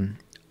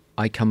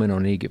 I come in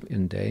on any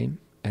given day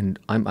and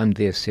I'm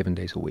there 7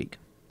 days a week.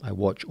 I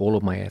watch all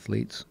of my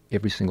athletes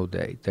every single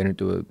day. They don't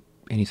do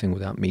anything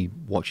without me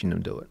watching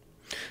them do it.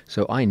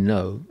 So I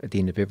know at the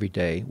end of every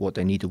day what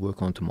they need to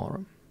work on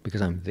tomorrow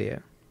because I'm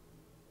there.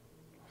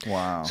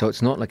 Wow. So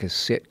it's not like a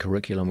set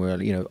curriculum where,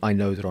 I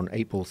know that on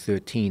April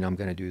 13 I'm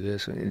going to do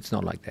this. It's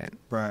not like that.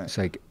 Right. It's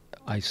like,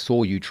 I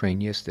saw you train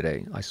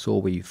yesterday. I saw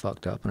where you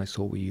fucked up and I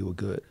saw where you were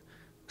good.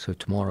 So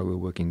tomorrow we're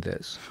working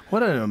this.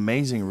 What an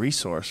amazing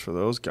resource for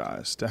those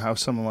guys to have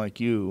someone like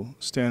you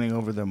standing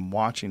over them,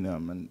 watching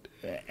them and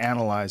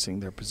analyzing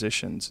their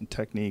positions and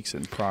techniques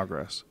and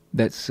progress.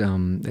 That's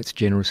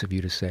generous of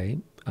you to say.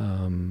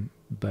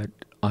 But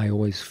I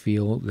always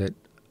feel that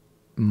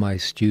my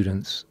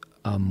students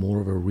are more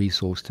of a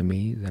resource to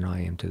me than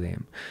I am to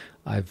them.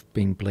 I've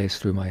been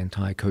blessed through my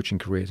entire coaching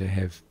career to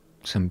have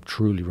some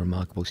truly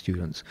remarkable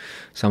students,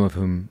 some of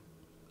whom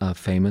are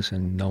famous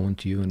and known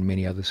to you and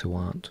many others who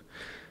aren't.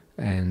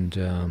 And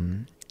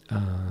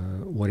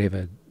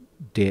whatever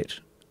debt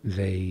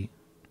they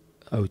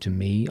owe to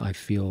me, I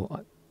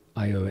feel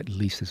I owe at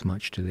least as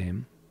much to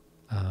them.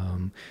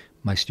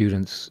 My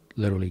students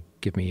literally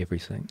give me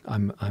everything.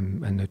 I'm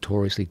a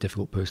notoriously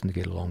difficult person to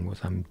get along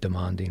with. I'm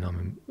demanding.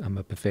 I'm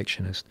a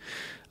perfectionist.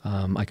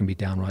 I can be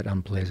downright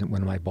unpleasant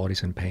when my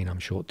body's in pain. I'm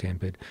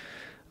short-tempered,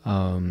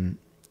 and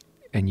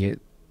yet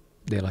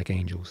they're like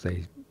angels.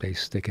 They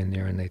stick in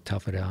there and they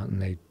tough it out, and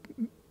they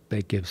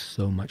give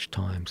so much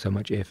time, so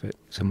much effort,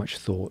 so much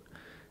thought,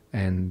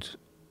 and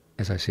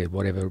as I said,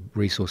 whatever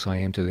resource I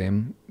am to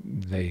them,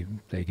 they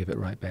give it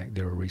right back.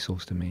 They're a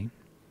resource to me.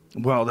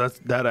 Well,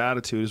 that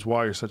attitude is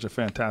why you're such a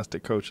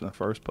fantastic coach in the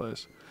first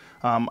place.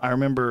 I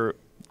remember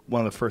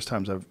one of the first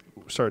times I've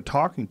started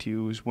talking to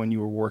you was when you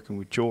were working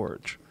with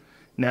George.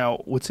 Now,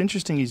 what's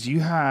interesting is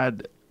you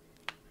had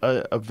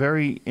a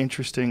very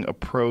interesting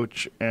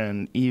approach,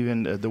 and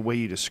even the way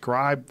you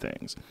describe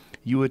things.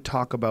 You would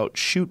talk about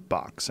shoot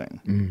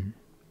boxing. Mm.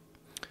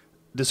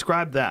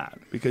 Describe that,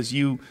 because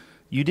you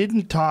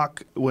didn't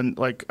talk when,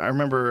 like, I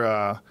remember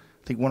I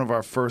think one of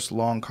our first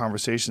long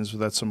conversations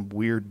was at some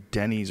weird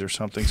Denny's or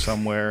something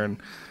somewhere, and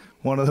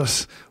one of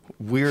those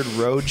weird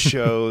road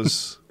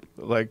shows,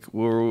 like,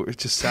 where we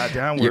just sat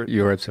down.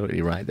 You're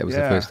absolutely right. That was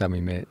the first time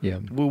we met. Yeah,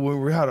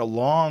 we had a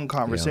long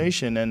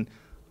conversation, and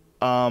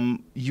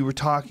you were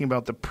talking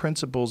about the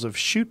principles of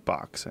shoot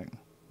boxing.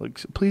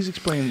 Like, please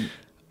explain.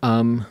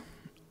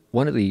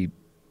 One of the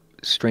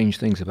strange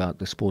things about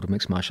the sport of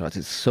mixed martial arts,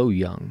 it's so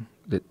young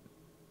that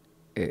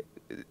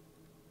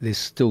there's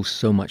still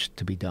so much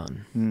to be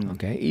done.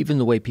 Okay, even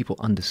the way people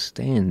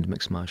understand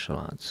mixed martial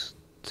arts,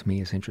 to me,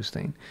 is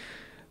interesting.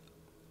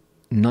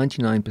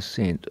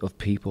 99% of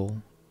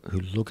people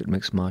who look at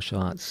mixed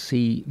martial arts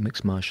see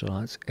mixed martial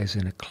arts as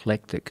an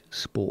eclectic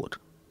sport.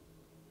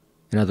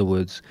 In other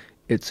words,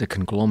 it's a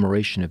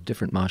conglomeration of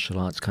different martial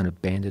arts kind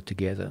of banded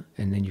together,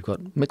 and then you've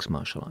got mixed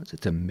martial arts.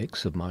 It's a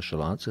mix of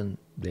martial arts, and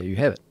there you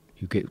have it.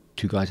 You get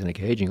two guys in a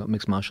cage, and you've got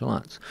mixed martial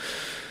arts.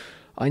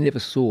 I never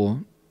saw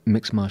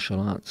mixed martial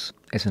arts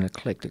as an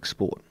eclectic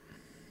sport.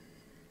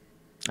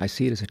 I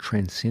see it as a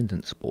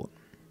transcendent sport.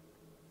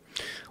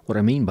 What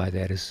I mean by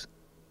that is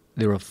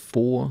there are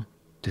 4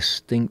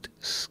 distinct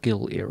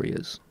skill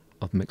areas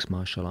of mixed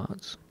martial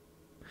arts.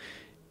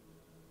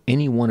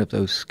 Any one of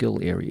those skill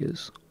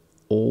areas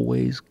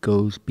always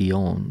goes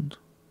beyond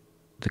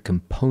the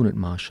component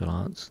martial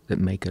arts that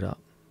make it up.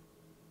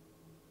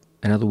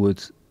 In other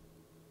words,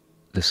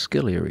 the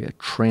skill area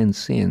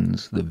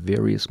transcends the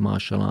various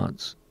martial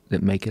arts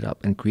that make it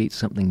up and creates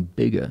something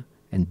bigger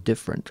and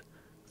different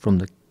from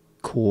the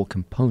core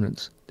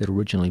components that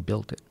originally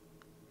built it.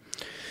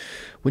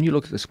 When you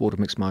look at the sport of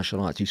mixed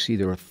martial arts, you see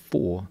there are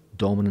 4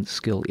 dominant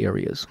skill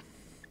areas.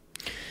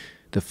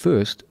 The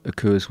first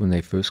occurs when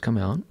they first come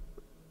out,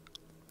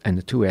 and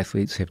the 2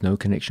 athletes have no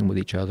connection with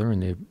each other,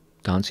 and they're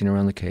dancing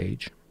around the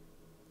cage.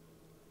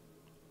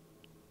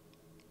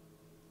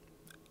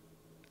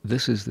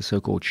 This is the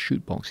so-called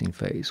shoot boxing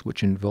phase,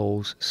 which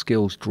involves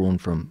skills drawn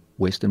from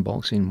Western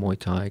boxing, Muay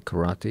Thai,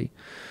 karate,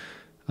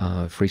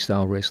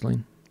 freestyle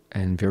wrestling,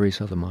 and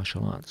various other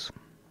martial arts,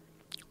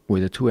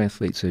 where the 2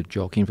 athletes are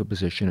jockeying for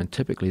position, and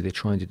typically they're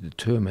trying to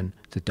determine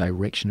the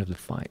direction of the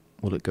fight.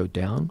 Will it go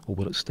down or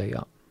will it stay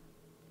up?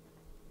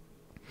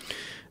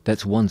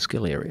 That's one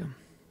skill area.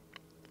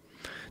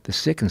 The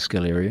second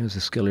skill area is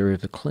the skill area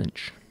of the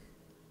clinch,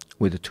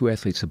 where the two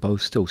athletes are both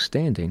still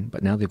standing,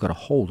 but now they've got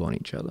a hold on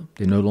each other.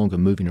 They're no longer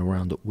moving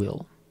around at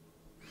will.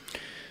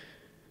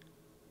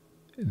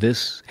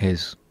 This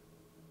has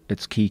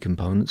its key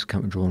components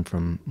drawn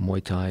from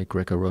Muay Thai,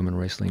 Greco-Roman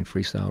wrestling,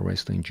 freestyle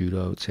wrestling,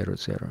 judo, etc.,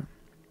 etc.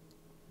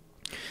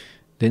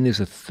 Then there's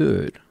a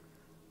third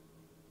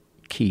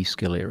key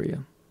skill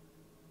area,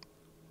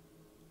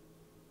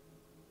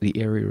 the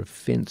area of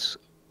fence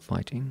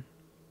fighting,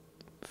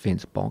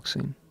 fence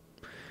boxing,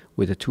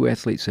 where the two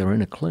athletes are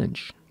in a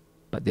clinch,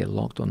 but they're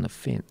locked on the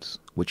fence,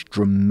 which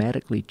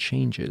dramatically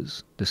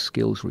changes the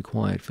skills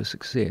required for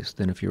success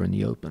than if you're in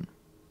the open.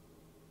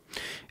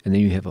 And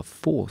then you have a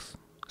fourth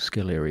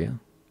skill area,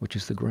 which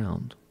is the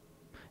ground.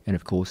 And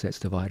of course, that's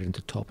divided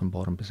into top and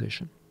bottom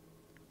position.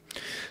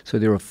 So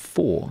there are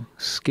 4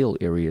 skill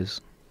areas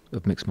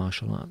of mixed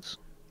martial arts.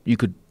 You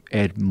could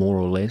add more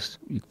or less.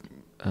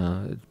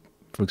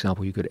 For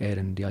example, you could add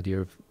in the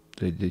idea of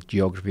the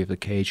geography of the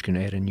cage, can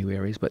add in new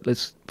areas, but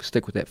let's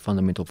stick with that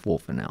fundamental 4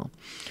 for now.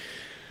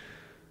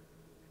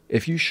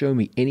 If you show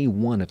me any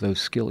one of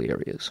those skill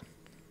areas,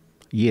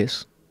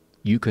 yes,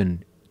 you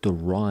can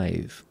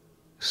derive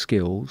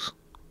skills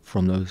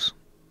from those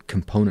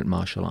component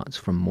martial arts,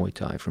 from Muay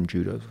Thai, from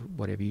judo,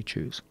 whatever you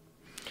choose.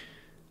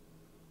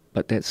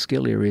 But that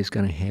skill area is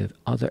going to have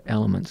other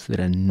elements that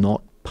are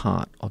not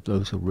part of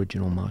those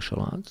original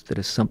martial arts, that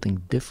is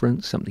something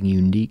different, something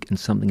unique, and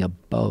something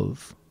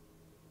above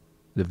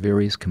the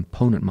various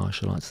component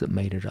martial arts that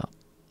made it up.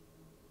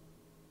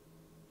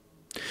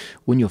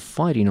 When you're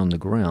fighting on the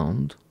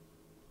ground,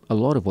 a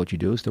lot of what you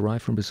do is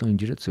derived from Brazilian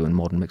jiu-jitsu and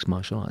modern mixed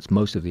martial arts.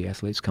 Most of the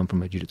athletes come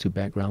from a jiu-jitsu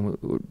background.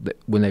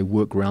 When they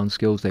work ground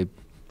skills,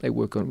 they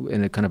work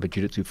in a kind of a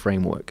jiu-jitsu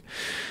framework.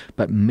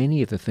 But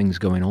many of the things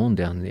going on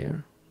down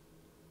there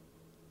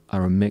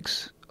are a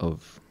mix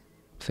of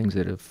things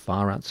that are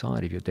far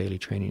outside of your daily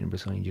training in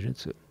Brazilian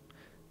jiu-jitsu.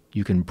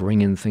 You can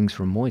bring in things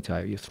from Muay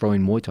Thai. You're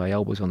throwing Muay Thai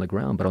elbows on the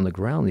ground, but on the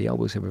ground the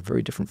elbows have a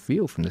very different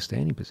feel from the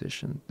standing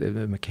position.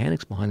 The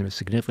mechanics behind them are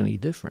significantly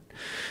different.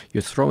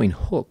 You're throwing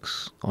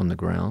hooks on the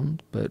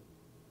ground, but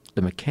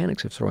the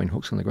mechanics of throwing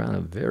hooks on the ground are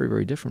very,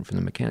 very different from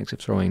the mechanics of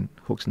throwing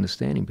hooks in the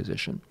standing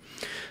position.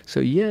 So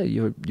yeah,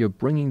 you're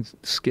bringing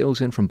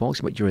skills in from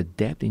boxing, but you're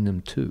adapting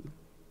them too.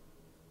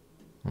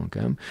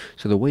 Okay?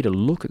 So the way to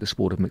look at the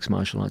sport of mixed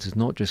martial arts is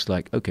not just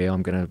like, okay,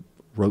 I'm going to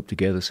rope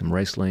together some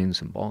wrestling,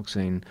 some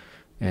boxing,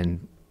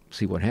 and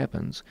see what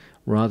happens.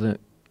 Rather,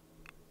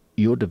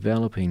 you're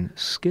developing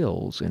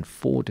skills in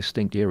 4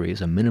 distinct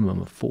areas, a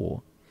minimum of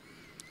 4,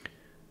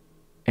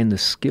 and the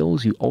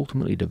skills you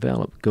ultimately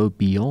develop go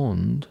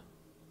beyond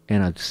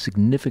and are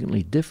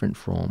significantly different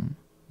from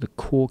the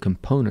core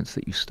components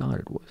that you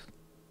started with.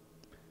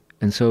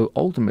 And so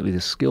ultimately the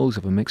skills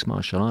of a mixed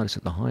martial artist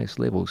at the highest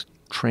levels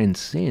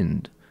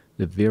transcend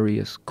the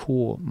various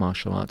core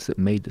martial arts that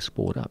made the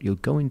sport up. You're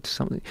going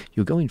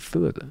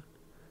further.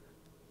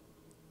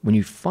 When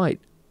you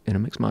fight in a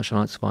mixed martial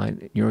arts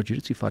fight, you're a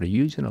jiu-jitsu fighter,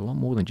 you're using a lot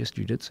more than just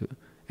jiu-jitsu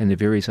and the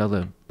various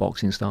other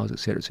boxing styles,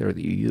 etc.,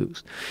 that you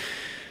use.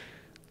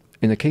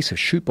 In the case of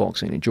shoot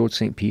boxing and George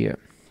St. Pierre,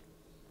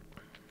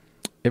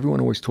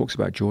 everyone always talks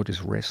about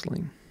George's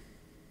wrestling.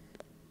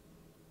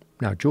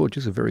 Now, George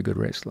is a very good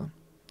wrestler.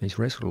 He's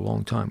wrestled a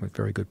long time with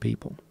very good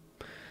people.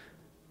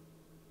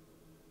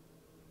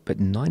 But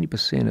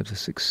 90% of the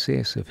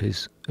success of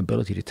his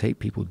ability to take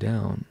people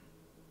down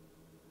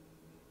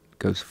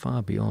goes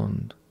far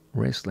beyond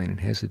wrestling and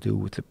has to do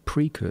with the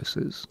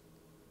precursors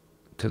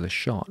to the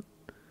shot.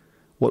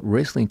 What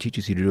wrestling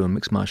teaches you to do in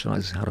mixed martial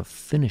arts is how to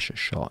finish a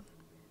shot.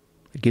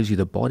 It gives you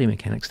the body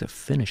mechanics to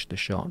finish the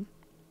shot.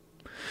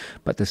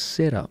 But the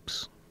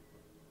setups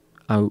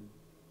are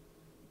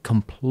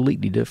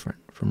completely different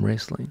from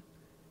wrestling.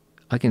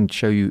 I can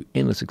show you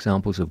endless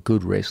examples of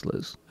good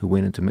wrestlers who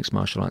went into mixed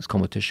martial arts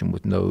competition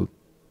with no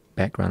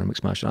background in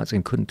mixed martial arts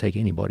and couldn't take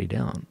anybody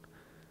down.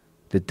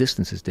 The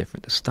distance is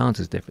different, the stance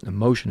is different, the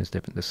motion is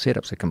different, the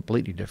setups are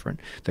completely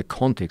different, the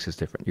context is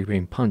different. You're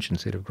being punched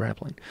instead of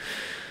grappling.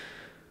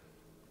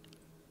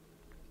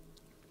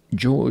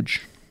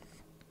 George,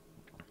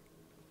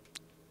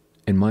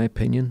 in my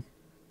opinion,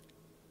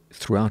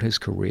 throughout his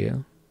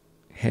career,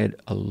 had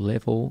a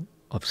level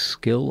of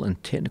skill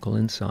and technical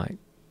insight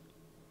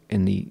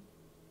in the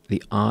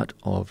art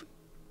of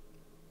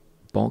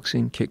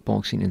boxing,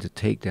 kickboxing into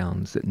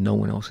takedowns that no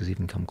one else has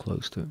even come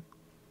close to.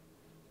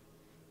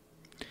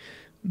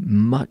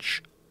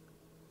 Much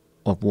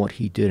of what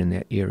he did in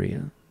that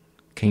area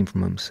came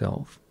from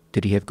himself.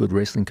 Did he have good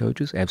wrestling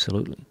coaches?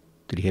 Absolutely.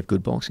 Did he have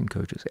good boxing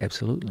coaches?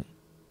 Absolutely.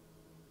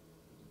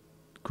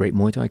 Great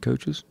Muay Thai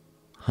coaches?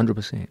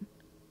 100%.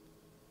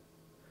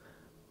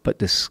 But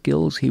the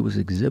skills he was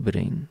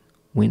exhibiting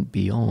went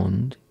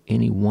beyond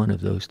any one of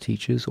those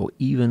teachers or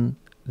even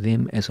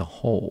them as a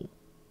whole.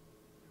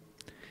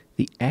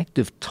 The act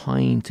of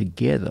tying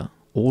together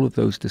all of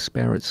those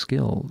disparate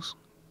skills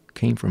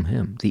came from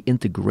him, the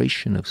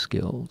integration of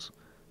skills.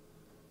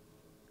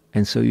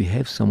 And so you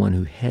have someone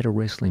who had a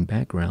wrestling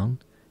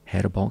background,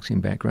 had a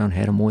boxing background,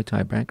 had a Muay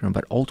Thai background,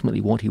 but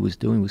ultimately what he was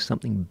doing was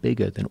something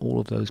bigger than all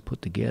of those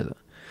put together.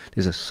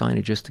 There's a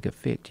synergistic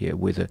effect here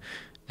where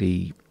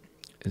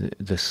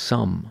the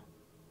sum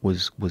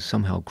was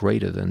somehow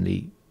greater than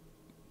the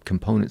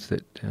components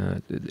that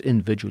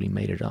individually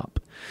made it up.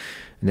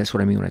 And that's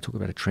what I mean when I talk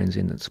about a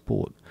transcendent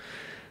sport.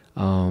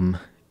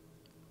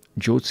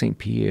 George St.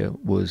 Pierre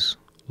was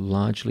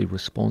largely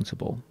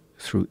responsible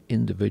through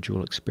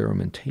individual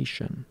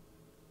experimentation,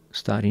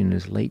 starting in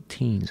his late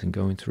teens and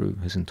going through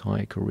his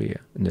entire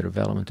career in the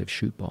development of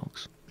shoot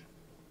box.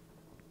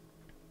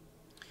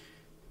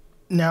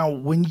 Now,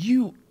 when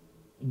you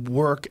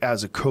work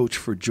as a coach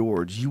for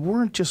George, you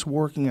weren't just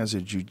working as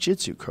a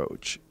jiu-jitsu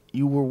coach.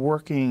 You were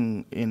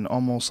working in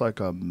almost like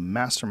a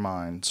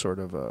mastermind sort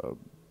of a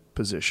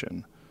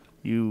position.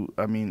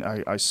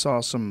 I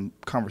saw some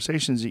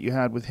conversations that you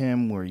had with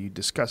him where you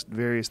discussed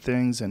various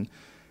things. And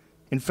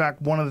in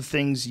fact, one of the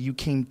things you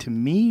came to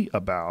me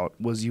about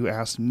was you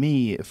asked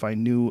me if I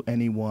knew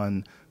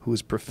anyone who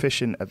was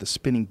proficient at the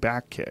spinning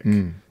back kick.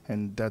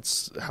 And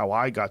that's how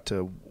I got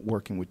to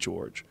working with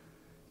George.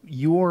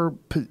 Your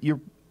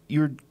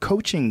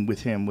coaching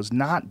with him was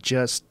not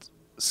just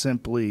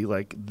simply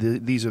like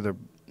these are the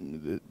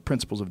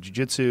principles of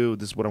jiu-jitsu,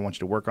 this is what I want you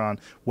to work on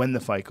when the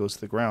fight goes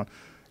to the ground.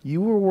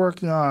 You were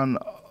working on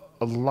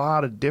a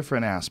lot of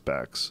different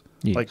aspects.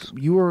 Yes. Like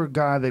you were a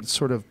guy that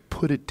sort of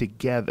put it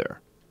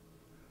together.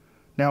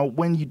 Now,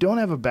 when you don't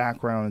have a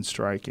background in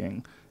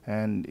striking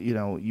and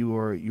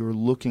you're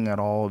looking at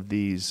all of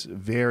these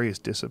various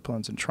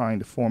disciplines and trying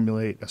to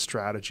formulate a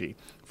strategy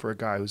for a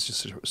guy who's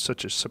just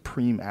such a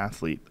supreme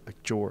athlete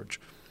like George,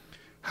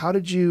 how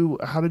did you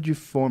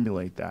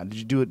formulate that? Did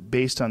you do it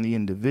based on the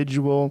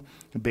individual,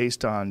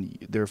 based on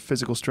their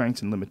physical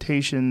strengths and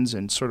limitations,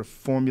 and sort of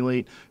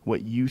formulate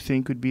what you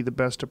think would be the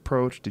best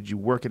approach? Did you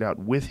work it out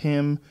with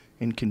him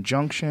in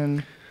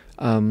conjunction?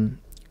 When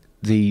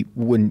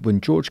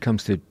George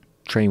comes to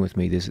train with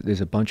me, there's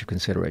a bunch of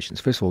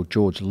considerations. First of all,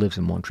 George lives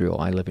in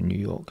Montreal. I live in New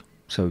York,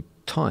 so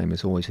time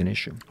is always an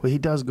issue. Well, he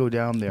does go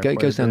down there. He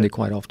goes down there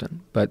quite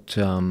often, but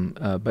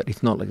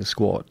it's not like the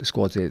squad. The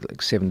squad's there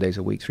like 7 days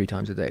a week, 3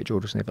 times a day.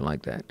 George was never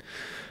like that.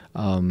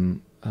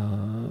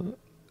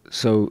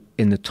 So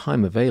in the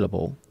time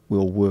available,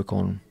 we'll work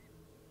on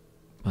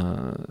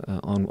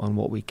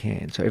what we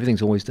can. So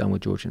everything's always done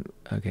with George.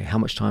 Okay, how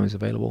much time is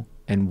available,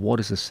 and what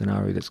is the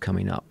scenario that's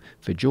coming up?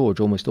 For George,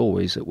 almost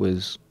always it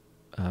was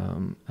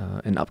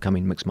an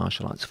upcoming mixed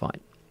martial arts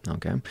fight.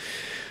 Okay,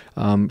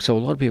 so a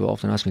lot of people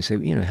often ask me, say,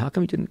 how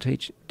come you didn't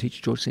teach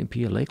George St.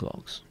 Pierre leg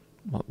locks?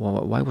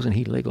 Why wasn't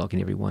he leg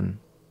locking everyone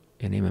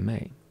in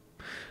MMA?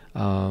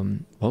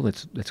 Well,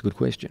 that's a good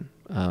question.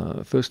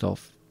 First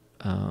off,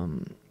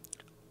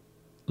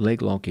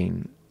 leg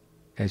locking,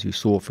 as you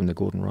saw from the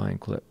Gordon Ryan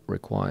clip,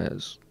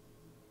 requires,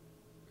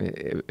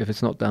 if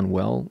it's not done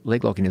well,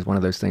 leg locking is one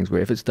of those things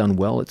where if it's done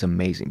well, it's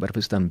amazing, but if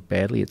it's done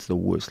badly, it's the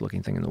worst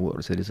looking thing in the world.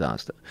 It's a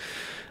disaster.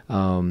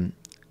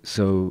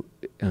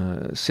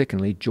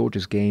 Secondly,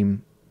 George's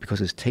game, because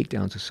his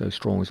takedowns are so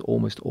strong, is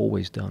almost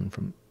always done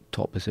from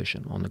top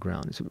position on the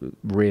ground. It's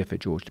rare for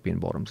George to be in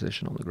bottom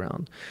position on the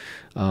ground.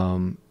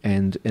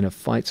 And in a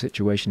fight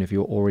situation, if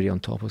you're already on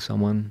top of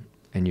someone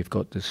and you've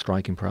got the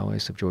striking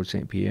prowess of George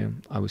St. Pierre,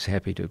 I was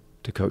happy to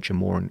coach him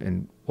more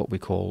in what we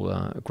call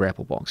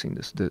grapple boxing,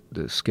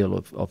 the skill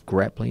of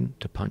grappling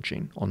to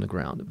punching on the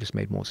ground. It just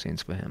made more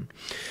sense for him.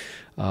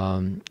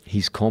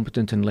 He's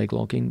competent in leg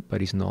locking, but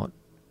he's not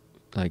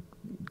like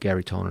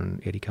Gary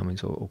Tonin, Eddie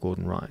Cummings, or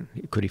Gordon Ryan.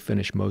 Could he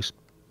finish most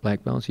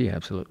black belts? Yeah,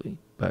 absolutely.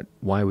 But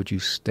why would you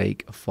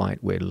stake a fight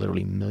where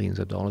literally millions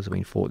of dollars are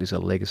being fought? There's a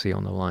legacy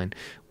on the line.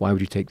 Why would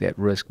you take that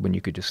risk when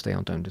you could just stay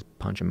on time and just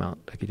punch him out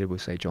like you did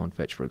with, say, John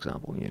Fitch, for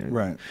example?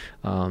 Right.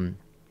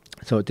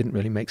 So it didn't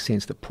really make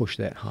sense to push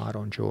that hard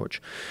on George.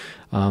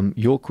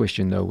 Your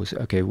question, though, was,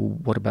 okay, well,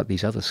 what about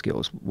these other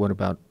skills? What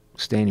about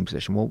standing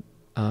position? Well,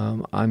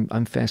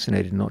 I'm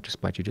fascinated not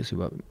just by jiu-jitsu,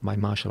 but by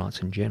martial arts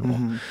in general.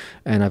 Mm-hmm.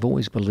 And I've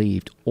always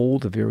believed all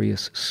the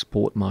various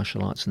sport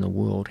martial arts in the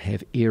world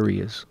have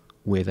areas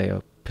where they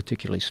are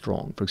particularly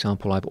strong. For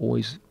example,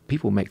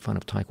 people make fun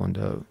of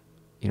Taekwondo.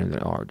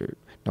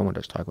 No one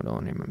does Taekwondo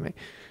on MMA.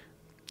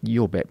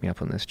 You'll back me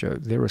up on this, Joe.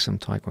 There are some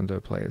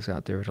Taekwondo players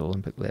out there at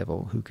Olympic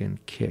level who can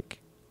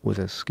kick with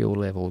a skill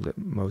level that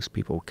most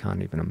people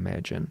can't even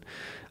imagine.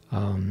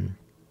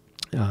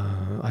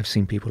 I've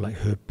seen people like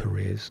Herb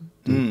Perez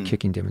do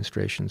kicking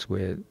demonstrations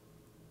where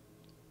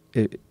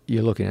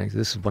you're looking at,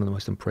 this is one of the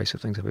most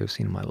impressive things I've ever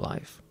seen in my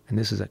life. And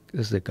this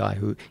is a guy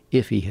who,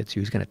 if he hits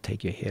you, he's going to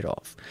take your head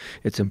off.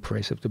 It's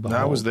impressive to behold.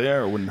 I was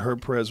there when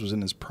Herb Perez was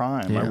in his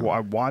prime. Yeah.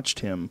 I watched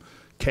him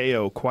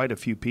KO quite a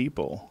few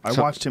people. I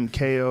watched him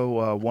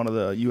KO one of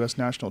the U.S.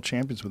 national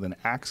champions with an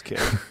axe kick.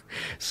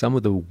 Some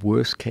of the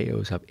worst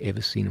KOs I've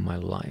ever seen in my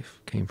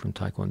life came from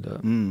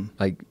Taekwondo.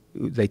 Like,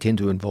 they tend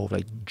to involve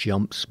like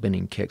jump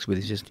spinning kicks where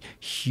there's just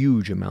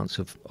huge amounts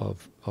of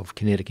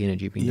kinetic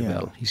energy being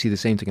developed. You see the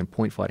same thing in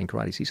point fighting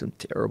karate. You see some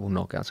terrible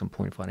knockouts in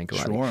point fighting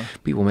karate. Sure.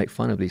 People make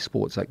fun of these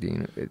sports like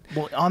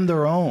well, on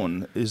their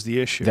own is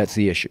the issue. That's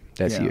the issue.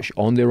 The issue.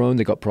 On their own,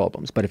 they got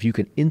problems. But if you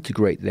can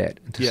integrate that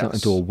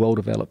into a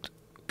well-developed,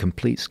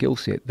 complete skill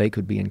set, they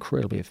could be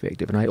incredibly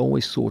effective. And I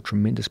always saw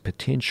tremendous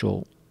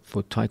potential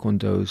for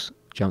Taekwondo's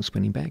jump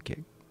spinning back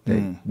kick.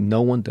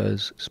 No one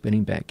does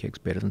spinning back kicks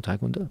better than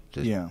Taekwondo.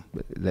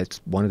 That's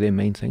one of their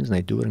main things, and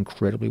they do it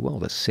incredibly well.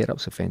 The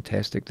setups are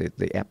fantastic.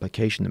 The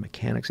application, the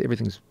mechanics,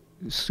 everything's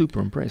super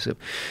impressive.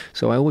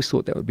 So I always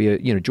thought that would be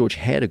George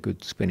had a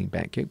good spinning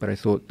back kick, but I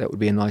thought that would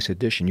be a nice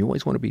addition. You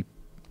always want to be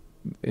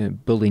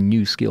building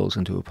new skills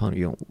into opponent.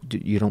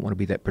 You don't want to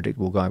be that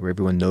predictable guy where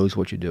everyone knows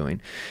what you're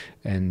doing.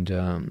 And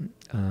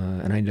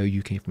I know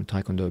you came from a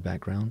Taekwondo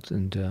background,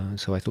 and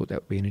so I thought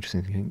that would be an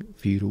interesting thing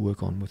for you to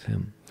work on with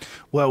him.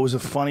 Well, it was a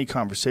funny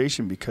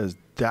conversation because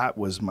that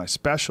was my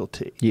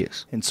specialty.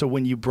 Yes. And so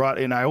when you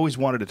and I always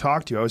wanted to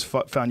talk to you. I always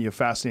found you a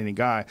fascinating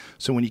guy.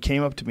 So when you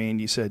came up to me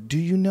and you said, "Do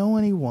you know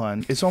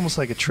anyone?" It's almost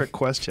like a trick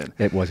question.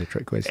 It was a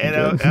trick question.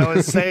 And I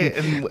was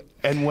saying,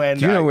 and when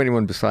do you know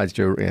anyone besides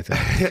Joe?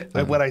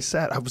 What I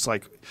said, I was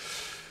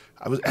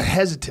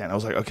hesitant. I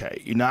was like,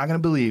 okay, you're not going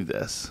to believe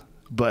this,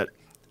 but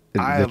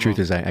the truth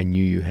is, I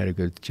knew you had a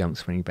good jump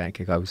spinning back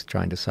kick. I was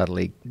trying to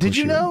subtly. Did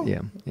you know?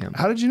 Yeah.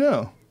 How did you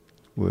know?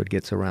 Word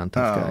gets around,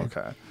 tough guy.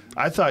 Okay.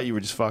 I thought you were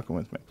just fucking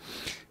with me.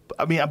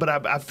 But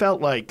I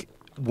felt like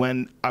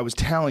when I was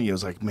telling you, I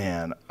was like,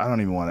 man, I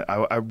don't even want to.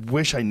 I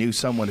wish I knew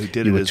someone who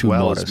did it as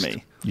well as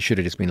me. You should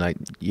have just been like,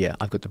 yeah,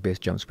 I've got the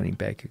best jump spinning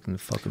back kick in the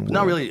fucking world.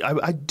 Not really.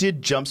 I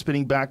did jump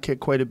spinning back kick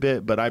quite a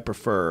bit, but I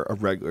prefer a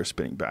regular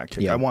spinning back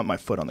kick. I want my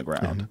foot on the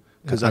ground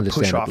because I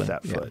push off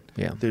that foot.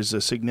 Yeah. There's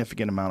a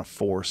significant amount of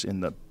force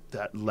in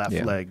that left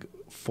leg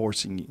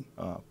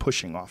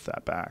pushing off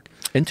that back.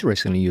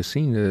 Interestingly, you're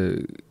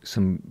seeing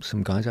some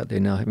guys out there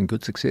now having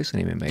good success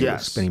in MMA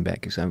with spinning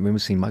back kicks. I remember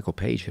seeing Michael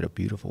Page hit a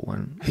beautiful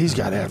one. He's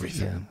got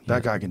everything.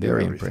 That guy can do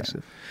everything. Very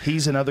impressive.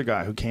 He's another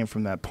guy who came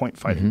from that point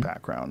fighting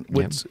background.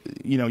 Which,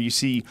 you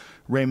see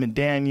Raymond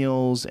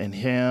Daniels and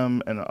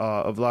him and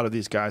a lot of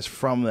these guys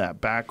from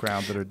that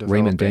background that are developing.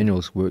 Raymond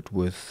Daniels worked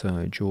with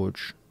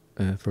George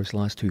for his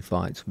last 2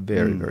 fights.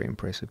 Very, very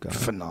impressive guy.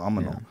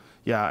 Phenomenal.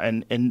 Yeah,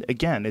 and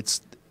again,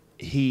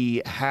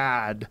 he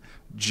had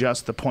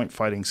just the point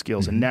fighting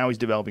skills, and now he's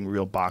developing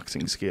real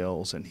boxing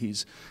skills, and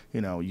he's,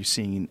 you've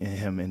seen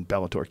him in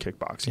Bellator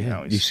kickboxing.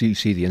 Yeah, you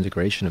see the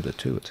integration of the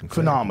two. It's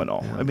incredible.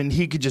 Phenomenal. Yeah. I mean,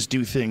 he could just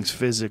do things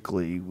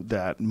physically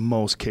that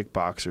most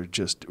kickboxers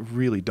just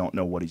really don't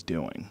know what he's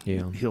doing.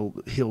 Yeah.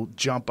 He'll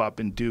jump up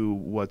and do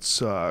what's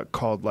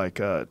called like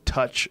a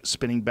touch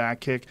spinning back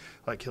kick.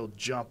 Like he'll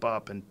jump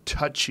up and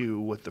touch you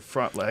with the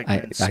front leg.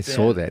 I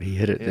saw that. He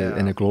hit it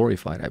in a Glory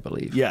fight, I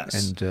believe.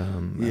 Yes. And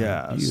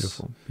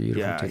beautiful.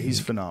 Yeah, technique. he's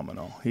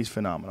phenomenal. He's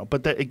phenomenal.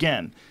 But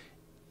again,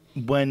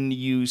 when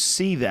you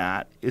see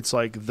that, it's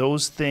like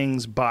those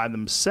things by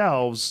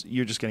themselves,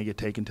 you're just going to get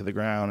taken to the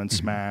ground and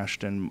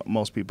smashed. And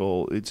most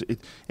people,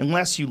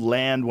 unless you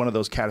land one of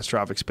those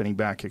catastrophic spinning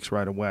back kicks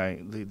right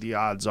away, the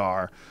odds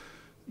are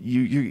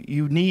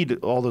you need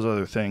all those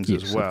other things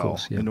as well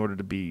in order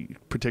to be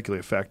particularly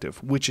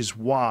effective. Which is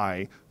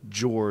why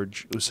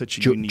George was such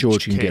a unique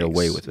George case. Can get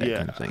away with that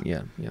kind of thing.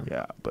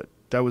 Yeah. But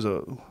that was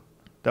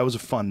a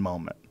fun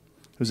moment.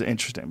 It was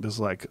interesting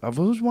because I've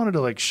always wanted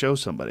to show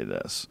somebody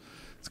this.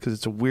 It's because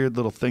it's a weird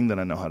little thing that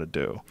I know how to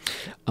do.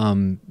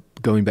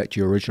 Going back to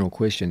your original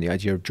question, the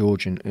idea of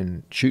George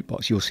in shoot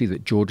box, you'll see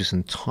that George's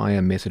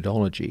entire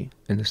methodology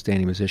in the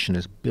standing position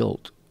is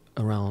built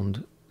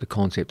around the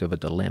concept of a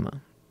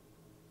dilemma.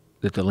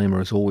 The dilemma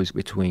is always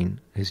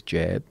between his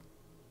jab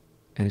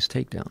and his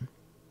takedown.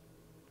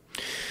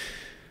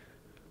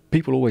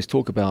 People always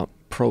talk about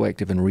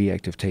proactive and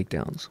reactive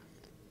takedowns.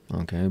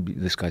 Okay,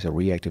 this guy's a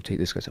reactive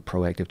this guy's a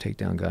proactive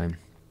takedown guy.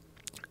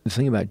 The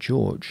thing about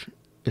George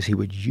is he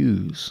would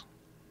use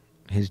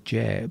his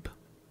jab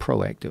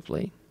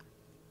proactively,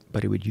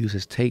 but he would use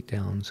his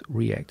takedowns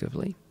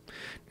reactively.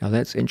 Now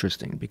that's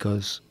interesting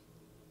because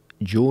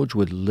George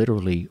would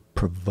literally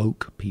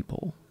provoke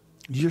people.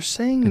 You're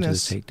saying into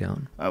this. The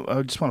takedown.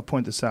 I just want to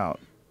point this out.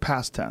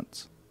 Past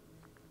tense.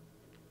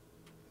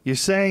 You're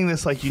saying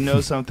this like you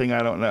know something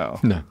I don't know.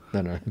 No.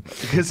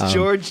 Because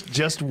George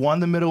just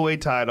won the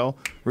middleweight title,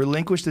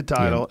 relinquished the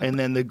title, and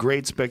then the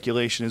great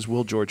speculation is,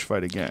 will George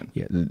fight again?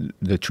 Yeah,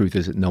 the truth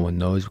is that no one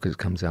knows because it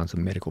comes down to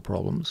medical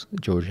problems.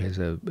 George has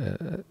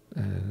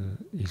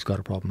he's got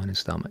a problem in his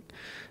stomach.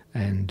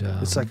 And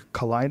it's like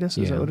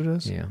colitis, is that what it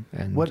is? Yeah.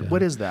 And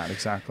what is that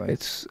exactly?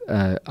 It's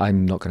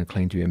I'm not going to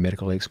claim to be a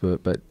medical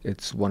expert, but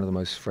it's one of the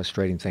most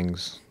frustrating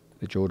things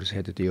that George has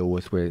had to deal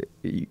with where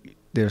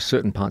there are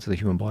certain parts of the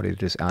human body that are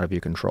just out of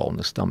your control, and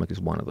the stomach is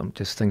one of them.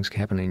 Just things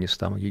happen in your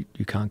stomach.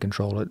 You can't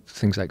control it.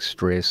 Things like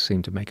stress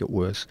seem to make it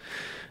worse.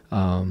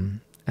 The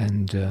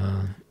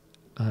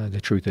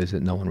truth is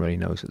that no one really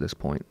knows at this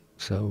point.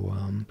 So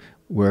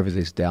wherever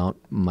there's doubt,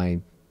 my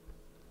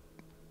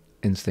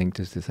instinct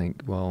is to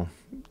think, well,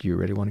 do you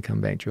really want to come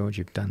back, George?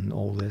 You've done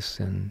all this.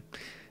 And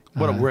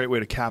what a great way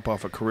to cap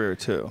off a career,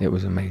 too. It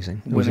was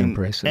amazing. It was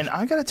impressive. And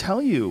I got to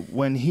tell you,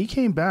 when he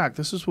came back,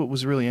 this is what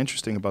was really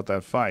interesting about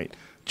that fight.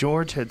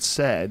 George had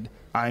said,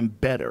 I'm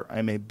better.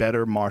 I'm a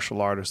better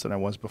martial artist than I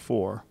was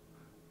before.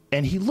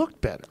 And he looked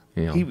better.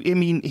 Yeah.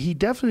 He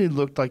definitely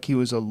looked like he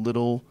was a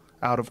little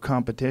out of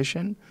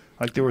competition.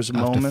 Like there was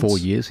moments. After 4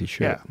 years, he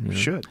should. Yeah,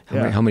 should.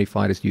 How many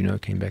fighters do you know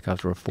came back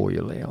after a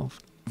 4-year layoff?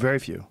 Very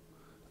few.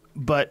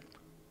 But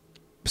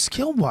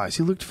skill-wise,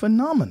 he looked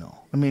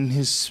phenomenal. I mean,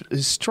 his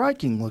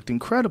striking looked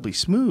incredibly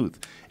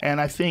smooth. And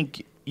I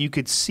think you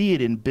could see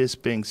it in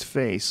Bisping's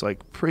face,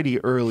 like,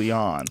 pretty early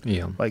on.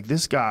 Yeah. Like,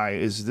 this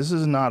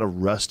is not a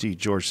rusty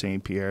George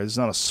St. Pierre. This is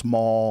not a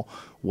small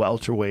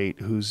welterweight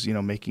who's,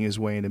 making his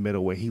way into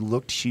middleweight. He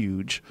looked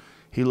huge.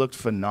 He looked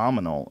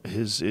phenomenal.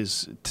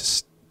 His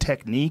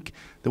technique,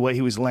 the way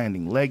he was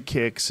landing leg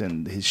kicks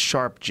and his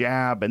sharp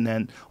jab, and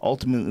then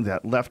ultimately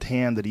that left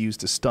hand that he used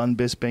to stun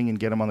Bisping and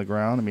get him on the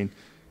ground. I mean,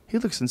 he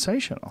looked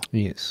sensational.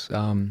 Yes.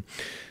 You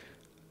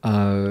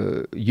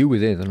were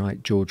there the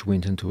night George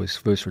went into his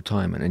first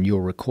retirement, and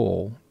you'll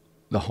recall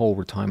the whole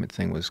retirement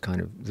thing was kind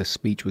of, the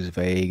speech was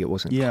vague, it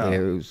wasn't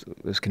clear,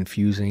 it was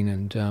confusing,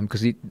 and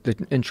because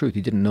in truth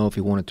he didn't know if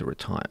he wanted to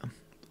retire.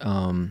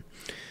 The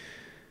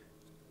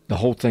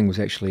whole thing was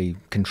actually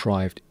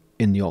contrived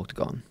in the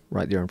octagon,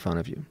 right there in front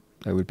of you.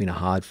 It would have been a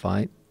hard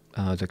fight.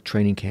 The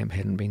training camp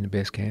hadn't been the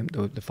best camp.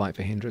 The fight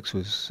for Hendricks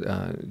was,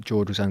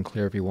 George was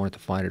unclear if he wanted to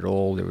fight at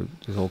all.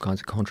 There's all kinds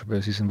of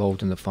controversies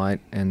involved in the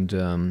fight, and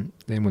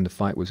then when the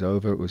fight was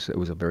over, it was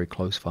a very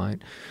close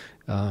fight,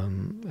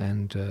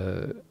 and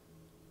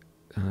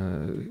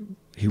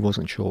he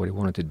wasn't sure what he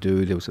wanted to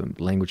do. There was a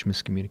language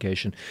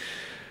miscommunication,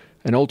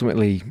 and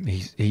ultimately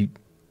he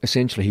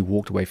essentially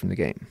walked away from the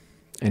game.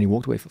 And he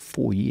walked away for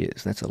 4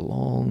 years. That's a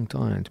long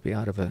time to be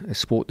out of a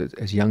sport that's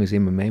as young as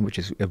MMA, which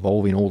is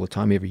evolving all the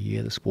time. Every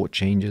year the sport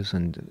changes,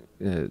 and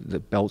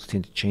the belts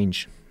tend to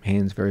change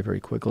hands very,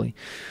 very quickly.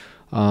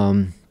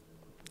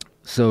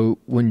 So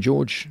when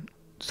George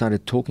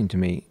started talking to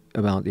me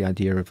about the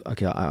idea of,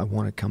 okay, I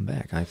want to come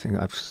back. I think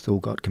I've still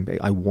got come back.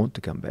 I want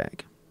to come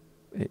back.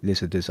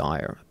 There's a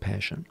desire, a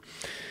passion.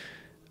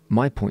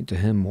 My point to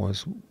him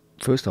was,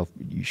 first off,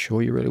 you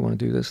sure you really want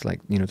to do this? Like,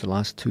 the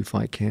last 2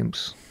 fight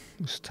camps,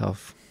 it was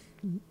tough.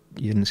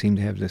 You didn't seem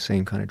to have the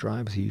same kind of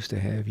drive as you used to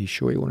have. You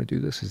sure you want to do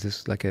this? Is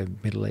this like a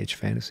middle-aged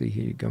fantasy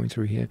here you're going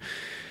through here?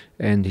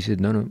 And he said,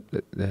 no,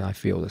 I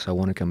feel this. I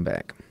want to come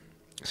back.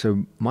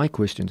 So my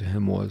question to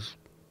him was,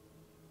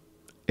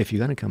 if you're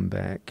going to come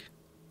back,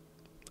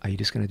 are you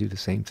just going to do the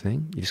same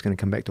thing? You're just going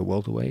to come back to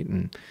welterweight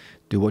and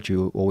do what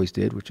you always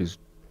did, which is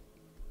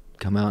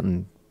come out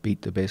and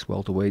beat the best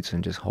welterweights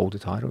and just hold the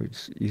title?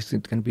 You're just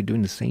going to be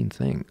doing the same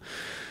thing.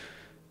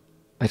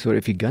 I thought,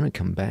 if you're going to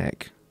come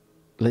back,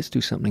 let's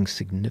do something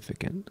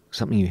significant,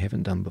 something you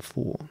haven't done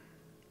before.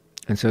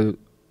 And so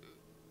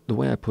the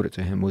way I put it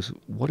to him was,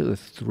 what are the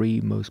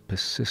 3 most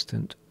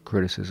persistent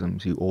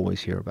criticisms you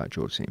always hear about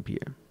George St.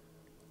 Pierre?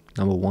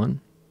 Number 1,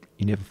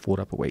 you never fought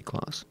up a weight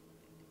class.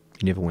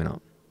 You never went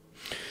up.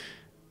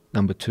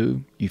 Number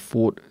 2, you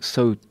fought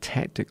so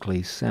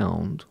tactically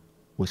sound,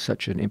 with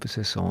such an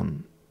emphasis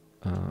on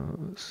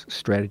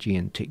strategy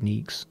and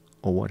techniques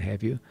or what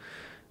have you,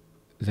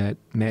 that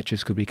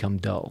matches could become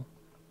dull.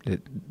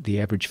 That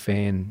the average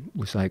fan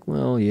was like,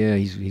 well, yeah,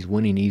 he's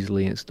winning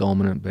easily and it's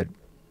dominant, but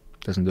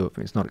doesn't do it for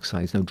me. It's not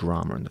exciting. There's no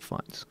drama in the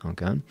fights.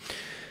 Okay,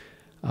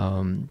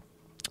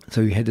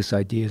 so you had this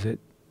idea that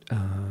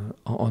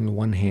on the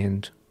one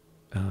hand,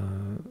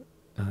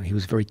 he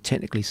was very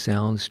technically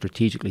sound,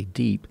 strategically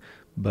deep,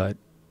 but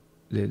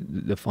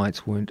the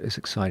fights weren't as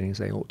exciting as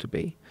they ought to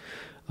be.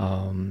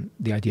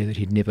 The idea that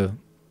he'd never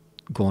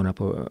gone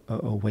up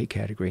a weight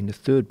category, and the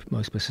 3rd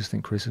most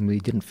persistent criticism, he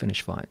didn't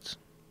finish fights.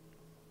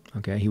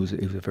 Okay, he was a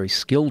very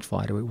skilled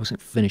fighter. He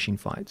wasn't finishing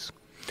fights.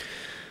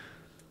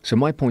 So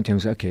my point to him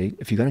was, okay,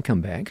 if you're going to come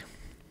back,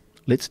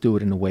 let's do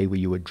it in a way where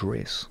you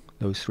address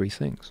those 3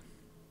 things.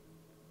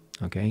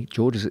 Okay,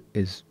 George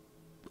is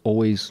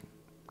always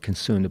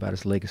concerned about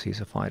his legacy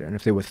as a fighter. And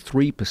if there were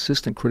 3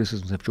 persistent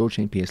criticisms of George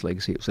St. Pierre's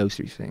legacy, it was those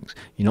 3 things.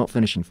 You're not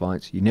finishing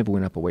fights, you never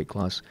went up a weight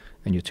class,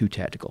 and you're too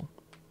tactical.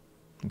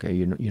 Okay,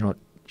 you're not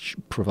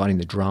providing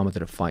the drama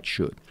that a fight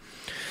should.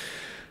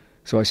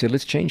 So I said,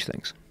 let's change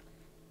things.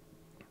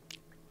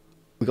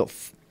 We got,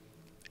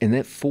 in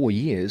that 4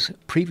 years,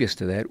 previous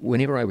to that,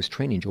 whenever I was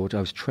training George,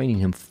 I was training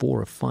him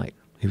for a fight.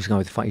 He was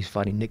going to fight. He's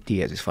fighting Nick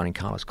Diaz. He's fighting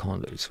Carlos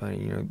Condit. He's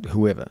fighting,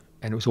 whoever.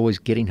 And it was always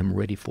getting him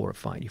ready for a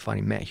fight. You're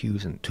fighting Matt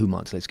Hughes in 2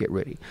 months. Let's get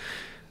ready.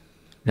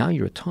 Now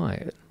you're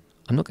retired.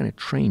 I'm not going to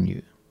train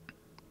you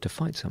to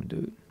fight some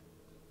dude.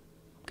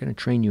 I'm going to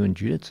train you in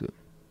jiu-jitsu.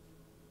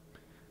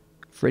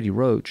 Freddie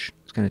Roach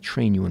is going to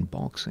train you in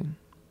boxing.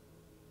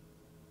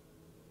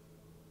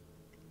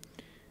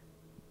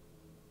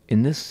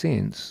 In this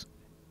sense,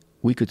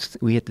 we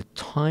had the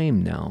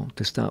time now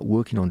to start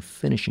working on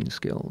finishing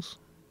skills.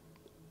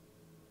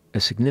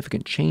 A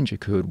significant change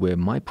occurred where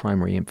my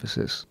primary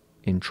emphasis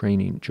in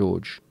training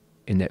George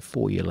in that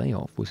 4-year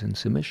layoff was in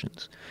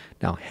submissions.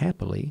 Now,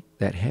 happily,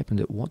 that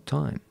happened at what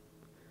time?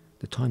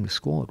 The time the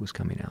squad was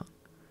coming out.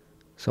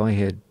 So I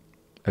had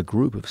a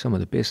group of some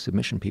of the best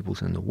submission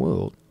peoples in the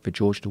world for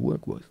George to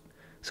work with.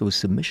 So his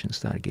submissions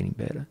started getting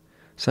better.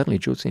 Suddenly,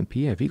 George St.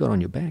 Pierre, if he got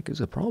on your back, it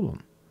was a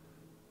problem.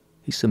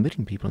 He's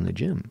submitting people in the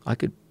gym. I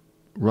could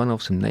run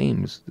off some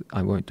names.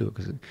 I won't do it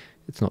because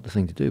it's not the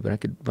thing to do, but I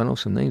could run off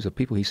some names of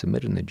people he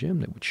submitted in the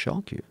gym that would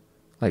shock you,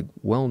 like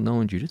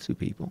well-known jiu-jitsu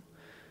people.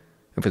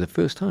 And for the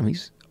first time,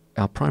 he's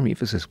our primary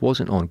emphasis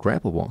wasn't on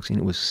grapple boxing,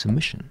 it was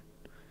submission.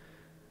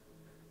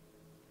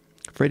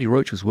 Freddie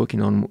Roach was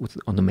working on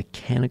the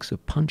mechanics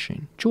of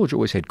punching. George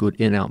always had good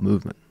in-out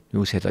movement. He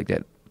always had like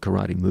that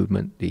karate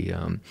movement, the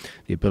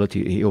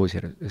ability. He always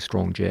had a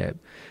strong jab.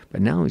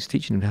 But now he's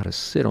teaching him how to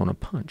sit on a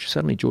punch.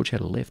 Suddenly George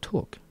had a left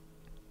hook.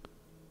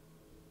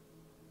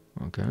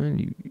 Okay,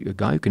 and a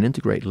guy who can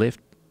integrate left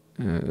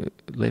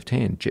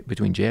hand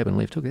between jab and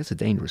left hook, that's a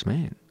dangerous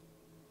man.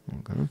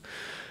 Okay.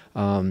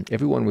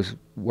 Everyone was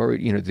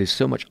worried, there's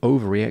so much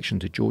overreaction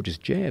to George's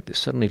jab that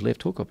suddenly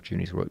left hook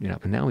opportunities were opening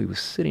up, and now he was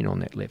sitting on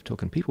that left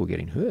hook and people were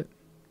getting hurt.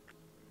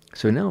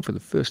 So now for the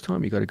first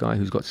time you've got a guy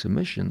who's got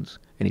submissions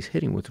and he's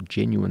hitting with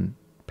genuine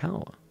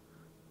power.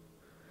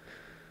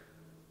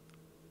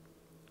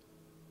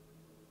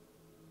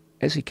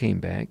 As he came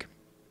back,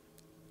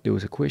 there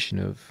was a question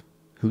of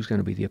who's going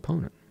to be the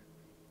opponent.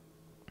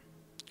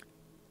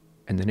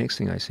 And the next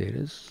thing I said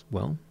is,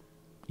 well,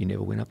 you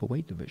never went up a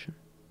weight division.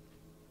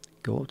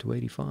 Go up to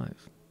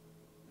 85.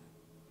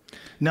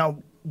 Now,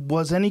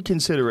 was any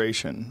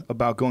consideration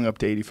about going up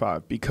to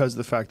 85 because of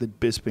the fact that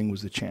Bisping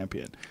was the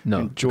champion? No.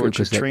 And George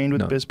had trained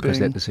with Bisping? Because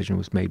that decision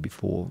was made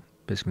before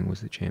Bisping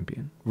was the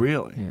champion.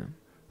 Really? Yeah.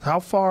 How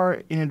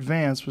far in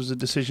advance was the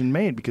decision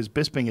made? Because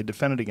Bisping had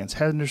defended against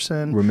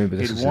Henderson. Remember,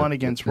 he'd won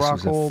against Rockhold.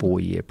 This was a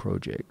 4-year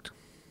project.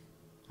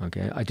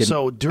 Okay, I didn't.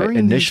 So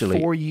during these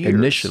 4 years,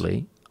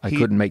 initially, I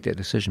couldn't make that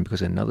decision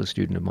because another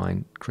student of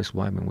mine, Chris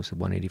Weidman, was the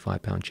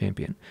 185-pound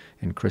champion,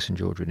 and Chris and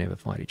George would never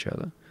fight each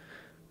other.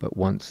 But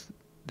once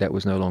that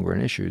was no longer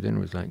an issue, then it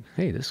was like,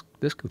 hey, this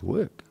could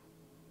work.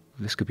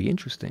 This could be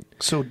interesting.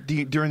 So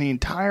during the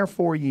entire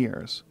 4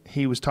 years,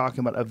 he was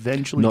talking about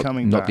eventually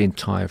coming back? Not the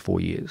entire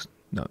 4 years,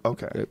 no.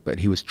 Okay. But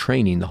he was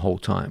training the whole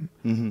time.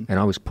 Mm-hmm. And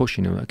I was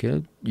pushing him,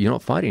 okay, you're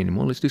not fighting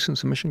anymore, let's do some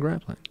submission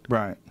grappling.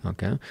 Right.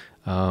 Okay.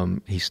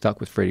 He stuck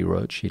with Freddie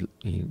Roach. He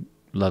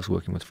loves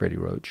working with Freddie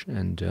Roach.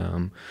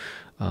 And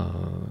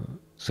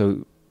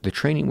so the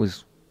training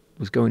was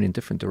going in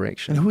different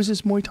directions. And who is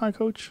this Muay Thai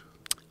coach?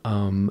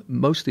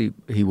 Mostly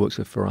he works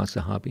with Faraz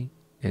Zahabi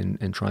in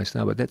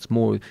TriStar, but that's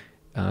more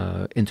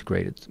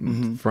integrated.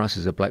 Mm-hmm. Faraz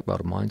is a black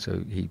belt of mine,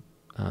 so he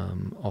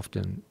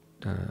often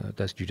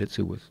does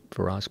jiu-jitsu with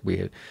Faraz,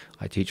 where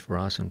I teach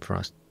Faraz, and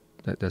Faraz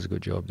does a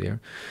good job there.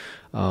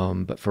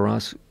 But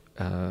Faraz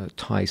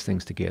ties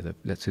things together.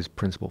 That's his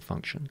principal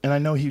function. And I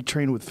know he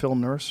trained with Phil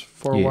Nurse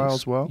for a while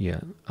as well.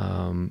 Yeah.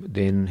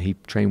 Then he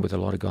trained with a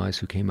lot of guys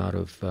who came out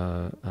of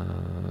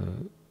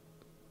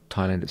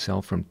Thailand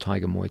itself, from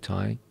Tiger Muay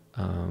Thai.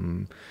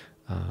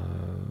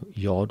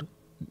 Yod,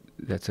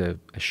 that's a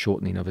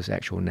shortening of his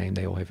actual name.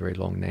 They all have very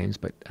long names,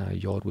 but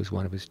Yod was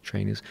one of his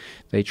trainers.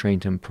 They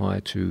trained him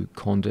prior to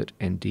Condit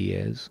and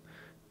Diaz.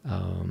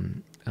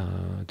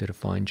 Did a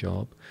fine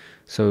job.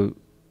 So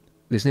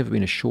there's never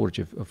been a shortage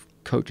of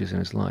coaches in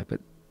his life,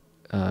 but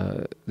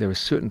there are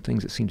certain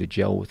things that seem to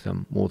gel with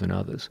him more than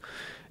others.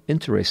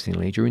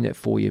 Interestingly, during that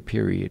 4-year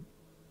period,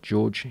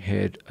 George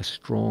had a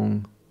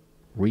strong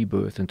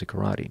rebirth into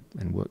karate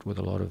and worked with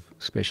a lot of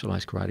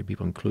specialized karate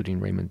people, including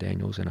Raymond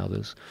Daniels and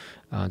others.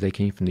 They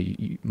came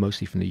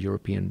mostly from the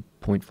European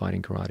point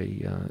fighting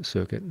karate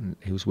circuit, and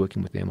he was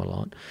working with them a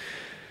lot.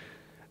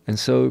 And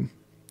so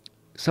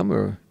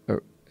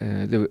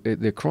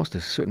they crossed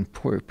a certain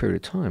period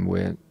of time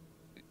where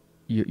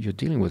you're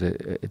dealing with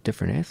a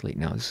different athlete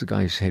now. This is a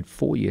guy who's had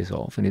 4 years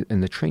off,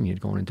 and the training had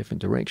gone in different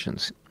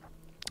directions.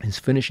 His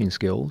finishing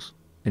skills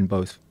in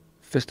both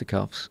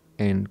fisticuffs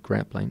and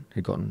grappling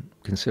had gotten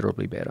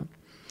considerably better.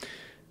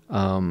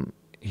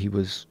 He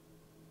was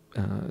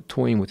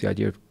toying with the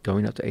idea of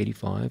going up to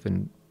 85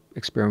 and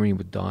experimenting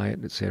with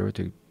diet, etc.,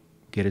 to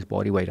get his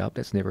body weight up.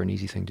 That's never an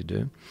easy thing to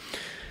do.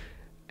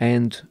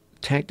 And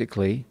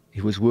tactically,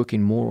 he was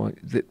working more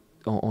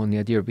on the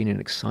idea of being an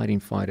exciting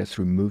fighter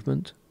through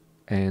movement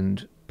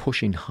and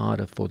pushing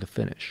harder for the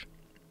finish.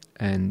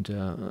 And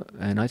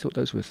I thought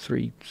those were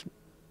 3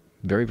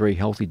 very, very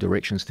healthy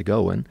directions to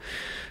go in.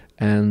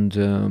 And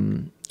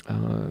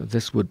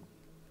this would,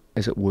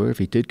 as it were, if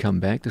he did come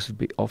back, this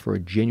would offer a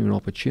genuine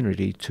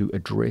opportunity to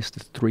address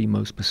the 3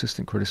 most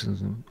persistent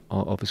criticisms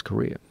of his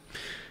career.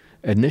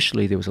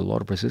 Initially, there was a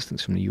lot of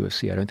resistance from the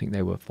UFC. I don't think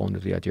they were fond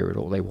of the idea at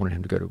all. They wanted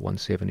him to go to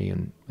 170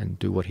 and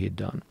do what he had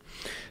done.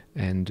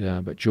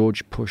 But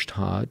George pushed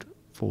hard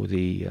for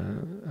the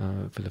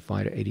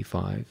fight at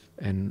 85,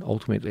 and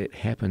ultimately it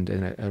happened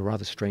in a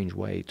rather strange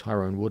way.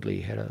 Tyrone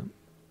Woodley had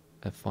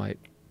a fight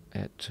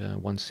at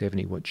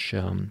 170, which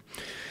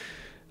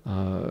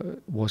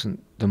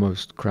wasn't the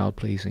most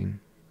crowd-pleasing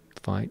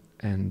fight,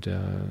 and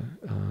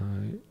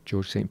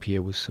George St.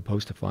 Pierre was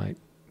supposed to fight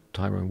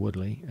Tyrone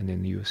Woodley, and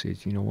then the UFC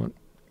said, you know what,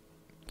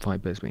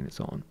 fight Bisping, it's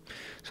on.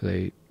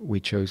 So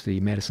we chose the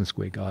Madison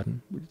Square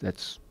Garden.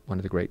 That's one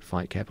of the great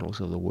fight capitals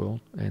of the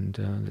world, and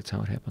that's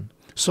how it happened.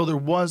 So there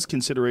was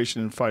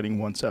consideration in fighting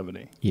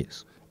 170?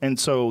 Yes. And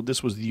so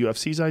this was the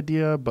UFC's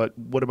idea, but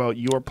what about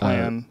your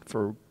plan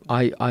for...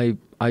 I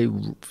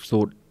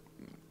thought,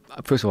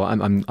 first of all,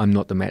 I'm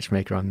not the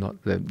matchmaker. I'm not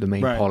the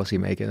main policy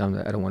maker.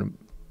 I don't want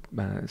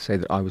to say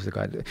that I was the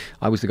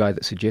guy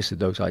that suggested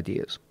those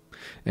ideas.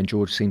 And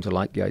George seemed to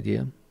like the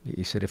idea.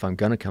 He said, if I'm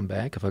going to come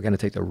back, if I'm going to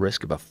take the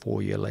risk of a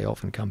 4-year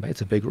layoff and come back,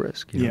 it's a big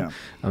risk. You know? Yeah.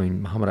 I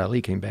mean, Muhammad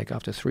Ali came back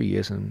after 3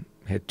 years and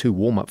had 2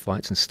 warm-up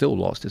fights and still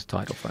lost his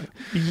title fight.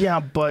 Yeah,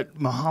 but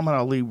Muhammad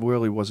Ali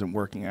really wasn't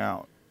working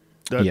out.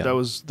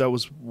 That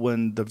was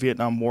when the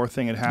Vietnam War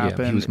thing had happened.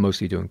 Yeah, he was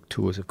mostly doing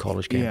tours of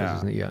college campuses.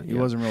 Isn't he? Yeah, he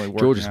wasn't really working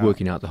George is out.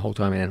 working out the whole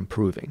time and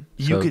improving.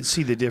 You So, could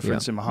see the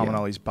difference in Muhammad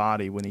yeah. Ali's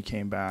body when he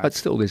came back. But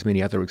still, there's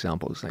many other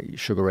examples. Like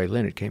Sugar Ray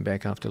Leonard came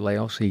back after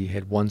layoffs. He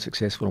had one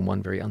successful and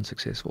one very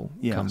unsuccessful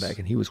comeback,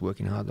 and he was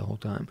working hard the whole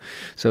time.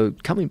 So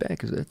coming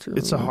back is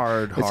it's a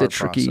hard it's a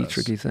tricky, process.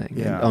 tricky thing.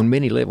 Yeah. And on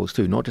many levels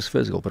too, not just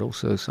physical, but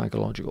also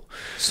psychological.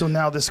 So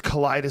now this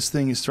colitis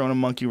thing is throwing a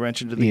monkey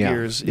wrench into the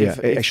gears.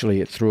 Actually,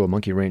 it threw a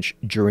monkey wrench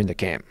during the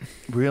camp.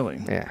 Really?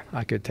 Yeah,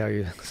 I could tell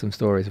you some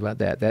stories about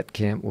that. That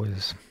camp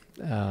was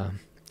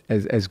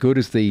as good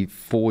as the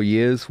 4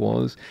 years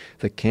was.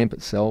 The camp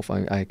itself,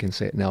 I can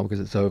say it now because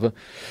it's over,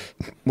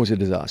 was a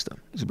disaster.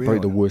 It's probably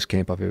the worst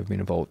camp I've ever been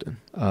involved in.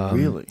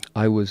 Really?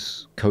 I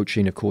was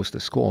coaching, of course, the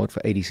squad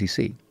for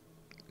ADCC.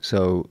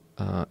 So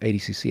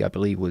ADCC, I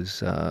believe,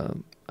 was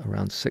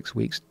around 6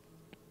 weeks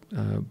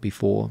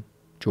before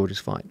George's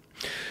fight.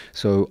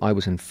 So I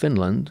was in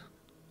Finland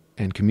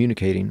and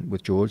communicating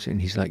with George,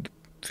 and he's like,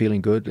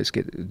 feeling good.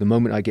 The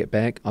moment I get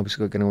back, I was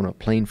going on a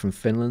plane from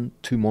Finland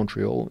to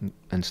Montreal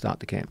and start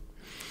the camp.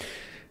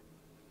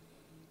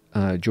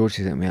 George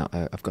says to me,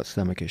 I've got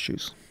stomach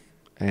issues.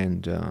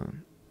 And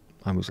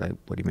I was like,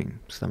 what do you mean,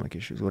 stomach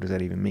issues? What does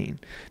that even mean?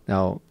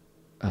 Now,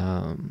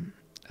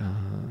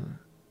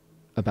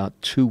 about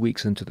 2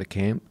 weeks into the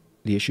camp,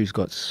 the issues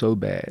got so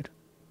bad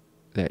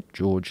that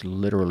George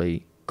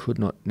literally could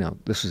not. Now,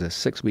 this is a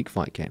 6-week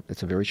fight camp.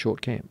 It's a very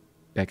short camp.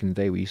 Back in the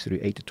day, we used to do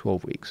 8 to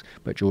 12 weeks,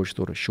 but George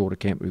thought a shorter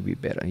camp would be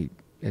better.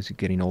 As he's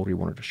getting older, he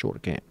wanted a shorter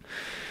camp.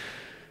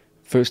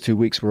 First 2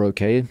 weeks were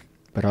okay,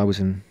 but I was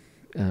in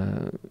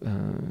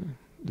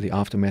the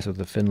aftermath of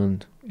the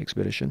Finland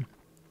expedition,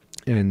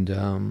 and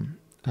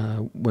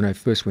when I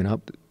first went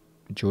up,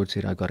 George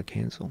said, "I got to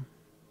cancel.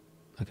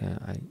 Okay,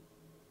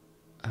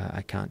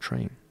 I can't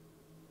train.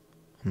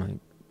 My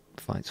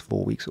fight's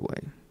 4 weeks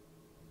away."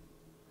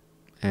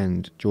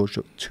 And George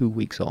took 2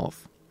 weeks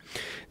off.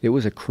 There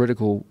was a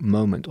critical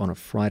moment on a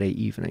Friday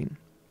evening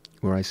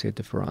where I said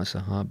to Firas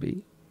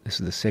Zahabi, this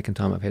is the second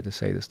time I've had to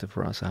say this to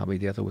Firas Zahabi,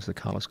 the other was the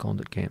Carlos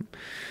Condit camp.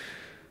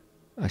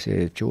 I said,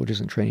 if George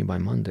isn't training by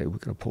Monday, we're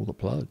going to pull the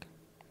plug.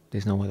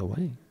 There's no other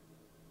way.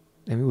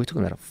 I mean, we're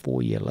talking about a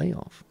 4-year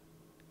layoff.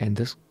 And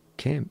this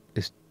camp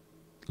is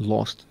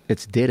lost.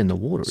 It's dead in the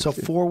water. So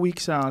 4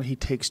 weeks out, he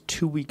takes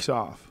 2 weeks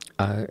off.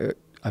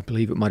 I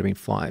believe it might have been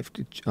 5.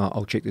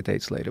 I'll check the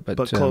dates later. But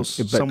close,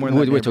 but somewhere in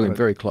we're talking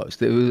very close.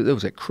 There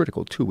was a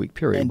critical 2-week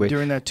period. And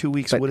during that 2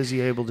 weeks, what is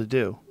he able to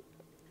do?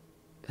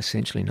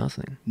 Essentially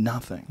nothing.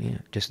 Nothing. Yeah,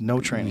 just no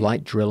training.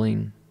 Light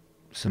drilling,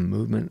 some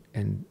movement,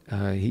 and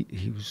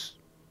he was.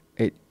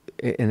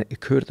 And it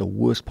occurred at the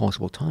worst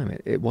possible time.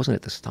 It wasn't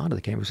at the start of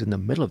the camp; it was in the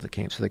middle of the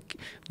camp. So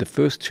the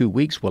first 2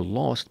 weeks were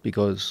lost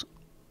because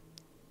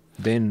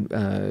then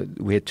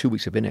we had 2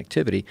 weeks of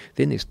inactivity.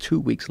 Then there's 2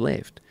 weeks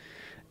left.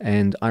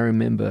 And I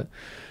remember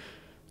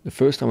the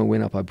first time I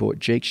went up, I brought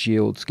Jake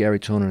Shields, Gary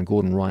Toner, and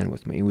Gordon Ryan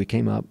with me. We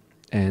came up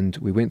and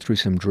we went through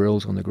some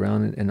drills on the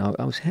ground, and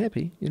I was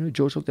happy. You know,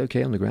 George looked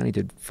okay on the ground. He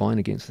did fine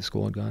against the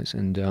squad guys.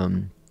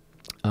 And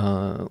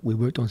we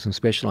worked on some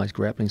specialized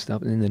grappling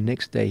stuff. And then the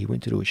next day, he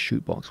went to do a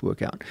shoot box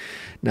workout.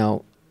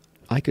 Now,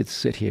 I could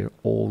sit here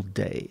all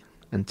day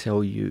and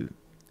tell you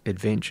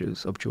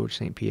adventures of George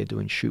St. Pierre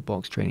doing shoot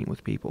box training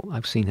with people.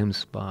 I've seen him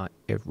spar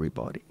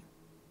everybody.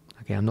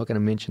 Okay, I'm not going to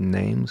mention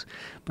names,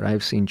 but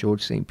I've seen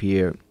George St.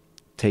 Pierre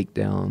take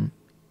down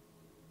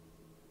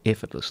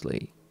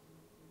effortlessly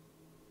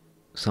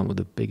some of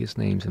the biggest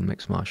names in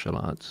mixed martial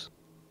arts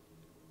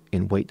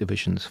in weight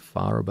divisions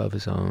far above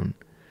his own.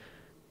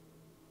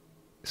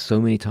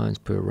 So many times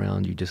per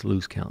round, you just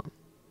lose count.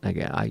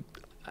 Okay,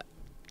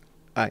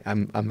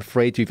 I'm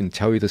afraid to even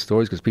tell you the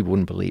stories because people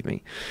wouldn't believe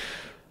me.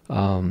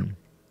 I'm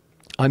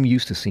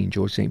used to seeing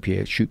George St.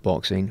 Pierre shoot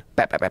boxing,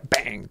 bang, bang, bang,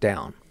 bang,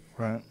 down.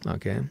 Right.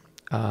 Okay.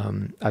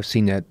 I've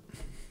seen that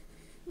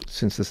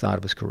since the start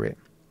of his career.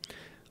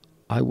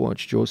 I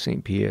watched George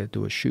St. Pierre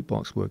do a shoot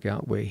box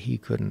workout where he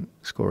couldn't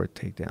score a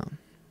takedown.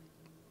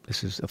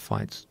 This is a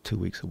fight's 2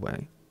 weeks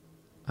away.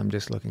 I'm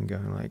just looking,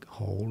 going like,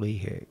 holy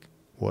heck,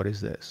 what is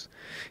this?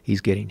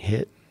 He's getting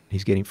hit.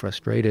 He's getting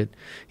frustrated.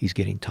 He's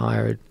getting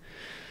tired.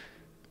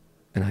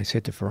 And I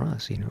said to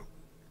Firas,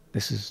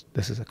 this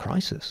is a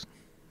crisis.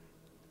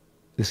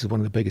 This is one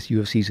of the biggest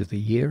UFCs of the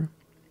year.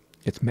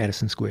 It's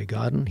Madison Square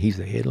Garden. He's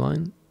the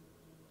headline.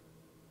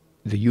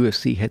 The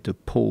UFC had to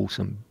pull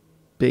some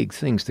big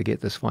things to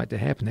get this fight to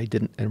happen. They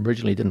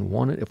originally didn't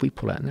want it. If we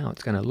pull out now,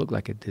 it's going to look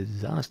like a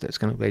disaster. It's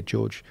going to let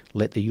George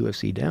let the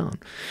UFC down.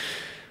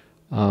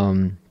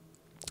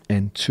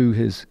 And to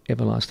his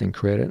everlasting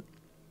credit,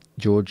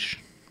 George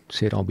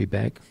said, I'll be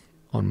back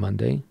on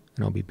Monday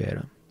and I'll be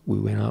better. We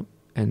went up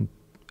and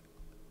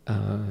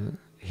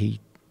he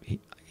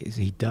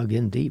dug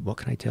in deep. What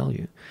can I tell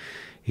you?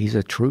 He's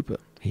a trooper.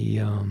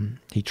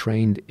 He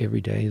trained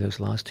every day those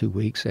last 2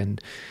 weeks,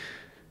 and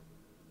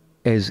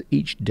as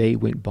each day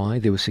went by,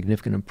 there was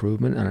significant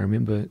improvement. And I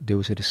remember there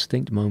was a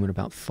distinct moment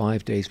about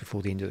 5 days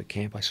before the end of the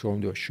camp. I saw him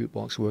do a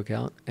shootbox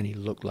workout, and he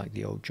looked like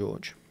the old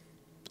George.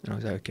 And I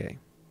was like, okay,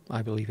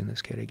 I believe in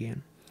this kid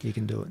again. He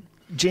can do it.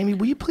 Jamie,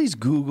 will you please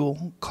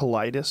Google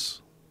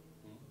colitis?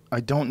 I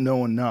don't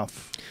know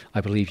enough.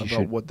 I believe you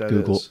should what that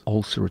Google is.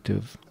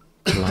 ulcerative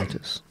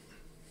colitis.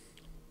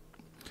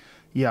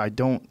 Yeah, I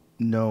don't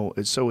know.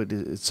 It's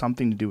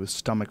something to do with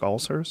stomach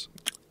ulcers?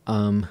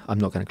 I'm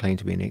not going to claim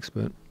to be an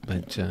expert,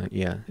 but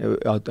yeah,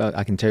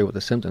 I can tell you what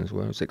the symptoms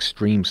were. It was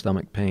extreme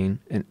stomach pain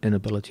and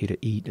inability to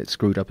eat. It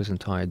screwed up his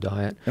entire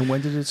diet. And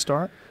when did it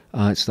start?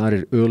 It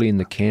started early in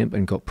the camp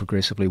and got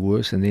progressively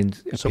worse, and then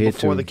So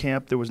before the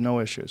camp, there was no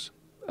issues?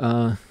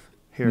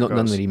 Here it goes.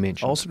 None that he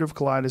mentioned. Ulcerative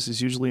colitis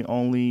is usually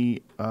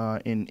only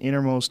in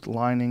innermost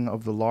lining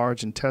of the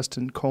large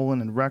intestine,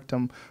 colon, and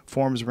rectum.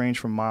 Forms range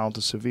from mild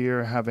to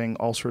severe. Having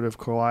ulcerative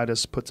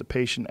colitis puts a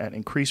patient at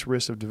increased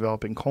risk of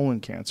developing colon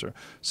cancer.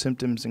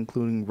 Symptoms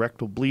including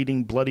rectal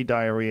bleeding, bloody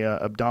diarrhea,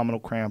 abdominal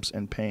cramps,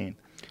 and pain.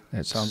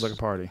 That sounds like a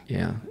party.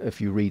 Yeah.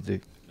 If you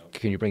read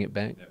can you bring it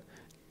back?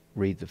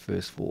 Read the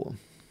first 4.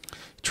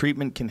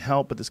 Treatment can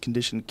help, but this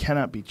condition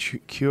cannot be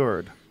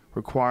cured.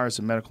 Requires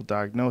a medical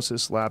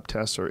diagnosis, lab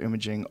tests, or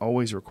imaging,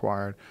 always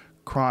required.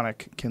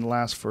 Chronic, can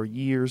last for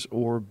years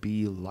or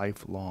be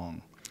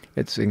lifelong.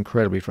 It's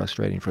incredibly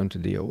frustrating for him to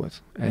deal with.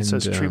 And it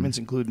says treatments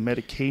include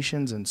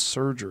medications and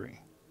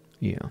surgery.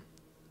 Yeah.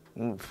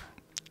 Oof.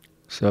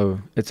 So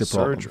it's a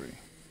problem. Surgery.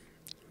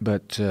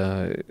 But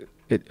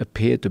it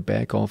appeared to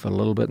back off a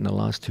little bit in the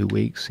last 2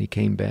 weeks. He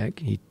came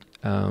back.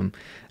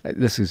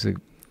 This is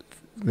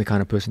the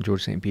kind of person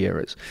George St. Pierre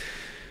is.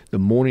 The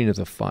morning of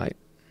the fight,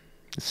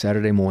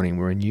 Saturday morning,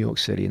 we're in New York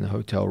City in the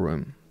hotel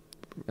room.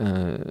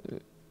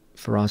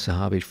 Faraz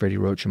Sahabi, Freddie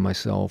Roach, and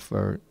myself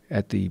are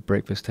at the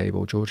breakfast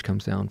table. George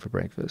comes down for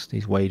breakfast.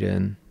 He's weighed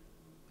in.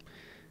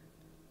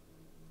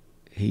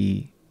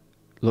 He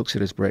looks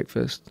at his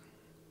breakfast.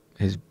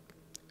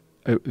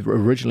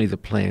 Originally the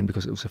plan,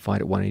 because it was a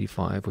fight at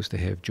 185, was to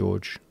have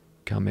George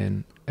come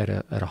in at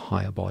a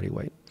higher body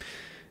weight.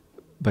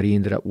 But he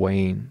ended up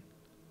weighing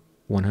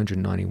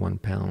 191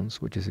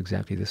 pounds, which is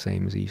exactly the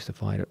same as he used to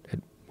fight at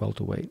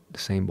welterweight, the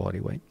same body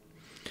weight.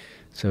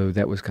 So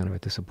that was kind of a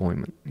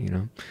disappointment, you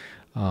know.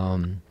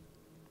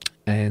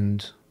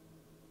 And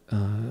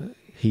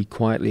he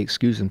quietly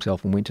excused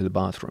himself and went to the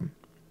bathroom.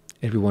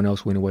 Everyone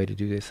else went away to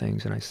do their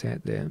things, and I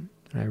sat there and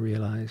I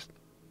realized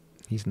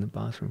he's in the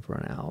bathroom for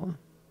an hour.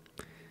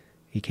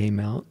 He came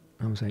out.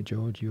 I was like,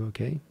 George, you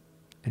okay?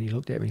 And he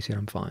looked at me and he said,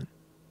 I'm fine.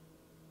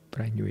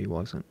 But I knew he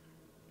wasn't.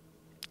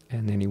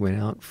 And then he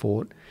went out,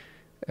 fought,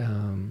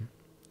 and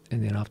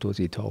then afterwards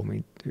he told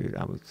me, dude,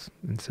 I was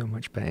in so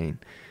much pain.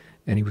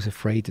 And he was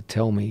afraid to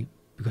tell me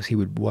because he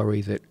would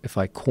worry that if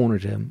I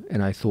cornered him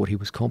and I thought he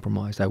was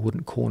compromised, I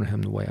wouldn't corner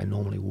him the way I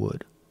normally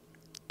would,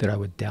 that I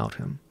would doubt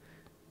him.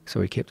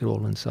 So he kept it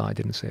all inside,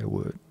 didn't say a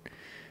word.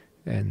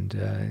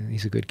 And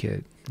he's a good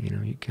kid. You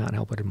know, you can't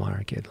help but admire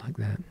a kid like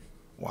that.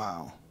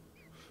 Wow.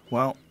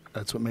 Well,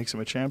 that's what makes him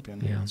a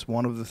champion. Yeah. It's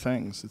one of the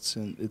things.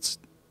 It's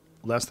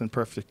less than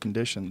perfect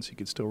conditions. He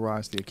could still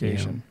rise to the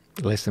occasion.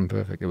 Yeah. Less than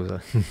perfect. It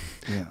was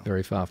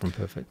very far from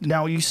perfect.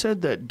 Now, you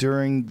said that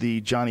during the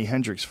Johnny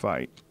Hendricks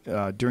fight,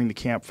 during the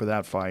camp for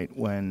that fight,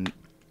 when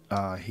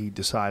he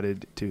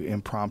decided to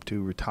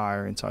impromptu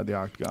retire inside the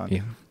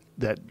octagon,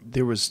 that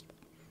there was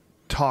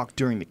talk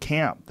during the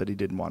camp that he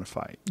didn't want to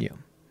fight. Yeah.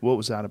 What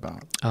was that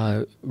about?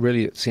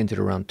 Really, it centered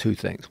around two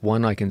things.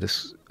 One, I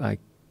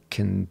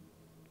can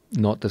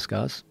not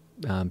discuss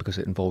because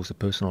it involves the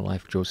personal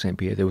life of George St.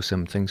 Pierre. There were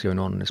some things going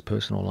on in his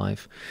personal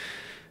life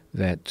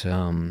that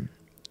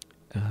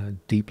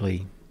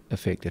deeply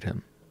affected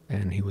him,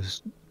 and he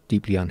was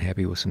deeply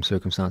unhappy with some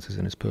circumstances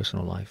in his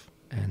personal life,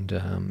 and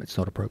it's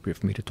not appropriate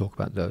for me to talk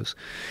about those.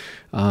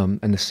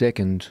 And the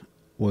second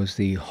was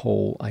the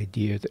whole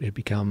idea that it had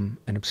become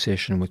an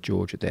obsession with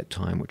George at that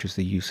time, which was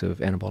the use of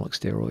anabolic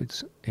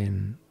steroids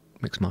in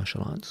mixed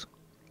martial arts.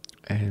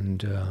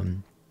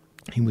 And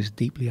he was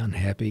deeply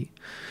unhappy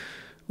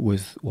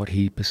with what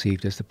he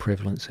perceived as the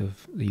prevalence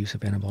of the use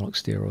of anabolic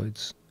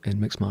steroids in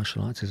mixed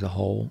martial arts as a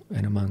whole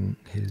and among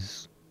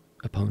his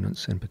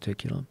opponents in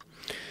particular.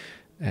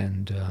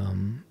 And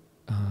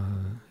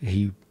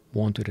he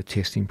wanted a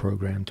testing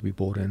program to be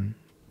brought in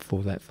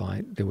for that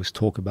fight. There was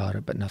talk about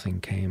it, but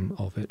nothing came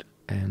of it.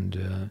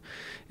 And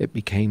it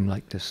became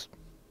like this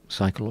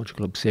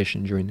psychological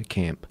obsession during the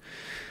camp.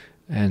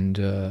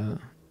 And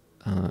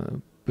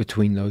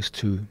between those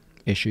two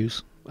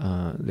issues,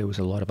 there was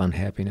a lot of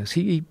unhappiness.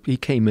 He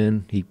came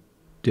in, he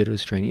did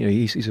his training. You know,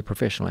 he's a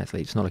professional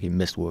athlete. It's not like he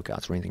missed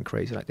workouts or anything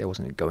crazy like that.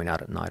 Wasn't going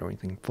out at night or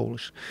anything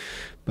foolish.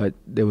 But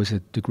there was a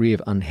degree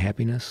of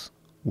unhappiness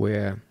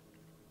where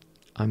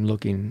I'm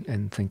looking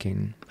and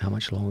thinking, how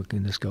much longer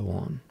can this go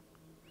on?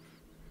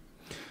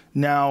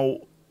 Now,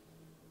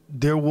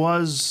 there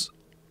was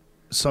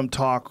some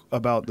talk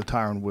about the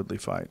Tyron Woodley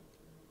fight,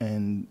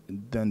 and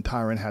then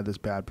Tyron had this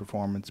bad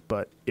performance.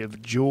 But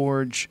if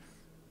George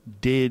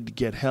did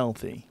get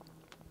healthy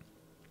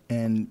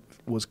and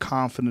was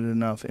confident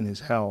enough in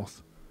his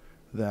health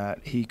that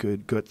he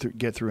could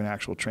get through an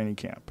actual training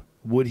camp,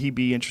 would he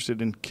be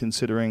interested in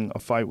considering a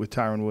fight with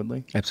Tyron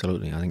Woodley?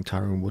 Absolutely. I think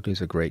Tyron Woodley's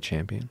a great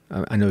champion.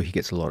 I know he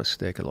gets a lot of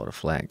stick, a lot of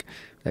flack.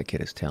 That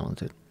kid is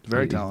talented.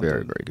 Very He's talented.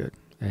 Very, very good.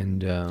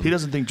 And he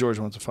doesn't think George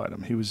wants to fight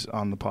him. He was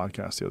on the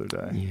podcast the other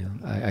day. Yeah,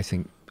 I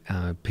think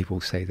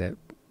people say that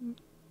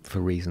for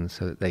reasons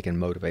so that they can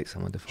motivate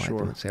someone to fight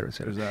them, et cetera, et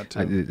cetera. There's that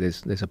too.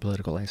 There's a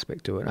political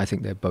aspect to it. I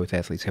think that both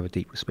athletes have a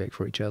deep respect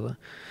for each other.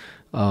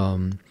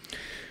 Tyron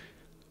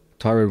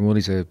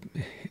Woodley's a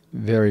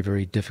very,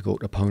 very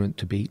difficult opponent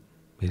to beat.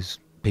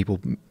 People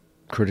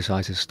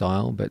criticize his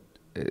style, but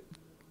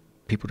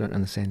people don't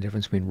understand the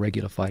difference between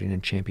regular fighting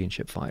and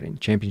championship fighting.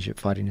 Championship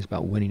fighting is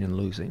about winning and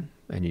losing,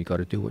 and you got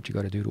to do what you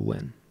got to do to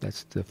win.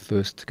 That's the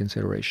first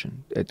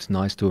consideration. It's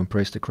nice to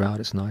impress the crowd.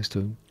 It's nice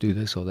to do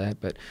this or that,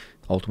 but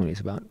ultimately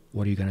it's about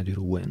what are you going to do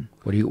to win?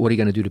 What are you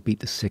going to do to beat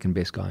the second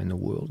best guy in the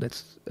world?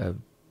 That's a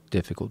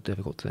difficult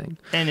thing.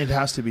 And it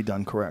has to be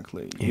done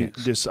correctly. Yes.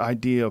 This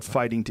idea of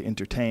fighting to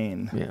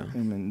entertain. Yeah. I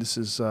mean, this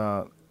is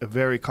a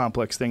very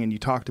complex thing, and you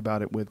talked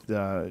about it with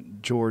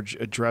George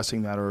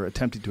addressing that or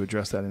attempting to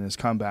address that in his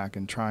comeback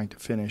and trying to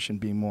finish and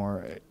be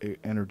more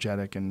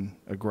energetic and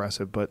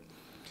aggressive. But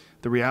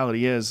the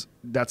reality is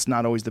that's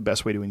not always the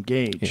best way to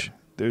engage. Yeah.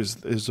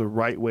 There's a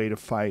right way to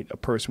fight a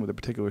person with a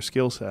particular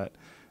skill set,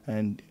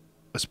 and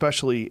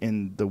especially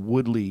in the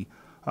Woodley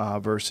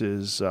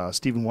versus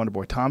Stephen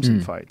Wonderboy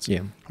Thompson fights.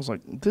 Yeah. I was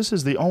like, this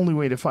is the only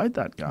way to fight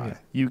that guy. Yeah.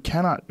 You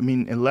cannot, I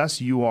mean,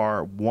 unless you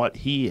are what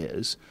he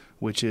is,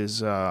 which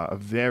is a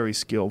very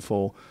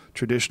skillful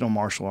traditional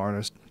martial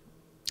artist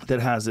that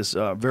has this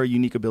very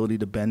unique ability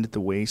to bend at the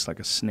waist like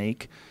a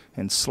snake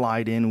and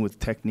slide in with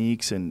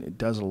techniques, and it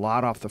does a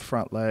lot off the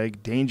front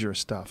leg, dangerous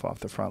stuff off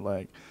the front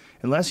leg.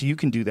 Unless you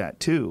can do that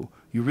too,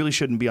 you really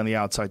shouldn't be on the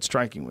outside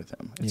striking with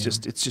him.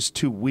 It's just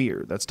too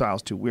weird. That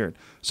style's too weird.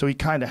 So he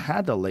kind of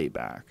had to lay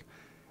back.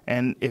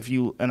 And if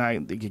you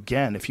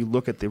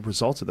look at the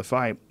results of the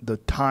fight, the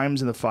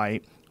times in the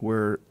fight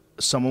where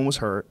someone was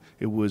hurt,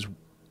 it was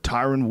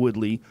Tyron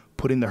Woodley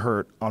putting the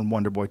hurt on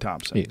Wonderboy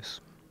Thompson. Yes.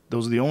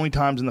 Those are the only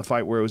times in the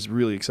fight where it was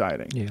really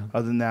exciting. Yeah.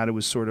 Other than that, it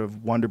was sort of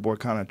Wonderboy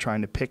kind of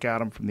trying to pick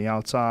at him from the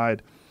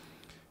outside.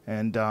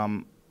 And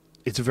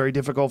it's a very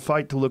difficult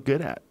fight to look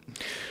good at.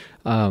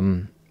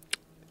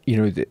 You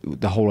know,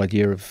 the whole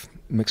idea of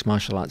mixed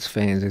martial arts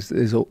fans,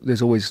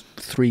 there's always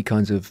three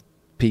kinds of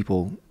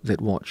people that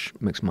watch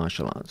mixed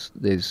martial arts.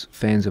 There's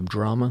fans of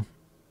drama,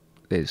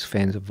 there's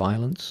fans of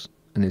violence,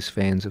 and there's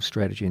fans of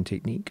strategy and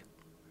technique.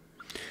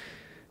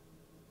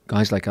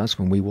 Guys like us,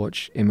 when we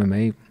watch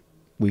MMA,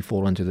 we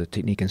fall into the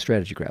technique and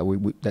strategy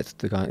crowd. That's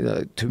the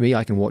guy. To me,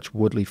 I can watch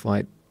Woodley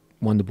fight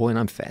Wonderboy, and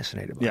I'm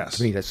fascinated by it.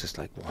 To me, that's just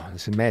like, wow,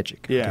 this is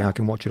magic. Yeah. Okay, I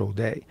can watch it all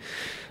day.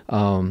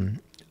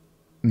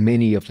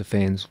 Many of the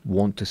fans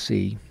want to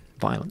see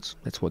violence.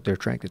 That's what they're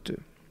attracted to,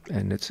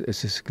 and it's a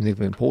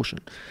significant portion.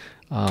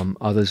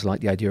 Others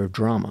like the idea of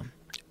drama.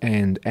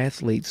 And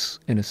athletes,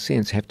 in a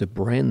sense, have to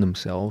brand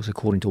themselves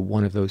according to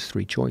one of those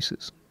three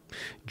choices.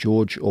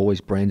 George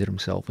always branded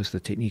himself as the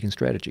technique and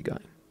strategy guy.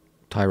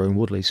 Tyron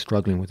Woodley's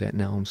struggling with that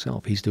now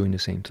himself. He's doing the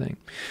same thing.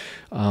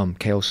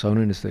 Chael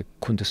Sonnen is the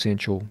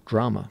quintessential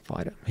drama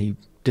fighter. He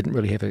didn't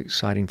really have an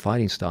exciting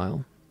fighting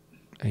style.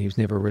 And he was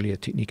never really a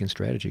technique and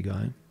strategy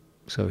guy.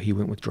 So he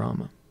went with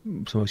drama.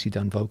 It's mostly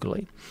done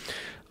vocally.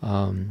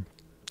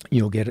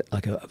 You'll get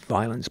like a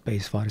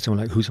violence-based fighter,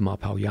 someone like Husama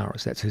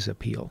Palhares. That's his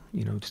appeal.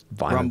 You know, just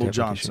violent. Rumble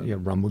Johnson. Yeah,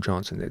 Rumble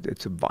Johnson.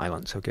 It's a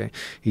violence. Okay,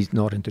 he's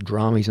not into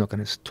drama. He's not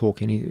going to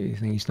talk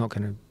anything. He's not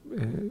going to.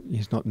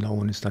 He's not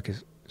known as like a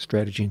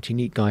strategy and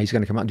technique guy. He's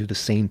going to come out and do the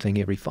same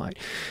thing every fight,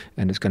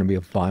 and it's going to be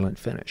a violent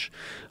finish.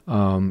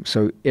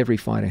 So every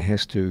fighter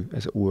has to,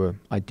 as it were,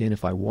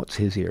 identify what's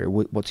his area,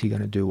 what's he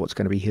going to do, what's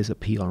going to be his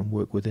appeal, and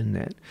work within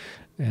that.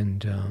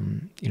 And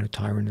you know,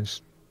 Tyron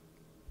is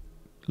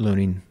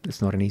learning.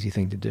 It's not an easy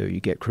thing to do. You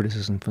get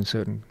criticism from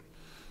certain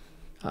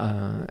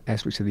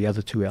aspects of the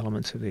other two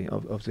elements of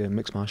the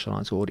mixed martial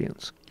arts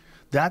audience.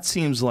 That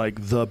seems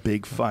like the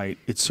big fight.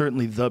 It's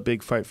certainly the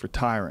big fight for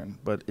Tyron,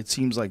 but it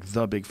seems like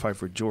the big fight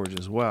for George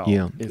as well.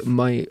 Yeah.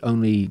 My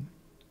only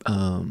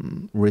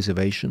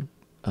reservation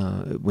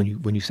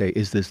when you say,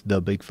 is this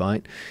the big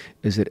fight,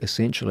 is that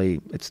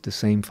essentially it's the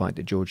same fight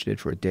that George did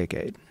for a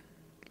decade.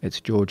 It's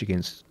George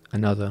against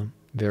another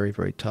very,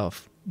 very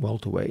tough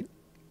welterweight,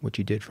 which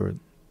he did for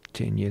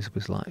 10 years of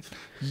his life.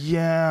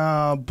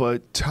 Yeah,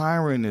 but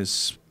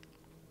Tyron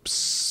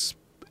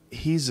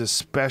he's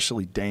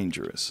especially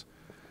dangerous.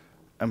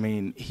 I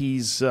mean,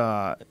 he's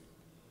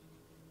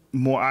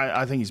more.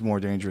 I think he's more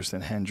dangerous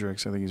than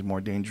Hendricks. I think he's more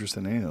dangerous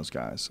than any of those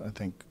guys. I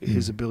think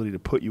his ability to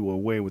put you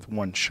away with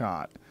one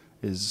shot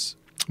is.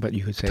 But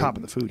you could say top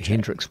of the food chain.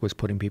 Hendricks was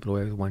putting people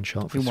away with one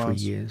shot for 3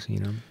 years.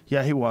 You know.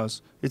 Yeah, he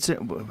was.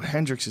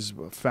 Hendricks is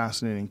a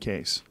fascinating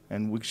case,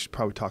 and we should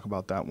probably talk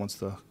about that once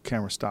the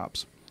camera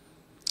stops.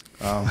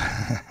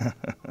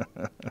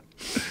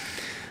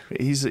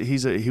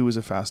 He was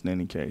a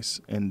fascinating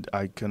case, and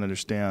I can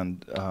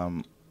understand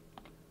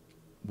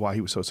why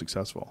he was so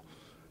successful.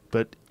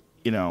 But,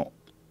 you know,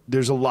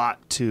 there's a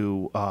lot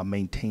to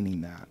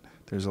maintaining that.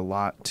 There's a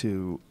lot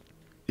to,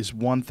 is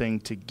one thing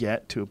to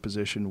get to a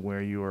position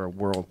where you are a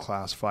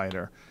world-class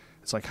fighter.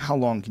 It's like, how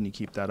long can you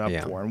keep that up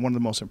for? And one of the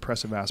most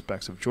impressive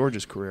aspects of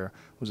George's career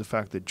was the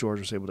fact that George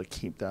was able to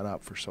keep that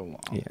up for so long.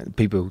 Yeah,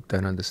 people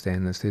don't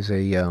understand this. There's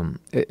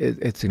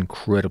it's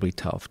incredibly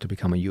tough to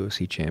become a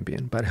UFC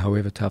champion, but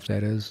however tough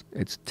that is,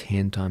 it's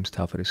 10 times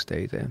tougher to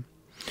stay there.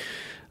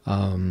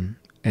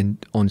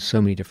 And on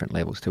so many different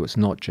levels too. It's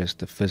not just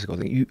the physical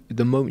thing.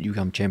 The moment you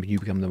become champion, you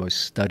become the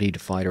most studied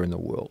fighter in the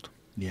world.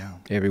 Yeah.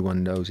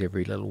 Everyone knows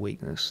every little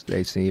weakness.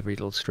 They see every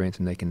little strength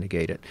and they can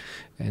negate it.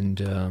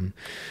 And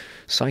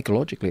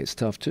psychologically, it's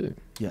tough too.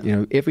 Yeah. You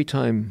know, every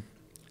time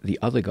the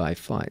other guy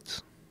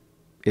fights,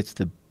 it's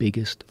the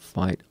biggest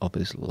fight of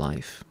his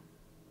life.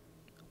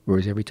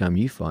 Whereas every time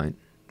you fight,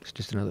 it's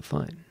just another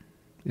fight.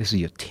 This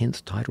is your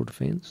 10th title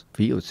defense.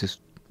 For you, it's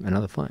just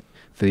another fight.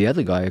 For the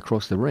other guy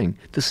across the ring,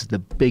 this is the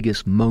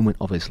biggest moment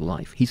of his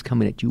life. He's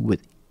coming at you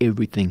with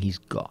everything he's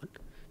got.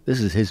 This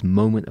is his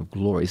moment of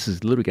glory. This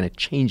is literally going to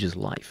change his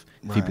life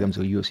if he becomes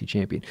a UFC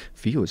champion.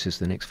 For you, it's just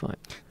the next fight.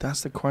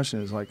 That's the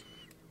question, is like,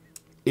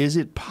 is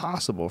it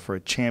possible for a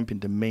champion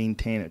to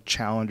maintain a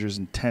challenger's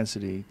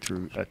intensity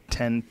through a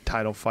 10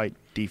 title fight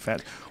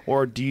defense?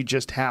 Or do you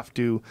just have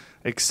to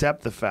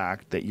accept the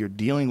fact that you're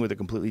dealing with a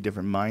completely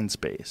different mind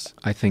space?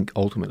 I think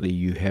ultimately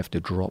you have to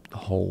drop the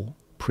whole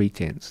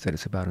pretense that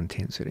it's about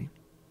intensity.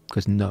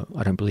 Because no,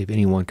 I don't believe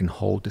anyone can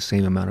hold the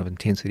same amount of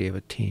intensity over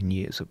 10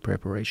 years of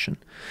preparation.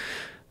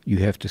 You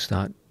have to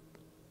start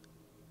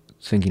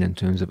thinking in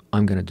terms of,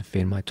 I'm going to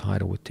defend my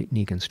title with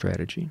technique and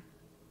strategy.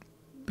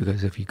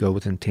 Because if you go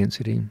with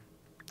intensity,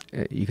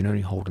 you can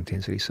only hold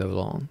intensity so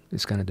long.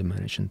 It's going to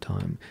diminish in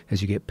time. As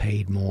you get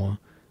paid more,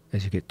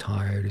 as you get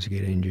tired, as you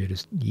get injured,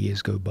 as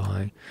years go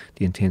by,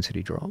 the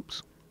intensity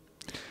drops.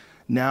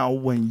 Now,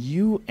 when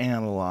you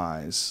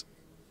analyze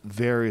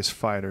various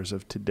fighters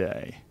of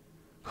today,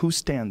 who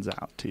stands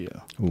out to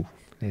you? Ooh,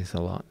 there's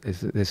a lot.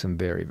 There's some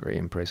very, very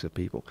impressive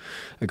people.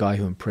 A guy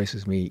who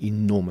impresses me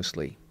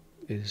enormously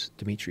is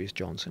Demetrius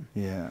Johnson.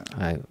 Yeah.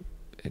 I'm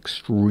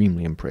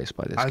extremely impressed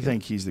by this I kid.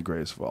 think he's the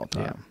greatest of all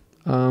time.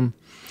 Yeah.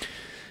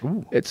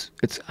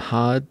 It's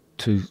hard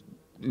to...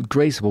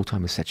 Greatest of all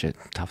time is such a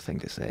tough thing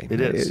to say. It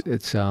is.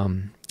 It's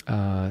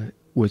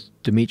with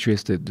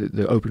Demetrius,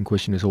 the open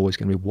question is always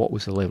going to be, what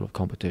was the level of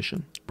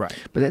competition? Right.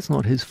 But that's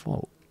not his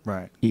fault.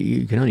 Right.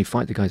 You can only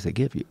fight the guys they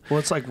give you. Well,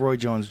 it's like Roy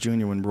Jones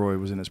Jr. when Roy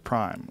was in his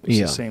prime. It was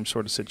the same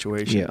sort of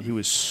situation. Yeah. He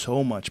was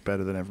so much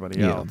better than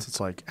everybody else. It's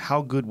like,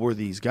 how good were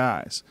these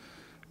guys?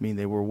 I mean,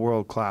 they were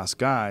world-class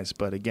guys,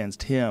 but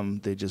against him,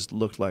 they just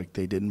looked like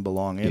they didn't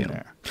belong in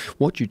there.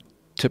 What you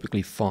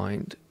typically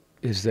find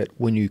is that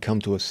when you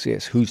come to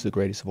assess who's the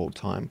greatest of all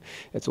time,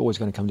 it's always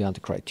going to come down to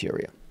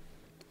criteria.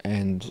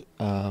 And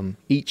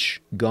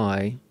each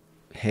guy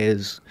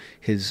has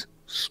his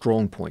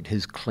strong point,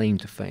 his claim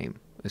to fame.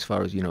 As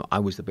far as, I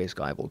was the best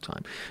guy of all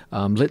time.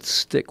 Let's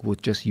stick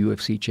with just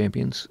UFC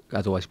champions.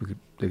 Otherwise,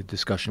 the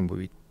discussion would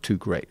be too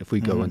great. If we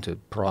go into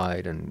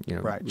pride and,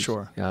 Right,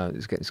 sure.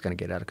 It's going to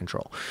get out of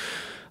control.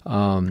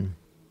 But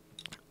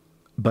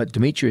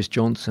Demetrius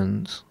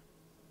Johnson's,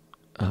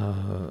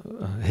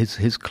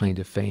 his claim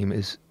to fame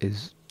is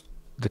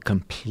the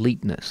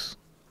completeness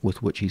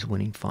with which he's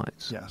winning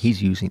fights. Yes.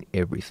 He's using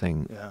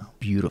everything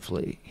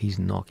beautifully. He's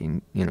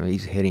knocking,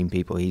 he's hitting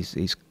people,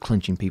 he's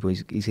clinching people,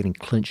 he's getting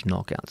clinch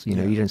knockouts. You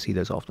don't see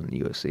those often in the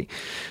UFC.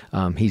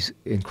 He's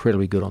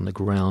incredibly good on the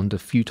ground. A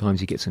few times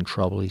he gets in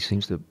trouble, he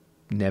seems to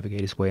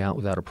navigate his way out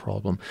without a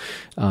problem.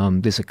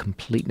 There's a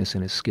completeness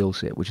in his skill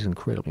set, which is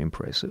incredibly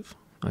impressive.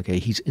 Okay,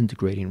 he's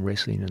integrating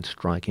wrestling and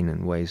striking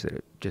in ways that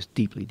are just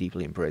deeply,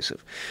 deeply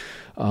impressive.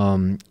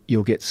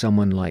 You'll get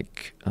someone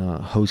like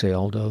Jose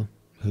Aldo,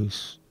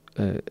 who's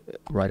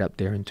right up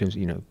there in terms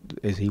of,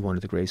 is he one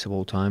of the greatest of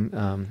all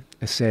time?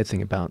 A sad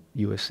thing about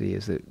UFC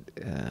is that,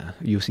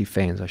 UFC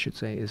fans, I should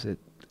say, is that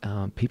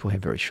people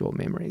have very short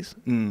memories.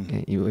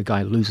 A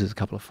guy loses a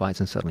couple of fights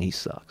and suddenly he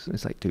sucks. And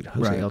it's like, dude,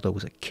 Jose Aldo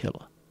was a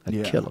killer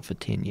for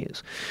 10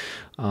 years.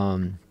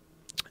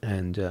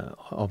 And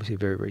obviously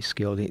very, very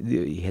skilled.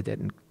 He had that,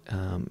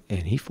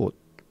 and he fought,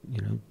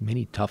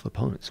 many tough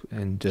opponents.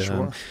 And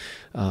Sure.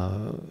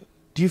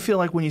 Do you feel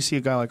like when you see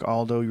a guy like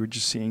Aldo, you're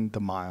just seeing the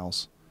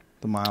miles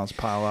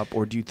pile up,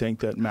 or do you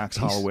think that Max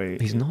Holloway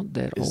he's not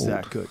that old? Is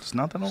that good? It's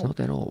not that old. It's not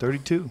that old.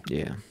 32.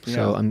 Yeah.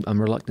 So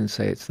I'm reluctant to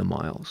say it's the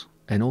miles.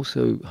 And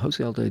also,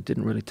 Jose Aldo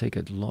didn't really take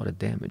a lot of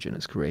damage in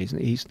his career.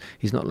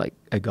 He's not like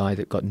a guy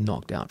that got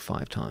knocked out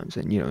 5 times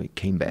and, he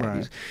came back.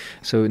 Right.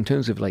 So in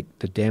terms of like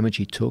the damage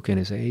he took in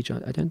his age,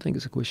 I don't think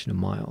it's a question of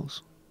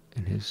miles.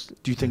 Do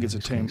you think it's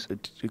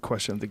a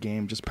question of the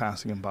game just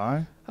passing him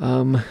by?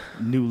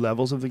 New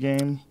levels of the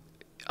game?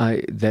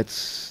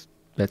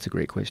 That's a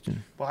great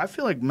question. Well, I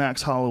feel like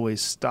Max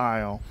Holloway's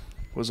style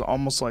was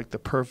almost like the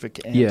perfect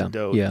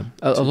antidote. Yeah.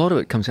 A lot of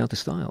it comes down to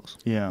styles.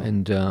 Yeah.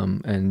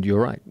 And you're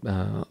right.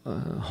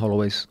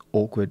 Holloway's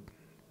awkward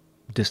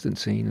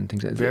distancing and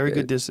things like that. Very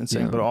good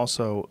distancing, but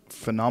also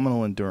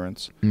phenomenal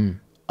endurance.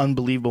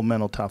 unbelievable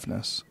mental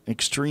toughness,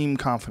 extreme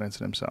confidence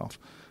in himself.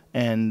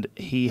 And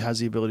he has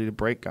the ability to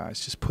break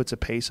guys, just puts a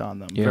pace on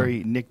them. Yeah.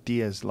 Very Nick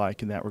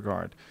Diaz-like in that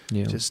regard.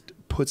 Yeah. Just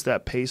puts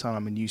that pace on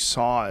them, and you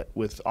saw it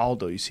with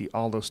Aldo. You see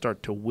Aldo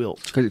start to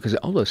wilt. Because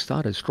Aldo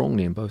started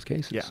strongly in both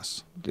cases.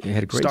 Yes. He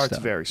had a great Starts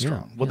start. very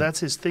strong. Yeah, Well, yeah. that's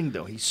his thing,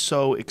 though. He's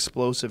so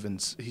explosive,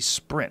 and he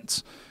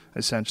sprints,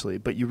 essentially.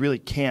 But you really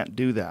can't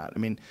do that. I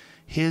mean,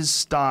 his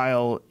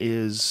style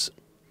is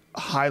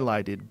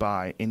highlighted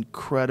by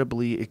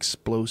incredibly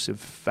explosive,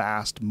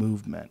 fast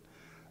movement.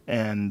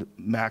 And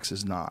Max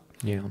is not.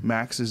 Yeah.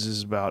 Max's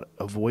is about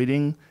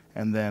avoiding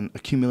and then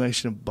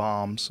accumulation of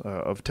bombs,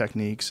 of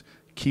techniques,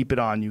 keep it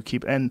on you,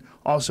 and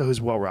also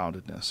his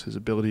well-roundedness, his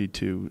ability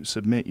to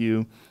submit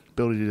you,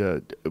 ability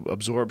to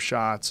absorb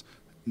shots,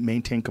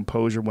 maintain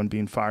composure when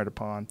being fired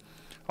upon.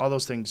 All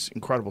those things,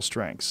 incredible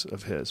strengths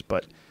of his,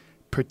 but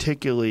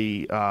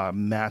particularly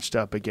matched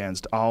up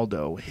against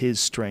Aldo,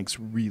 his strengths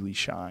really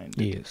shined.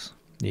 Yes.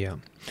 Yeah.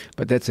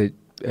 But that's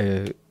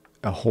a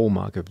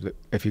hallmark of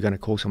if you're going to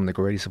call someone the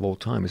greatest of all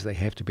time, is they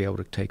have to be able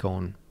to take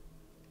on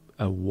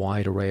a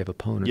wide array of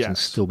opponents and Yes.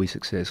 still be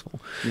successful.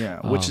 Yeah,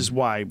 which is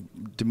why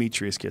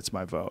Demetrius gets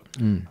my vote.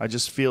 Mm. I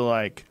just feel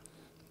like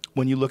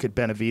when you look at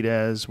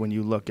Benavidez, when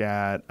you look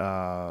at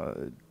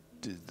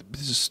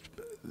just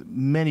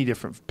many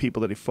different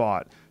people that he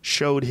fought,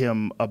 showed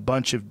him a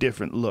bunch of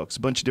different looks, a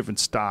bunch of different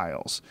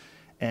styles,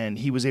 and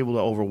he was able to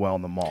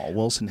overwhelm them all.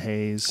 Wilson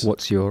Hayes.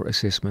 What's your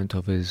assessment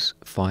of his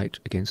fight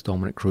against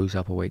Dominic Cruz,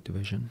 upperweight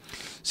division?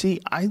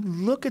 See, I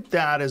look at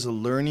that as a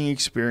learning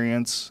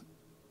experience,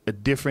 a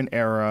different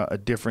era, a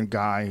different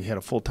guy. He had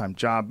a full-time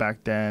job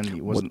back then.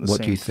 He wasn't the What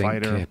same do you think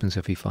fighter. happens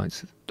if he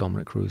fights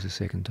Dominic Cruz a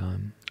second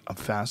time? I'm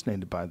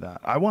fascinated by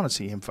that. I want to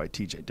see him fight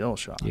TJ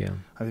Dillashaw. Yeah.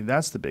 I think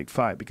that's the big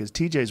fight because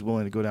TJ is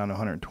willing to go down to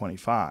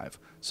 125.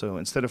 So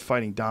instead of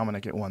fighting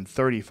Dominic at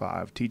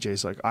 135,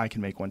 TJ's like, I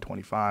can make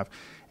 125.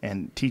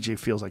 And TJ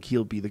feels like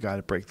he'll be the guy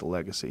to break the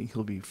legacy.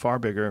 He'll be far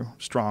bigger,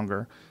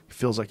 stronger. He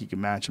feels like he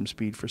can match him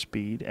speed for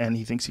speed, and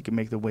he thinks he can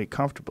make the weight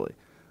comfortably.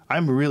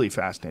 I'm really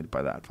fascinated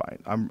by that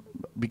fight.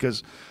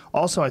 Because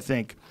also I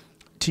think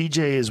TJ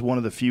is one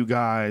of the few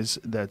guys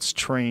that's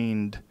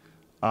trained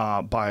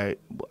I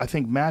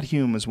think Matt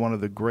Hume is one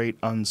of the great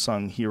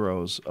unsung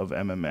heroes of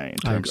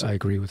MMA. I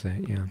agree with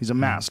that, yeah. He's a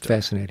master.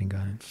 Fascinating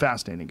guy.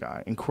 Fascinating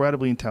guy.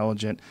 Incredibly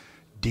intelligent,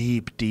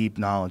 deep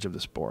knowledge of the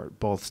sport,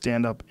 both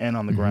stand-up and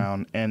on the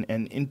ground, and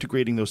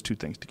integrating those two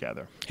things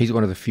together. He's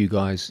one of the few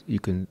guys you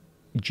can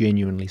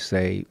genuinely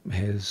say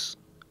has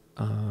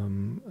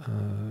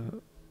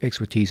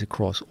expertise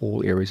across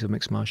all areas of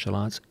mixed martial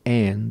arts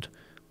and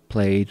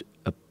played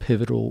a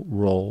pivotal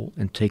role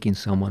in taking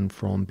someone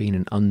from being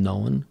an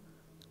unknown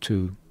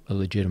to a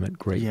legitimate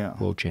great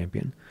world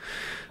champion.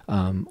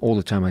 All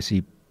the time I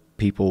see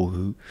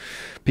people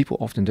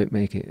often don't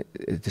make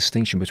a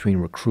distinction between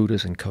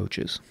recruiters and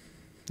coaches.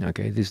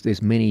 Okay,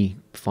 there's many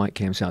fight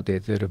camps out there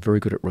that are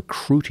very good at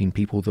recruiting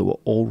people that were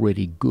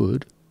already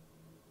good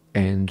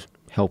and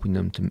helping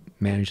them to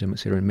manage them,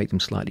 etc., and make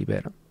them slightly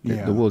better.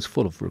 Yeah. The world's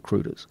full of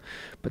recruiters,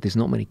 but there's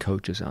not many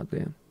coaches out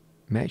there.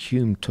 Matt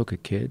Hume took a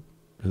kid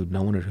who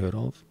no one had heard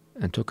of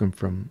and took him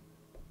from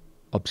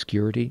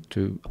obscurity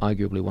to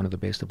arguably one of the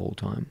best of all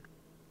time.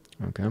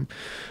 Okay,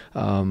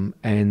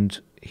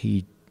 and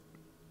he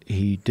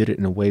did it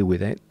in a way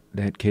where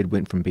that kid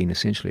went from being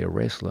essentially a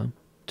wrestler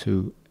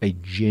to a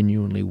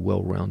genuinely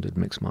well-rounded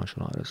mixed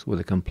martial artist with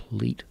a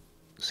complete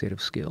set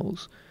of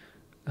skills.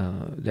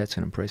 That's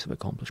an impressive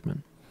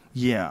accomplishment.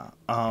 Yeah,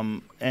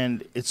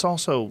 and it's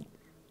also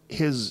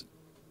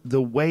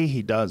the way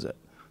he does it,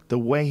 the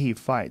way he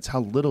fights,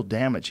 how little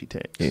damage he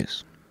takes.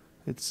 Yes.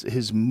 It's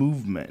his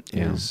movement,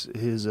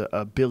 his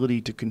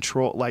ability to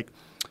control. Like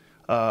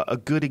a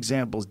good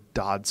example is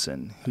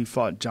Dodson. He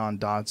fought John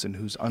Dodson,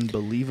 who's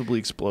unbelievably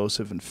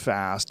explosive and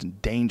fast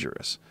and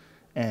dangerous,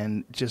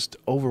 and just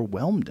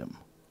overwhelmed him.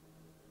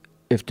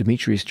 If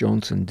Demetrius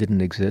Johnson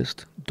didn't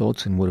exist,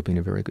 Dodson would have been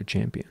a very good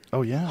champion.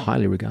 Oh yeah,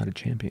 highly regarded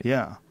champion.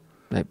 Yeah.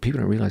 Like, people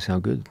don't realize how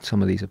good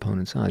some of these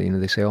opponents are. You know,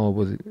 they say, "Oh,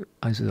 well,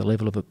 is the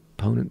level of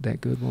opponent that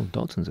good?" Well,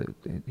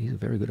 he's a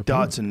very good opponent.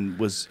 Dodson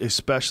was,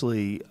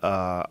 especially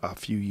a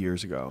few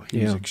years ago,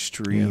 he was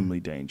extremely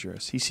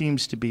dangerous. He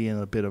seems to be in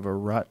a bit of a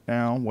rut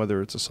now,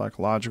 whether it's a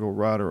psychological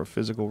rut or a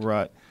physical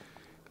rut.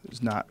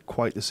 He's not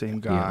quite the same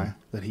guy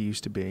that he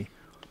used to be.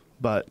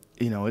 But,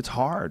 you know, it's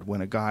hard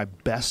when a guy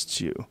bests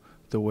you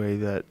the way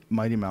that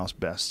Mighty Mouse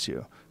bests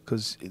you,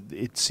 because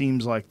it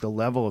seems like the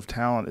level of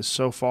talent is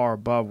so far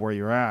above where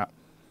you're at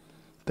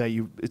that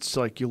it's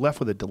like you're left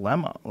with a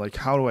dilemma. Like,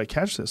 how do I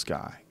catch this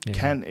guy?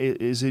 Yeah.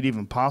 Is it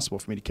even possible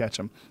for me to catch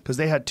him? Because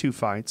they had two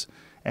fights,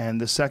 and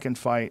the second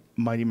fight,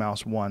 Mighty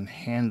Mouse won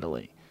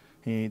handily.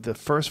 The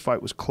first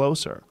fight was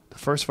closer. The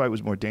first fight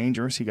was more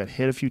dangerous. He got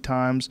hit a few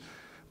times,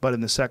 but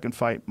in the second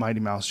fight, Mighty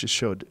Mouse just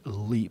showed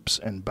leaps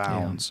and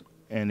bounds,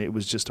 and it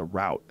was just a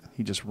rout.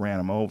 He just ran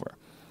him over.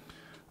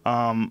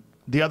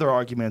 The other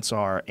arguments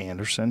are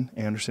Anderson.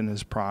 Anderson in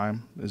his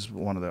prime is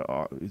one of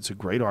the. It's a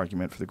great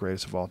argument for the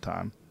greatest of all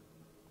time.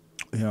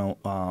 You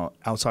know,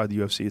 outside the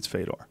UFC, it's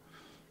Fedor.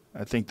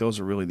 I think those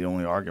are really the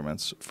only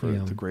arguments for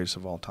the greatest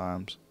of all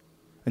times.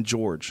 And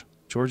George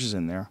is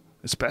in there,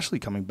 especially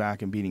coming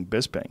back and beating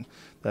Bisping.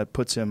 That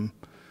puts him,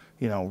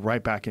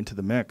 right back into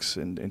the mix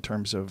in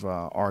terms of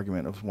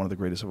argument of one of the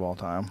greatest of all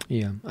time.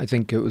 Yeah, I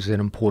think it was an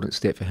important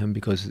step for him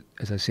because,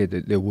 as I said,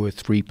 there were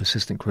 3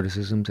 persistent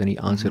criticisms, and he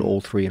answered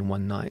all 3 in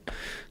one night.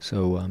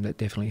 So that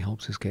definitely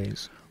helps his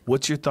case.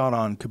 What's your thought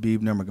on Khabib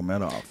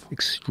Nurmagomedov?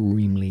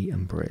 Extremely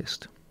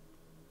impressed.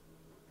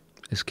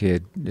 This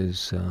kid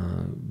is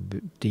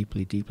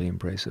deeply, deeply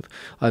impressive.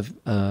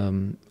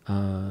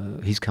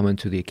 He's come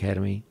into the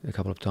academy a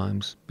couple of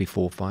times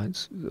before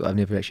fights. I've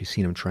never actually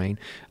seen him train.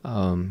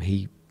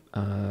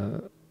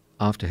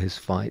 After his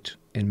fight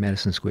in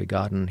Madison Square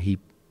Garden, he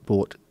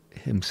brought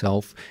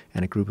himself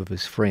and a group of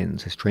his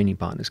friends, his training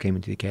partners, came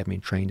into the academy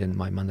and trained in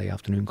my Monday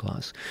afternoon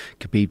class.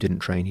 Khabib didn't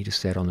train; he just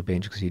sat on the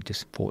bench because he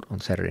just fought on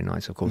Saturday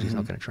night. So of course he's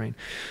not going to train.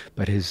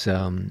 But his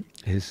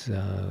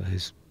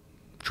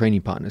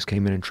training partners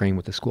came in and trained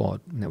with the squad,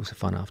 and that was a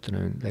fun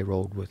afternoon. They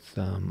rolled with,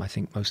 I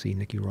think, mostly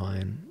Nicky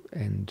Ryan,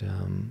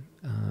 and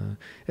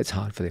it's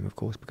hard for them, of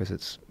course, because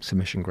it's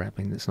submission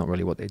grappling. That's not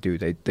really what they do.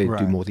 They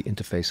do more the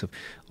interface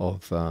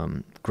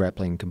of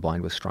grappling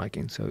combined with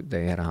striking, so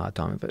they had a hard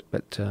time of it.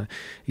 But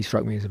he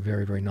struck me as a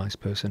very, very nice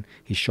person.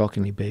 He's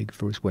shockingly big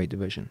for his weight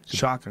division.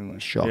 Shockingly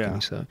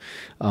so.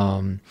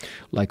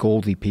 Like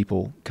all the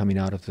people coming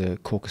out of the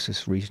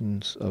Caucasus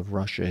regions of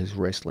Russia, his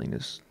wrestling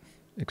is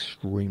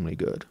extremely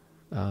good.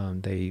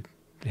 They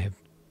have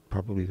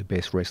probably the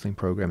best wrestling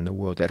program in the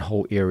world. That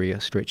whole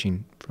area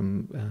stretching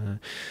from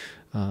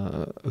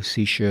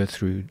Ossetia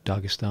through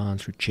Dagestan,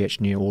 through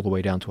Chechnya, all the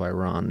way down to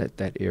Iran.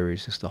 That area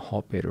is just a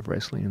hotbed of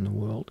wrestling in the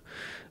world.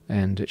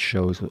 And it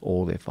shows with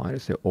all their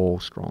fighters. They're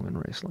all strong in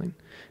wrestling.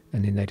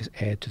 And then they just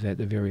add to that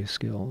the various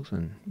skills,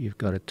 and you've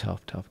got a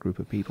tough, tough group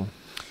of people.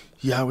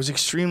 Yeah, I was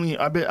extremely.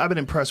 I've been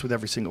impressed with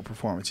every single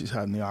performance he's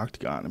had in the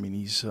octagon. I mean,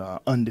 he's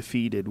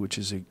undefeated, which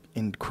is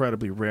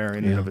incredibly rare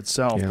in and of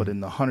itself. But in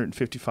the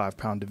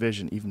 155-pound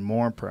division, even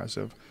more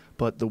impressive.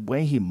 But the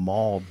way he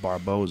mauled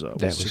Barboza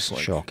was just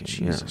like shocking.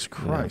 Jesus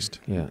Christ.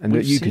 Yeah. And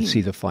you could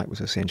see the fight was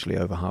essentially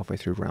over halfway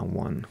through round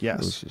 1. Yes.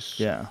 It was just,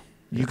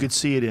 you could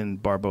see it in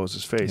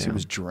Barboza's face. He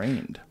was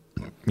drained.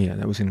 Yeah,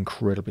 that was an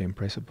incredibly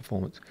impressive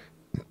performance.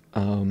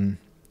 Obviously,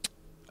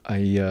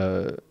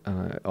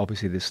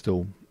 there's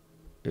still.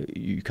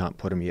 You can't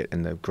put him yet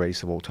in the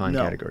greatest of all time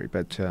category,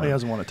 but he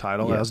hasn't won a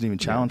title. He hasn't even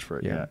challenged for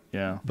it yet.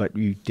 Yeah, but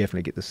you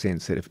definitely get the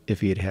sense that if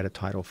he had a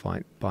title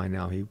fight by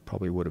now, he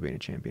probably would have been a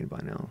champion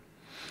by now.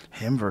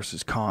 Him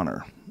versus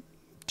Conor,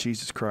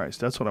 Jesus Christ,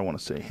 that's what I want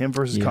to say. Him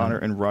versus Conor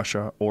in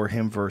Russia, or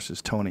him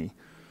versus Tony.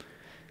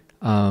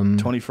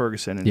 Tony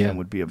Ferguson and him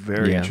would be a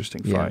very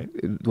interesting fight.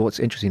 What's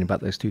interesting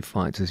about those two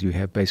fights is you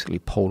have basically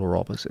polar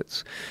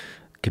opposites.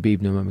 Khabib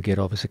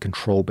Nurmagomedov is a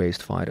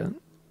control-based fighter,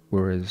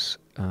 whereas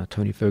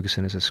Tony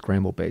Ferguson is a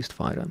scramble-based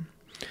fighter.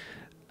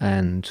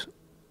 And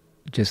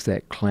just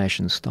that clash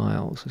in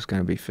styles is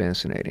going to be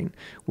fascinating.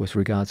 With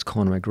regards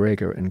Conor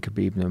McGregor and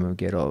Khabib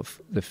Nurmagomedov,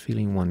 the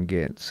feeling one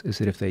gets is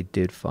that if they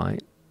did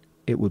fight,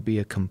 it would be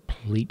a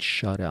complete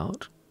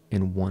shutout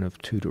in one of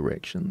two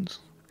directions.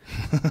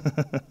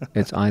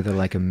 It's either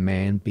like a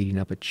man beating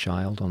up a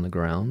child on the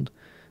ground,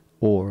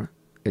 or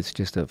it's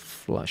just a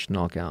flush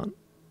knockout.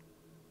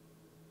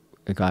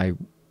 A guy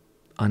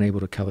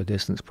unable to cover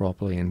distance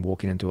properly and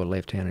walking into a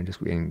left hand and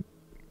just being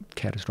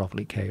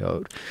catastrophically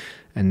KO'd.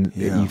 And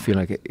you feel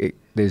like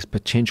there's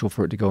potential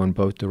for it to go in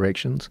both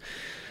directions.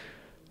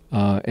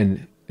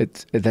 And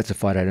that's a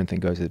fight I don't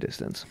think goes the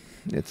distance.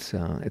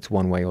 It's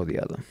one way or the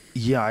other.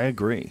 Yeah, I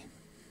agree.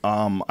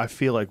 I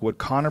feel like what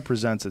Conor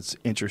presents that's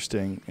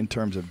interesting in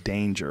terms of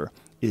danger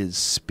is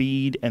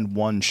speed and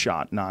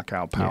one-shot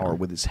knockout power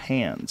with his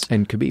hands.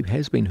 And Khabib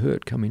has been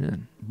hurt coming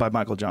in. By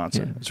Michael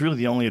Johnson. Yeah. It's really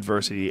the only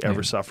adversity he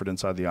ever suffered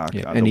inside the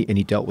octagon. Yeah. And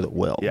he dealt with it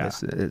well. Yeah.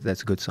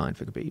 That's a good sign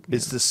for Khabib.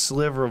 It's the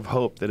sliver of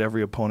hope that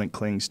every opponent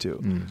clings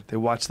to. They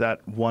watch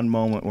that one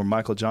moment where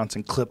Michael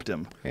Johnson clipped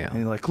him. Yeah.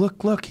 And you're like,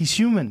 look, he's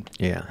human.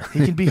 Yeah.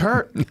 He can be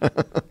hurt.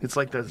 It's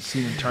like the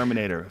scene in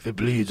Terminator. If it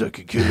bleeds, I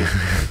could kill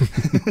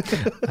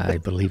it. I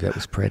believe that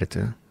was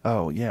Predator.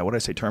 Oh, yeah. What did I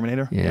say,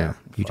 Terminator? Yeah.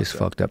 You just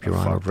fucked up your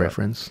honor of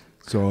reference.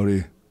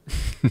 Sorry.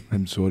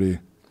 I'm sorry.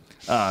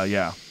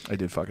 Yeah, I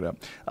did fuck it up.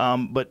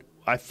 But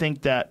I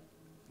think that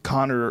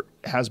Conor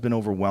has been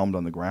overwhelmed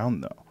on the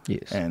ground, though.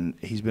 Yes. And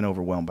he's been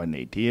overwhelmed by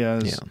Nate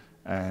Diaz. Yeah.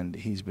 And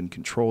he's been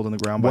controlled on the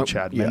ground by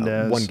Chad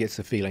Mendes. One gets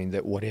the feeling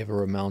that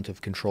whatever amount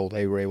of control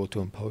they were able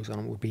to impose on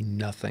him would be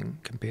nothing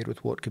compared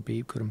with what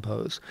Khabib could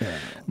impose. Yeah.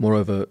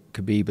 Moreover,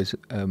 Khabib is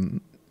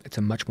it's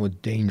a much more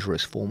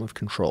dangerous form of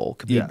control.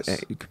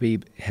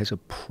 Khabib has a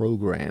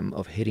program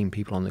of hitting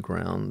people on the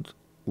ground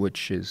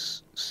which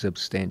is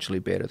substantially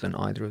better than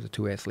either of the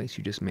two athletes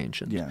you just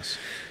mentioned. Yes.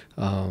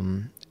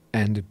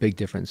 And the big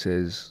difference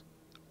is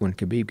when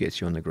Khabib gets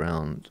you on the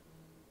ground,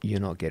 you're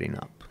not getting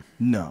up.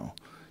 No.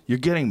 You're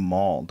getting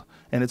mauled.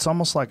 And it's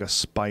almost like a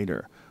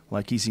spider.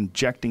 Like he's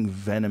injecting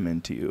venom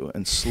into you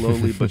and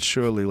slowly but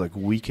surely like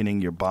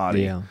weakening your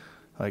body. Yeah.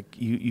 Like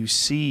you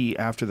see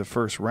after the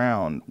first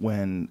round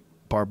when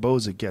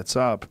Barboza gets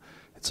up,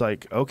 It's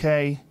like,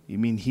 okay, you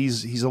mean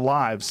he's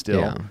alive still,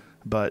 Yeah.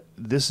 but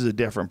this is a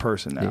different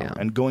person now. Yeah.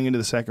 And going into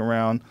the second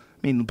round,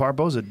 I mean,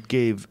 Barboza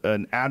gave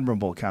an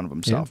admirable account of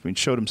himself. Yeah. I mean,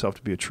 showed himself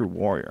to be a true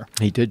warrior.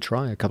 He did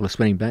try a couple of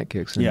spinning back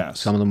kicks, and Yes.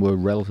 some of them were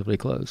relatively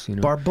close. You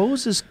know,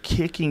 Barboza's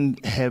kicking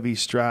heavy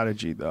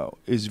strategy, though,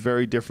 is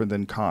very different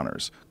than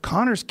Connor's.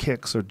 Connor's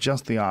kicks are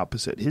just the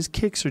opposite. His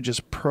kicks are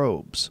just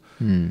probes.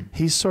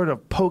 He's sort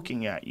of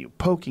poking at you,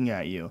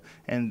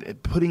 and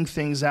putting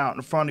things out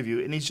in front of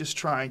you, and he's just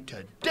trying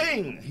to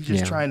ding. He's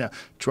just trying to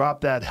drop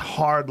that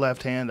hard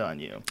left hand on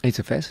you. he's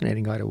a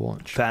fascinating guy to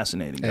watch.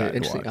 Fascinating guy to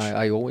Interesting. watch.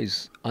 I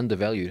always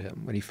undervalued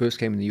him when he first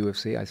came in the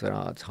UFC. I said,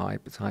 "Oh, it's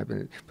hype, it's hype."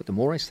 But the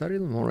more I studied,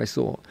 the more I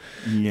saw.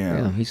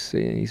 Yeah.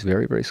 He's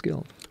very, very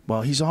skilled.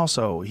 Well, he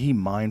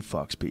mind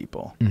fucks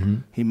people.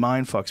 He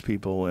mind fucks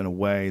people in a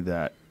way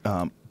that,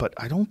 but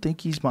I don't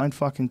think he's mind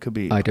fucking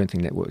Khabib. I don't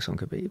think that works on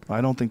Khabib.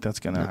 I don't think that's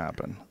going to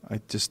happen. I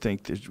just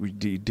think that we're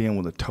dealing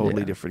with a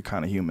totally Yeah. different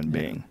kind of human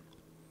being.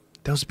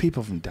 Those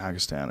people from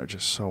Dagestan are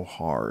just so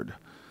hard.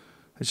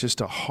 It's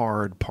just a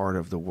hard part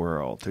of the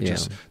world.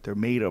 They're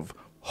made of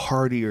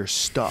hardier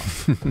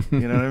stuff.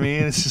 You know what I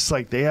mean? It's just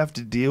like they have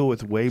to deal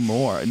with way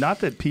more. Not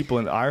that people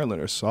in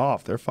Ireland are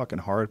soft. They're fucking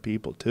hard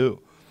people too.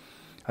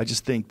 I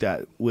just think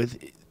that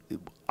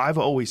I've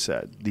always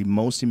said the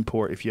most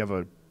important, if you have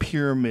a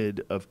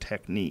pyramid of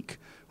technique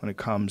when it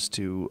comes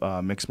to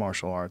mixed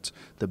martial arts,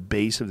 the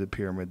base of the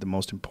pyramid, the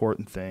most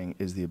important thing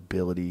is the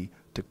ability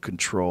to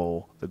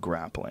control the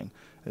grappling,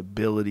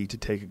 ability to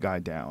take a guy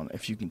down.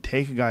 If you can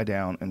take a guy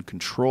down and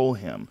control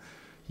him,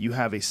 you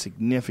have a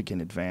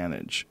significant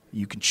advantage.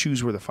 You can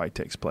choose where the fight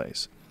takes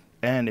place.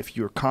 And if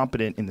you're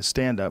competent in the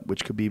stand-up,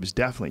 which Khabib is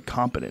definitely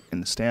competent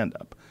in the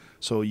stand-up,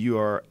 so you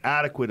are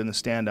adequate in the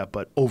stand-up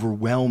but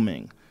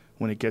overwhelming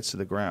when it gets to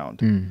the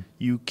ground,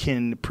 you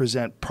can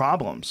present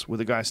problems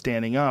with a guy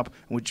standing up,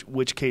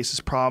 which cases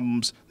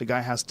problems the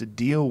guy has to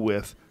deal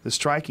with, the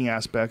striking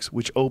aspects,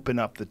 which open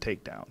up the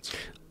takedowns.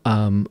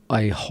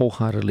 I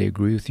wholeheartedly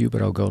agree with you,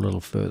 but I'll go a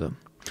little further.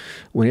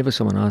 Whenever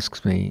someone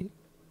asks me,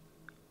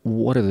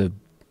 what are the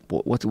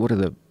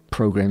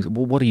programs?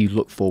 What do you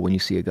look for when you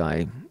see a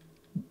guy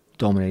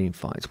dominating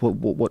fights?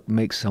 What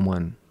makes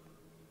someone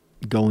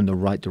go in the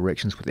right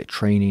directions with their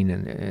training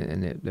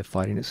and their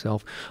fighting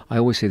itself? I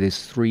always say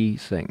there's three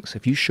things.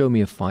 If you show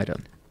me a fighter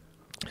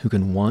who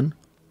can, 1,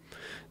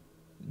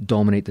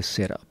 dominate the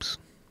setups,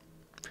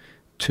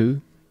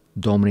 2,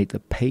 dominate the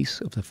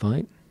pace of the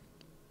fight,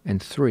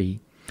 and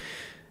 3,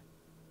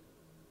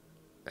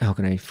 how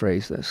can I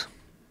phrase this?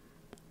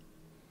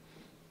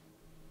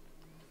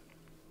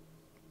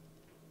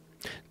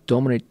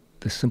 Dominate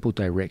the simple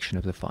direction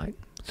of the fight.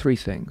 3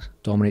 things.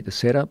 Dominate the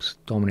setups,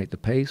 dominate the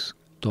pace,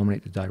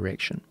 dominate the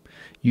direction.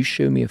 You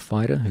show me a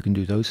fighter who can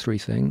do those 3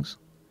 things,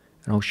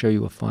 and I'll show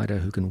you a fighter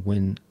who can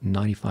win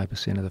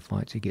 95% of the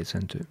fights he gets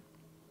into.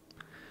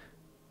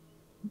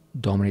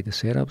 Dominate the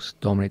setups,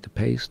 dominate the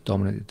pace,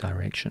 dominate the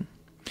direction.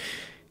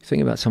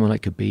 Think about someone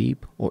like Khabib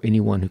or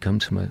anyone who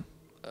comes from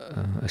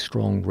a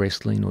strong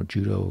wrestling or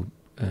judo,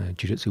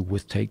 jiu-jitsu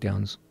with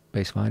takedowns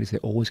based fighters. They're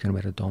always going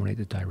to be able to dominate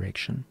the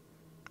direction.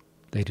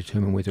 They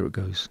determine whether it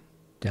goes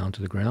down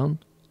to the ground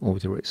or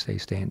whether it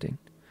stays standing.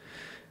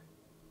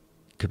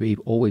 Khabib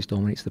always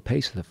dominates the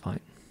pace of the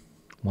fight.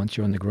 Once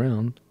you're on the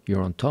ground,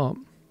 you're on top.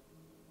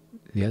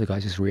 The other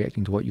guy's just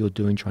reacting to what you're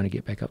doing, trying to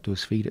get back up to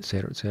his feet,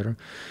 etc., etc.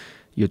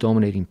 You're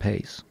dominating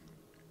pace.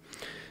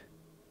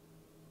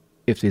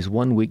 If there's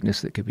one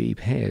weakness that Khabib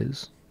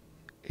has,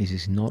 is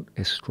he's not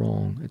as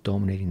strong at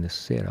dominating the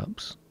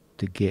setups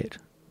to get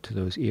to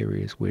those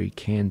areas where he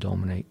can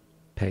dominate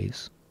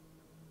pace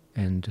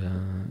and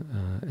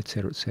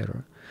etc.,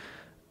 etc.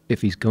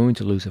 If he's going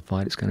to lose a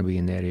fight, it's going to be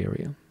in that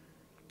area.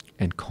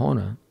 And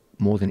Conor,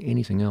 more than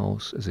anything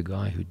else, is a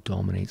guy who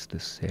dominates the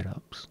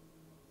setups.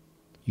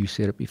 You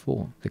said it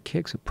before. The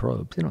kicks are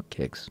probes. They're not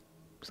kicks.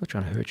 He's not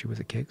trying to hurt you with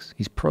the kicks.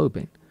 He's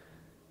probing.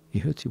 He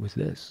hurts you with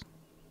this.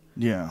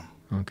 Yeah.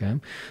 Okay?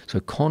 So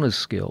Conor's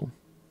skill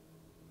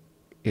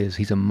is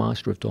he's a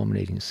master of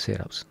dominating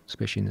setups,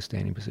 especially in the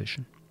standing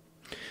position.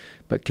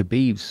 But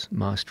Khabib's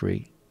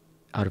mastery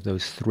out of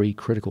those 3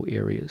 critical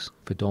areas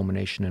for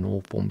domination in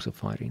all forms of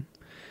fighting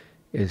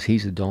is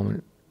he's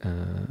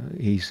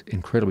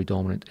incredibly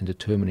dominant in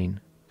determining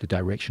the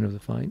direction of the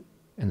fight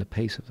and the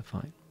pace of the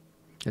fight.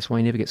 That's why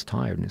he never gets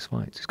tired in his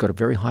fights. He's got a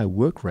very high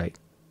work rate,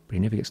 but he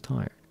never gets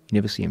tired. You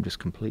never see him just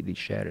completely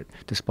shattered,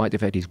 despite the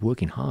fact he's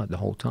working hard the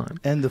whole time.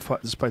 And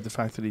despite the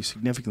fact that he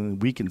significantly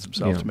weakens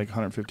himself to make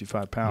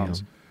 155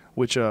 pounds,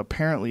 which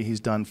apparently he's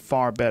done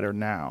far better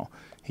now.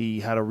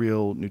 He had a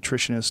real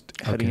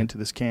nutritionist heading into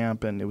this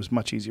camp, and it was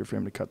much easier for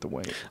him to cut the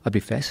weight. I'd be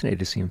fascinated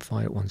to see him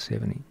fight at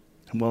 170.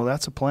 Well,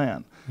 that's a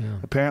plan. Yeah.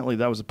 Apparently,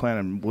 that was a plan,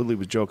 and Woodley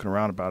was joking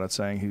around about it,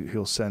 saying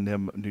he'll send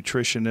him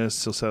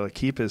nutritionists. He'll say,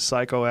 keep his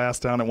psycho ass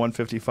down at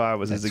 155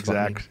 was his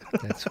exact.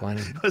 That's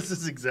funny. Was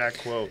his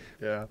exact quote.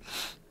 Yeah.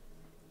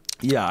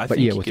 Yeah,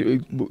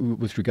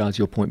 with regards to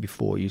your point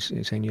before, you're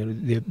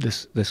saying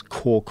this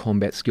core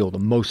combat skill, the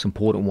most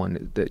important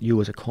one that you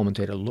as a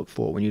commentator look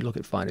for when you look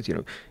at fighters.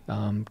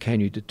 Can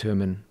you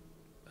determine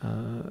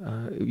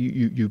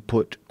you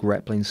put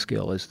grappling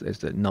skill as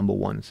the number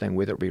one thing,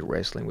 whether it be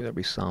wrestling, whether it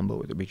be sambo,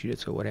 whether it be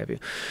jiu-jitsu, or what have you.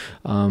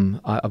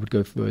 I would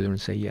go further and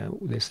say, yeah,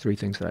 there's three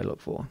things that I look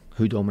for: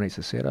 who dominates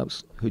the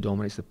setups, who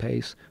dominates the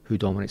pace, who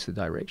dominates the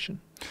direction.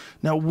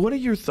 Now, what are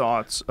your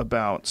thoughts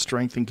about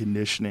strength and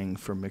conditioning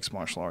for mixed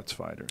martial arts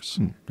fighters?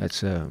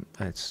 That's a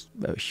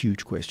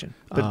huge question.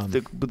 But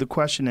the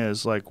question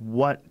is, like,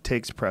 what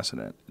takes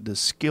precedent? Does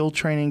skill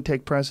training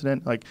take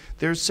precedent? Like,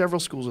 there's several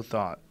schools of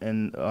thought,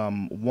 and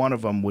one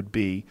of them would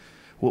be,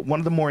 well, one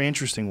of the more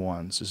interesting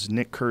ones is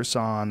Nick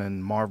Curson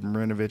and Marvin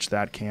Marinovich,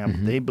 that camp.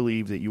 They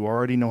believe that you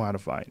already know how to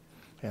fight,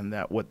 and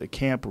that what the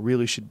camp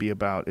really should be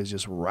about is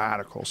just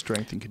radical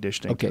strength and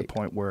conditioning to the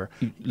point where...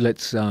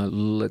 That's a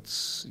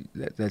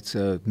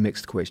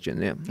mixed question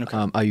there.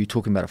 Okay. Are you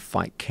talking about a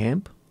fight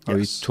camp? Or are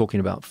you talking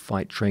about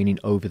fight training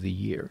over the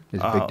year?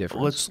 There's a big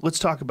difference. Let's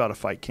talk about a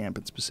fight camp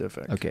in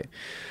specific.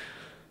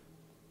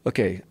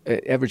 Okay.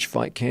 Average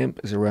fight camp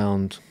is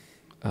around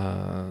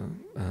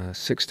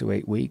 6 to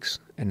 8 weeks,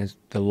 and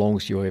the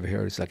longest you ever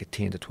heard is like a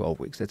 10 to 12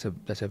 weeks. That's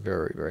a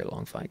very, very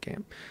long fight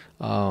camp.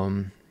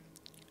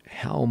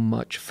 How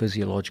much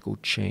physiological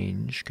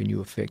change can you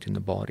affect in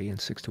the body in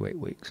 6 to 8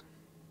 weeks?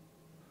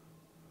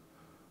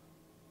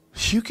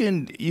 You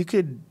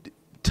could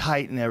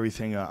tighten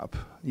everything up.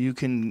 You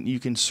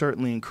can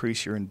certainly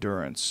increase your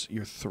endurance,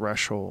 your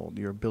threshold,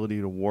 your ability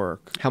to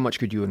work. How much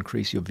could you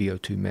increase your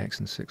VO2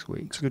 max in 6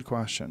 weeks? It's a good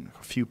question.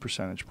 A few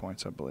percentage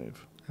points, I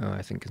believe.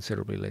 I think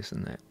considerably less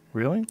than that.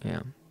 Really?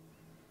 Yeah.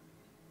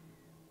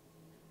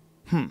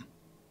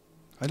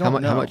 I don't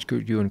know. How much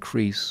could you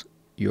increase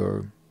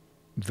your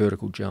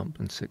vertical jump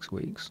in 6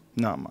 weeks?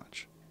 Not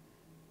much.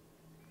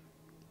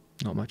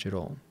 Not much at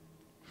all.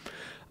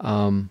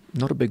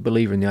 Not a big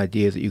believer in the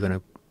idea that you're going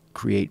to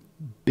create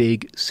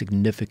big,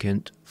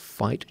 significant,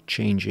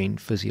 fight-changing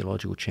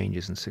physiological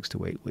changes in 6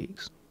 to 8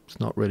 weeks. It's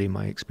not really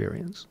my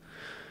experience.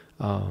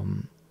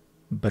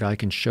 But I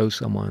can show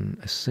someone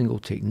a single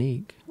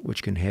technique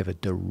which can have a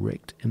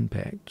direct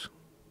impact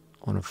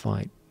on a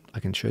fight. I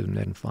can show them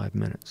that in 5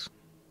 minutes.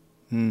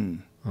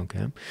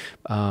 Okay.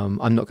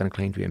 I'm not going to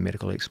claim to be a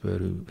medical expert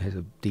who has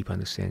a deep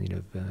understanding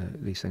of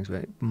these things,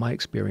 but my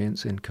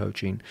experience in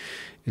coaching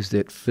is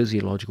that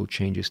physiological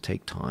changes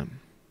take time,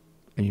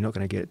 and you're not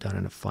going to get it done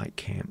in a fight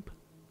camp.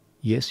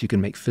 Yes, you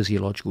can make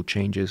physiological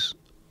changes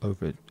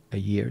over a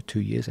year,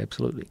 2 years,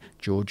 absolutely.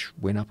 George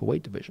went up a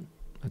weight division.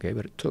 Okay,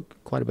 but it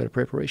took quite a bit of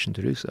preparation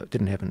to do so. It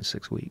didn't happen in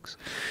 6 weeks.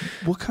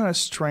 What kind of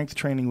strength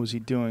training was he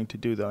doing to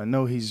do that? I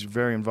know he's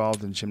very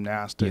involved in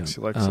gymnastics.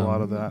 He likes a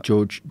lot of that.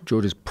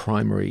 George's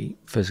primary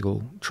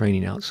physical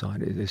training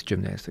outside is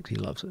gymnastics. He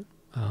loves it.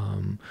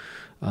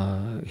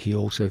 He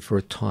also, for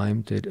a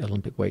time, did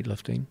Olympic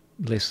weightlifting.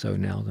 Less so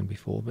now than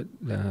before, but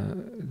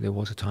there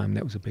was a time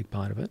that was a big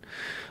part of it.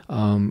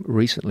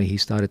 Recently, he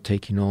started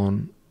taking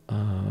on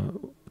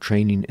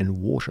training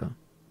in water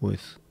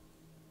with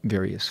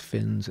various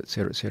fins, et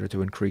cetera,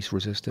 to increase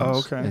resistance. Oh,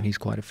 okay. And he's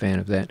quite a fan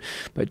of that.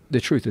 But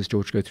the truth is,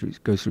 George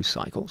goes through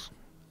cycles.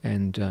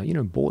 And,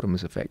 boredom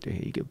is a factor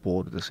here. You get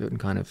bored with a certain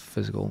kind of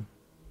physical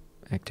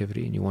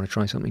activity and you want to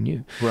try something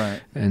new.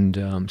 Right.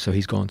 And so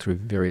he's gone through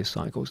various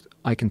cycles.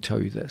 I can tell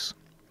you this.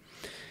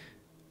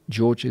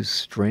 George's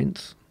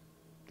strength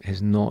has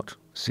not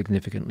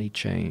significantly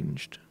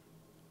changed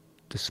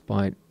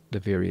despite the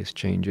various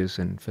changes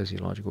in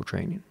physiological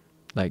training.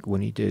 Like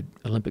when he did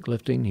Olympic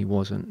lifting, he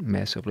wasn't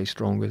massively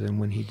stronger than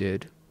when he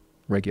did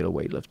regular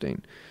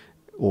weightlifting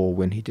or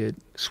when he did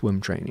swim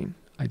training.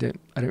 I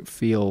don't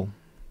feel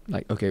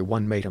like, okay,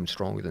 one made him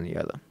stronger than the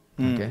other.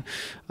 Okay.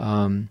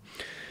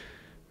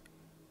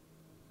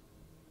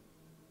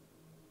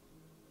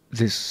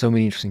 There's so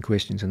many interesting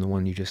questions in the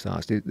one you just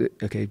asked.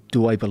 Okay,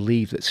 do I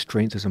believe that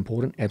strength is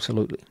important?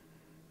 Absolutely.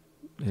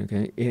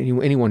 Okay,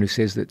 anyone who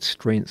says that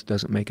strength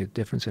doesn't make a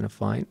difference in a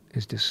fight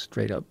is just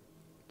straight up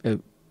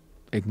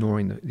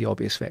ignoring the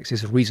obvious facts.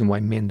 There's a reason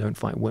why men don't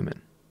fight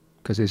women,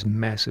 because there's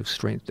massive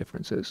strength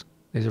differences.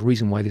 There's a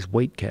reason why there's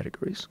weight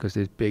categories, because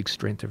there's big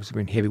strength differences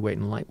between heavyweight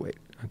and lightweight.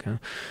 Okay,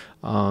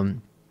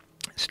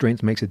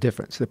 strength makes a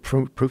difference. The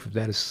proof of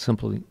that is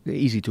simply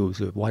easy to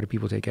observe. Why do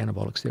people take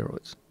anabolic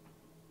steroids?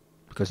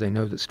 Because they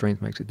know that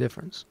strength makes a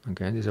difference.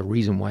 Okay, there's a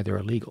reason why they're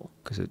illegal,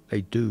 because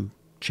they do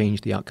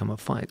change the outcome of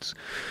fights.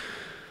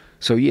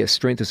 So yes,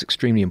 strength is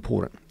extremely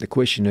important. The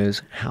question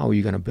is, how are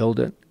you going to build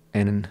it?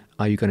 And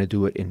are you going to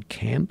do it in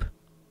camp?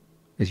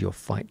 Is your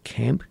fight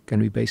camp going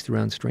to be based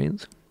around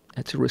strength?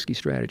 That's a risky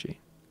strategy.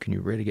 Can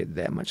you really get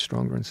that much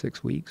stronger in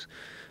 6 weeks?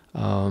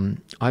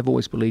 I've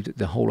always believed that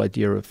the whole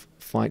idea of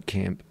fight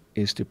camp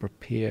is to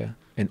prepare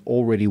an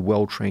already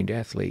well-trained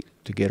athlete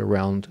to get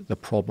around the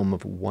problem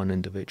of one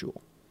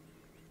individual.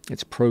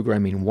 It's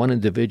programming one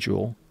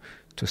individual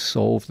to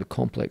solve the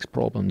complex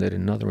problem that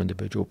another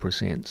individual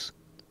presents.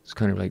 It's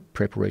kind of like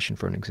preparation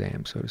for an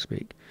exam, so to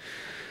speak.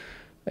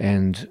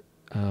 And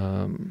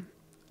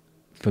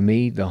for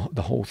me, the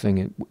whole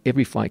thing,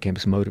 every fight camp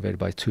is motivated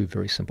by two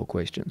very simple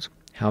questions.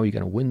 How are you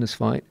going to win this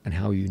fight, and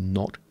how are you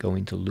not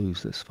going to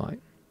lose this fight?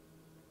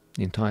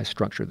 The entire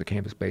structure of the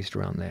camp is based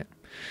around that.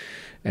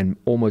 And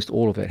almost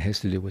all of that has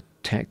to do with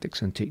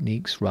tactics and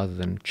techniques rather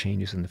than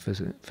changes in the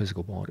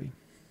physical body.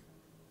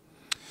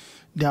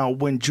 Now,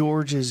 when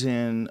George is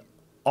in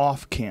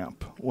off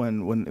camp,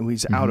 when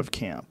he's out of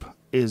camp,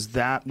 is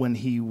that when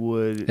he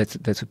would...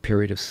 That's a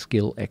period of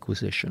skill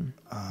acquisition.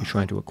 You're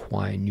trying to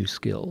acquire new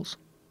skills.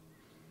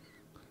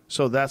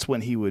 So that's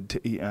when he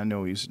would... I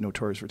know he's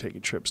notorious for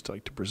taking trips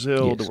to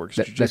Brazil to work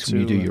jiu-jitsu. That's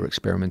when you do your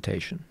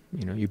experimentation.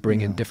 You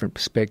bring in different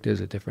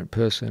perspectives, a different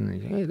person, and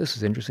you say, hey, this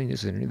is interesting,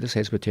 this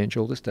has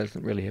potential, this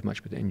doesn't really have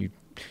much potential, and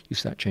you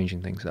start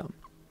changing things up.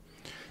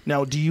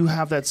 Now, do you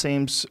have that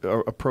same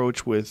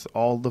approach with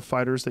all the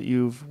fighters that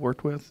you've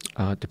worked with?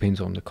 It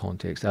depends on the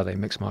context. Are they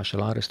mixed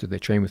martial artists? Do they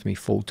train with me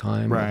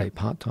full-time? Right. Are they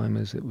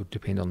part-timers? It would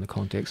depend on the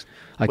context.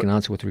 I can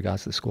answer with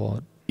regards to the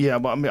squad. Yeah,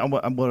 but I mean,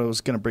 what I was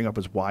going to bring up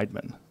is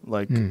Weidman.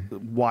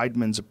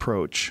 Weidman's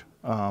approach,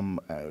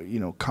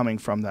 coming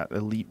from that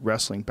elite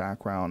wrestling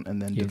background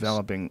and then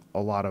developing a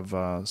lot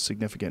of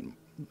significant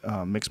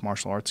mixed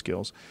martial arts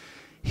skills.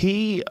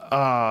 He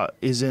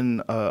is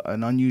in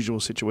an unusual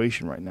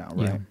situation right now,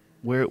 right? Yeah.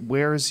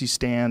 Where does he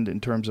stand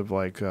in terms of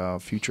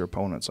future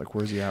opponents?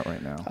 Where's he at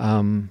right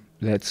now?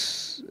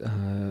 That's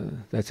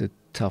a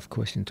tough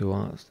question to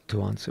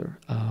answer.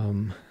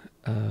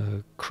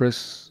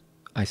 Chris,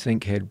 I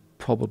think, had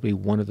probably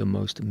one of the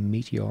most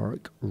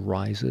meteoric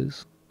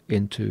rises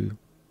into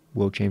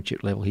world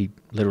championship level. He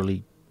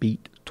literally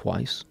beat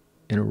twice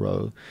in a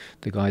row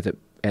the guy that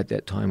at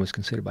that time was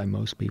considered by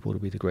most people to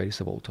be the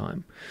greatest of all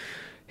time.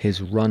 His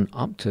run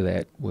up to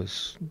that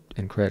was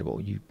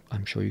incredible.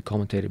 I'm sure you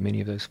commentated many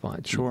of those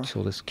fights. Sure. You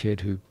saw this kid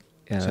who...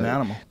 It's an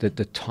animal.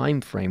 The time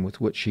frame with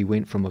which he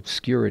went from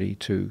obscurity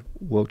to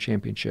world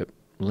championship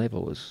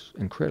level was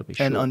incredibly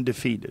short. And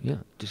undefeated. Yeah.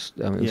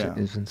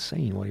 It was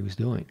insane what he was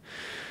doing.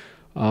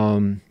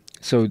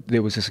 So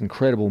there was this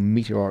incredible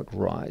meteoric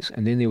rise.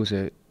 And then there was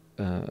a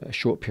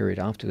short period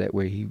after that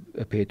where he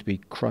appeared to be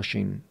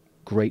crushing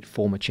great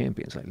former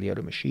champions like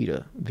Lyoto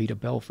Machida, Vita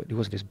Belfort. He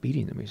wasn't just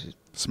beating them, he was just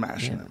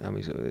smashing them. I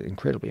mean, he was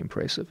incredibly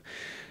impressive.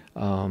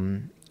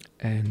 And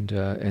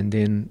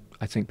then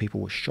I think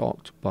people were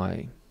shocked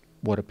by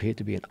what appeared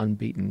to be an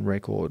unbeaten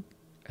record,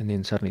 and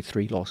then suddenly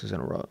 3 losses in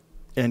a row.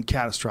 And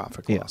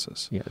catastrophic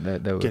losses. Yeah,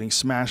 they were getting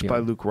smashed by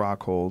Luke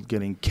Rockhold,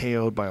 getting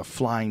KO'd by a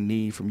flying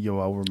knee from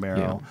Yoel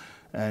Romero,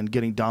 and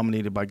getting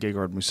dominated by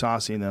Gegard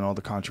Mousasi, and then all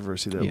the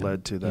controversy that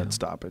led to that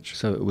stoppage.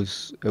 So it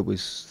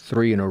was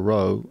 3 in a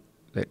row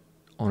that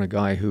on a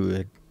guy who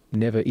had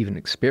never even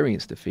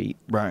experienced defeat.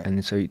 Right.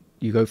 And so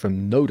you go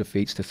from no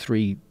defeats to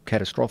 3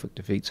 catastrophic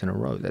defeats in a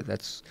row.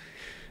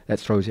 That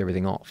throws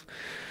everything off.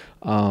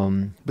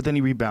 But then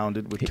he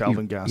rebounded with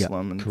Calvin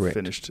Gastelum and correct.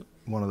 Finished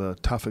one of the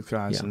toughest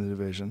guys in the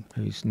division.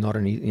 He's not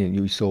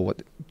you saw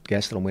what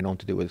Gastelum went on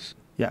to do with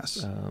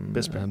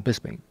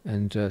Bisping.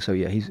 And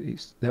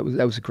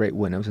that was a great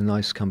win. That was a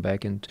nice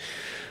comeback.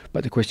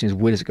 But the question is,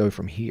 where does it go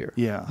from here?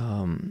 Yeah.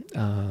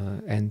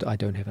 And I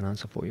don't have an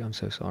answer for you. I'm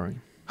so sorry.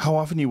 How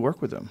often do you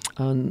work with him?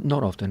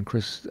 Not often.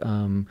 Chris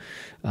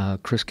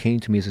came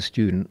to me as a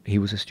student. He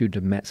was a student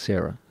of Matt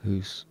Serra,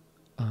 who's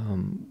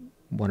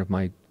one of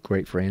my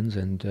great friends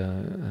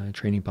and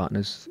training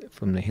partners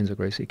from the Renzo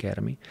Gracie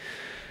Academy.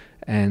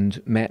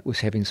 And Matt was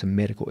having some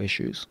medical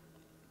issues.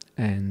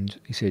 And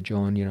he said,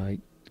 John,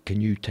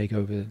 can you take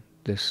over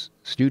this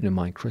student of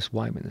mine, Chris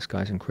Weidman? This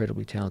guy's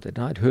incredibly talented.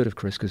 And I'd heard of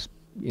Chris because,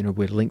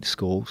 we're linked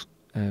schools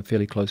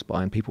fairly close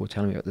by, and people were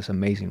telling me about this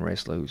amazing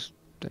wrestler who's,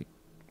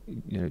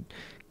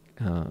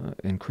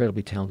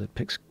 incredibly talented,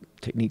 picks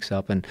techniques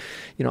up. And,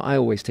 I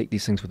always take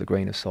these things with a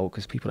grain of salt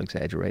because people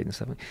exaggerate and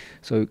stuff.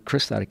 So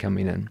Chris started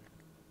coming in,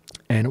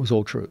 and it was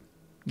all true.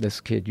 This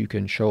kid, you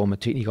can show him a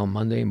technique on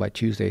Monday, and by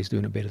Tuesday he's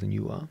doing it better than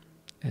you are.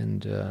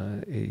 And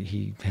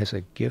he has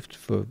a gift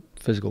for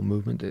physical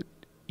movement that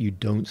you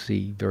don't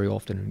see very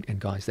often in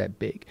guys that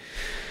big.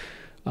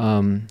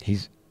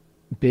 He's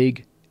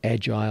big,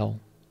 agile,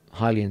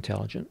 highly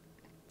intelligent,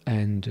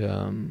 and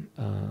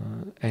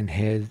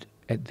had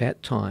at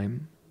that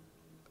time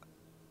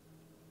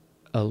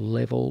a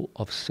level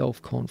of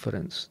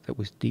self-confidence that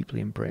was deeply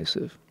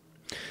impressive.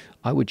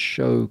 I would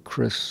show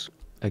Chris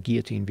a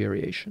guillotine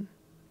variation,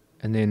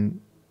 and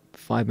then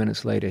 5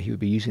 minutes later he would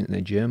be using it in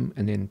the gym,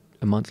 and then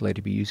a month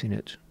later be using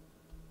it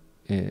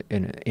in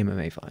an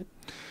MMA fight.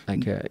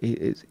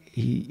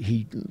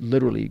 He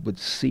literally would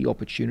see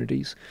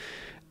opportunities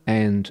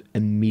and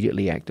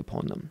immediately act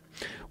upon them.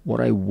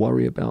 What I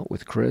worry about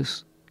with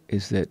Chris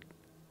is that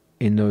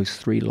in those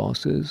 3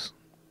 losses,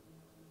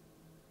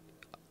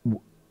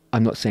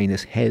 I'm not saying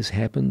this has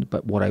happened,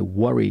 but what I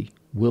worry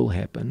will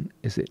happen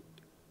is that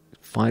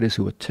fighters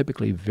who are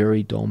typically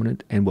very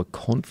dominant and were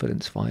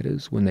confidence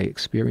fighters, when they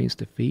experience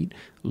defeat,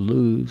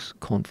 lose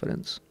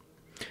confidence.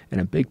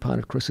 And a big part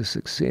of Chris's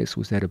success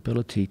was that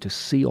ability to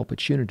see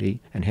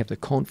opportunity and have the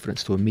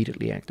confidence to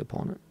immediately act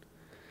upon it.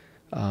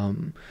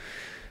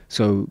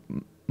 So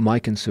my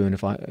concern,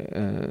 if I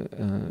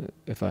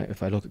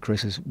look at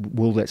Chris, is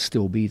will that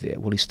still be there?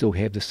 Will he still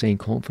have the same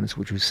confidence,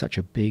 which was such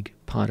a big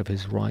part of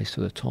his rise to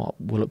the top?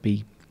 Will it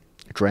be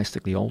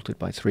drastically altered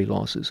by 3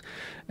 losses?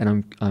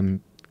 And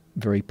I'm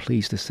very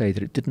pleased to say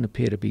that it didn't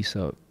appear to be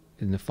so.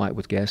 In the fight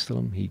with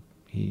Gastelum, he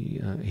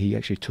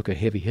actually took a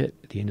heavy hit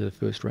at the end of the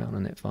first round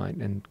in that fight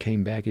and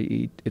came back.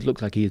 It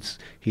looked like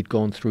he'd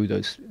gone through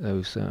those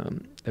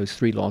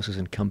 3 losses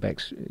and come back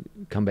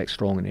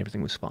strong, and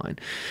everything was fine.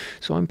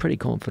 So I'm pretty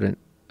confident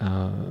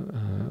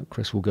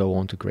Chris will go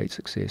on to great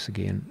success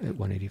again at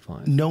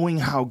 185. Knowing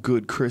how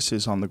good Chris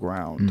is on the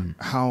ground,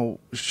 how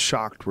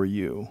shocked were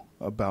you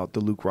about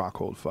the Luke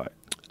Rockhold fight?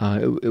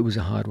 It was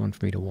a hard one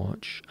for me to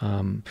watch.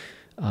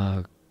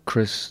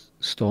 Chris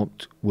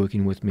stopped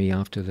working with me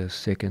after the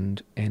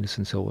second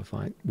Anderson Silva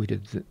fight. We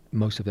did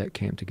most of that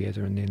camp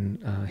together, and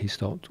then he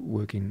stopped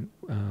working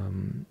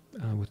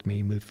with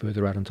me, moved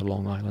further out into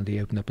Long Island.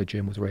 He opened up a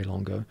gym with Ray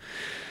Longo,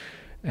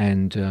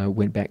 and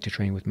went back to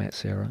train with Matt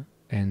Serra.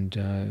 And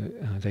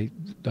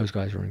those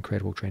guys are an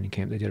incredible training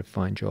camp. They did a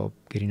fine job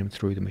getting him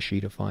through the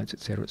Machida fights, et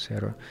cetera, et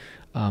cetera.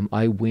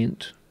 I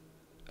went.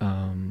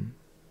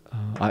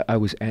 I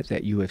was at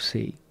that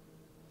UFC.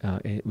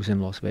 It was in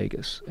Las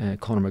Vegas.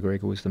 Conor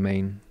McGregor was the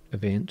main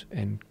event,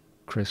 and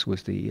Chris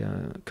was the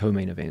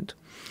co-main event.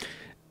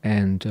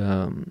 And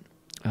the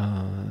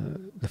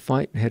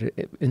fight had an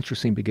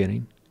interesting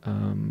beginning.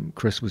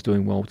 Chris was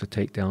doing well with the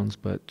takedowns,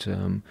 but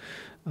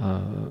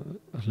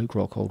Luke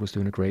Rockhold was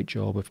doing a great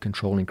job of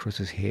controlling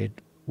Chris's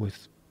head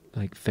with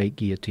like fake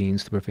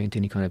guillotines to prevent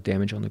any kind of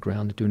damage on the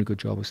ground, doing a good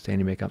job of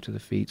standing back up to the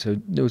feet. So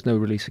there was no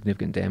really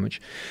significant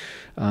damage.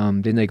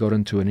 Then they got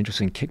into an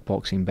interesting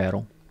kickboxing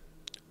battle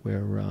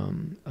where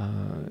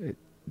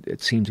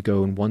it seemed to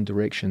go in one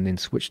direction, then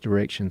switch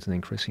directions, and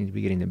then Chris seemed to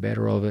be getting the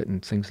better of it,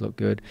 and things looked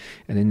good.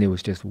 And then there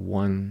was just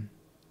one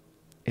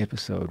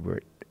episode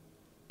where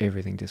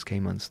everything just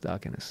came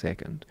unstuck in a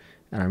second.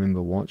 And I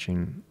remember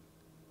watching,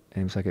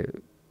 and it was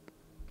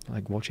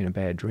like watching a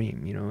bad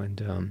dream, you know.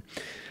 And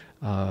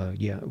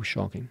yeah, it was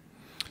shocking.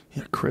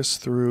 Yeah, Chris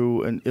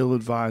threw an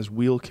ill-advised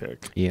wheel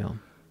kick. Yeah.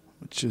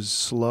 Which is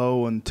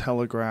slow and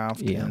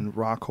telegraphed, and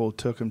Rockhold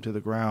took him to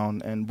the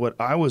ground. And what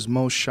I was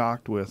most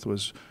shocked with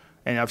was,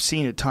 and I've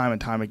seen it time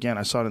and time again,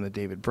 I saw it in the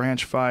David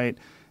Branch fight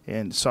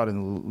and saw it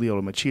in the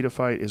Lyoto Machida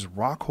fight, is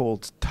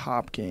Rockhold's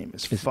top game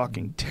is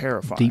fucking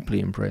terrifying.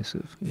 Deeply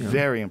impressive. Yeah.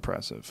 Very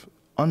impressive.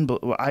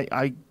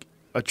 I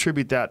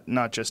attribute that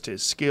not just to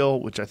his skill,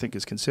 which I think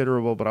is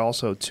considerable, but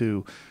also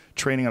to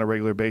training on a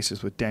regular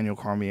basis with Daniel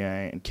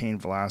Cormier and Cain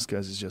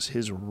Velasquez. Is just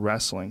his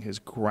wrestling, his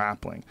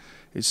grappling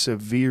is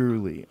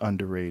severely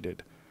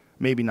underrated.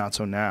 Maybe not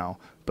so now,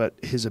 but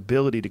his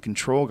ability to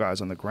control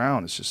guys on the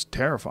ground is just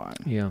terrifying.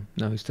 Yeah,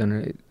 no, he's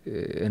done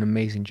an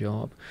amazing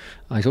job.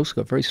 He's also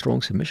got very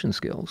strong submission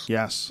skills.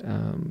 Yes.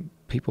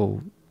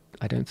 People,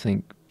 I don't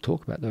think,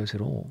 talk about those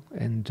at all.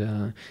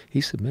 And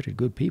he's submitted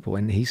good people,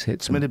 and he's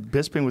hit submitted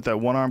Bisping with that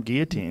one-arm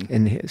guillotine.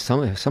 And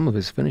some of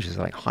his finishes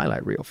are like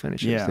highlight reel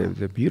finishes. Yeah.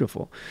 They're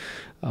beautiful.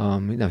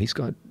 No, he's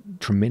got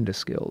tremendous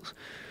skills.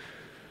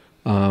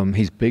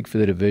 He's big for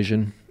the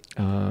division.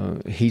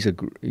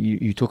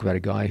 You talk about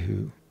a guy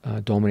who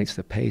dominates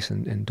the pace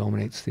and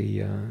dominates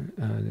the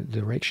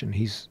direction.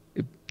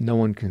 No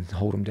one can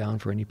hold him down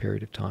for any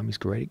period of time. He's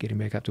great at getting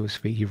back up to his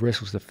feet. He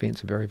wrestles the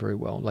fence very, very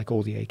well, like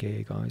all the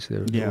AKA guys.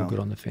 They're all good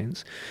on the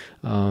fence.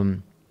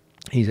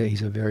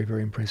 He's a very,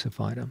 very impressive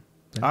fighter.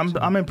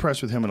 I'm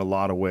impressed with him in a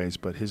lot of ways,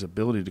 but his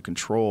ability to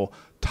control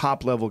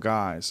top-level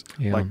guys.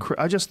 Yeah. Like,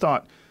 I just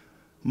thought,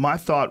 my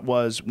thought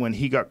was when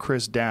he got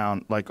Chris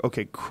down, like,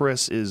 okay,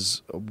 Chris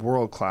is a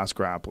world-class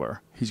grappler.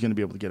 He's going to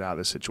be able to get out of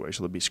this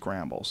situation. There'll be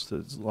scrambles.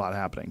 There's a lot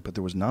happening, but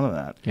there was none of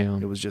that. Yeah.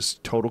 It was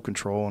just total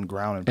control and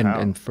ground and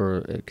pound. And for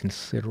a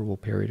considerable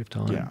period of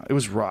time. Yeah, it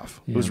was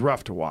rough. Yeah. It was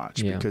rough to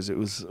watch because it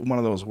was one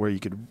of those where you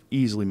could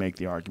easily make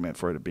the argument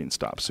for it being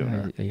stopped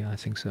sooner. Yeah, I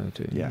think so,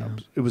 too. Yeah,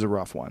 it was a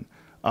rough one.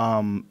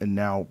 And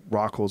now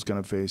Rockhold's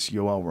going to face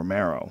Yoel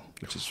Romero,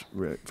 which is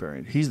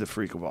very. He's the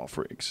freak of all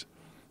freaks.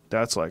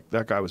 That's like,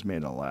 that guy was made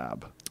in a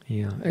lab.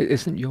 Yeah.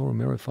 Isn't Yoel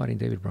Romero fighting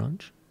David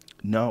Branch?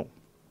 No.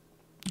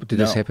 Did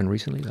this happen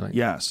recently?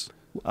 Yes.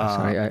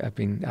 Sorry, I've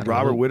been out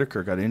Robert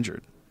Whittaker got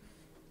injured.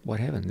 What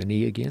happened? The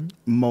knee again?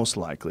 Most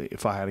likely,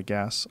 if I had to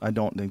guess. I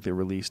don't think they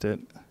released it,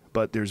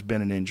 but there's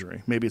been an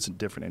injury. Maybe it's a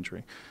different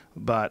injury.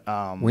 But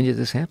when did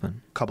this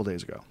happen? A couple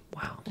days ago.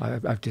 Wow.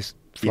 I've just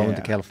flown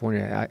to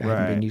California. I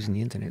haven't been using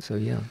the internet, so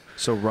yeah.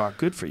 So, Rock,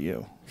 good for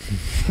you.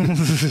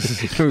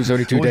 It was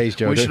only 2 days,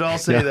 Joe. We should all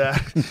say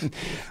that.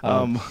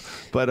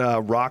 But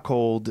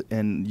Rockhold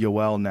and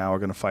Yoel now are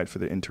going to fight for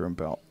the interim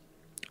belt.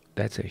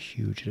 That's a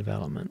huge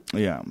development.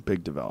 Yeah,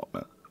 big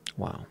development.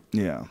 Wow.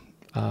 Yeah.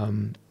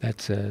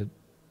 Yoel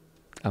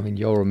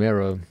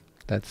Romero,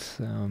 that's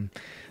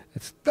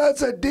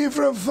a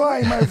different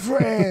fight, my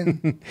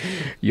friend.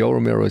 Yoel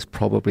Romero is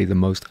probably the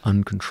most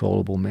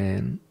uncontrollable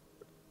man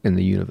in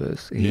the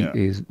universe. He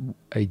is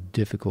a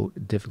difficult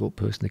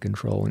person to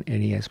control in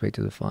any aspect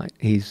of the fight.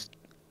 He's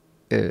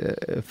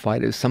a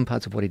fighter. Some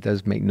parts of what he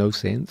does make no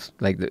sense.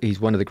 Like he's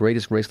one of the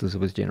greatest wrestlers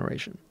of his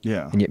generation.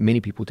 Yeah. And yet many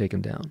people take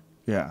him down.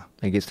 Yeah.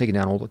 He gets taken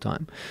down all the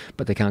time,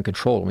 but they can't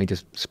control him. He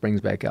just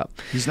springs back up.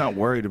 He's not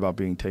worried about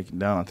being taken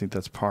down. I think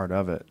that's part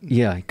of it.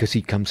 Yeah, because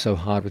he comes so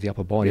hard with the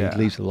upper body, Yeah. he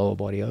leaves the lower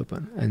body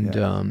open.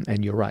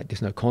 And you're right,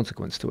 there's no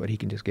consequence to it. He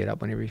can just get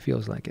up whenever he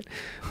feels like it.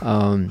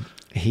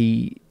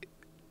 He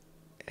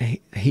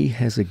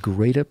has a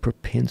greater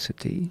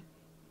propensity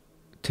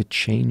to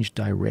change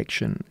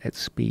direction at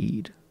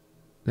speed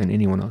than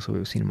anyone else I've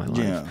ever seen in my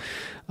life.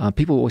 Yeah.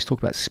 People always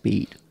talk about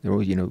speed. They're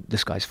always,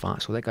 this guy's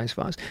fast or that guy's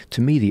fast.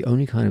 To me,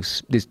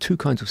 there's two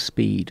kinds of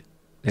speed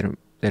that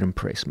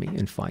impress me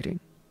in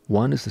fighting.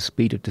 One is the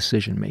speed of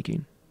decision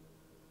making.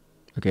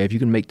 Okay, if you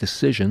can make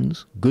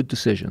decisions, good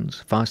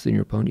decisions, faster than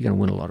your opponent, you're going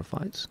to win a lot of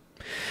fights.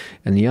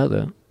 And the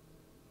other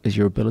is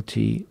your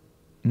ability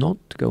not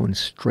to go in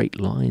straight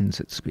lines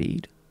at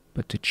speed,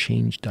 but to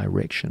change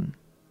direction.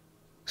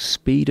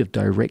 Speed of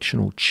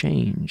directional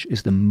change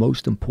is the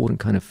most important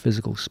kind of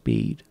physical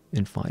speed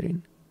in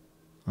fighting.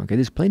 Okay,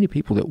 there's plenty of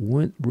people that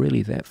weren't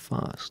really that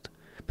fast,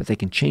 but they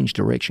can change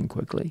direction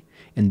quickly.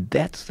 And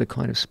that's the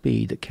kind of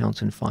speed that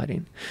counts in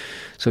fighting.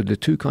 So the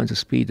two kinds of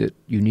speed that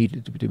you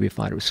need to be a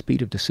fighter is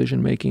speed of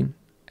decision making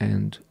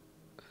and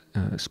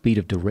speed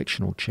of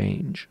directional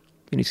change.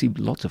 And you see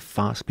lots of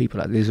fast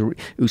people out there.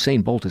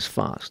 Usain Bolt is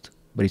fast,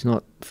 but he's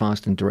not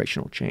fast in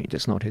directional change.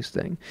 That's not his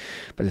thing.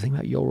 But the thing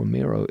about Yoel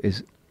Romero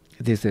is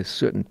there's a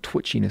certain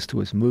twitchiness to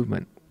his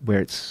movement where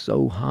it's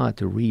so hard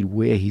to read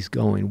where he's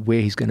going,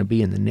 where he's going to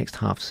be in the next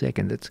half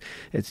second.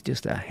 It's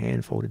just a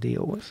handful to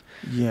deal with.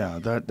 Yeah,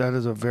 that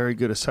is a very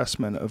good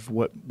assessment of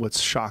what's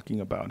shocking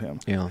about him.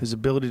 Yeah. His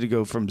ability to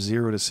go from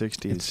 0 to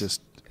 60 is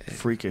just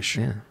freakish.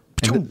 Yeah.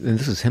 And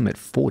this is him at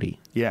 40.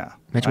 Yeah.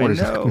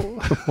 Imagine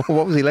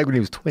what was he like when he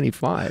was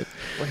 25?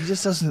 Well, he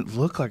just doesn't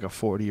look like a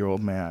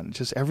 40-year-old man.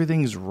 Just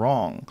everything's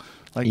wrong.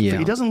 Like Yeah.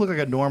 he doesn't look like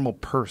a normal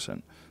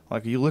person.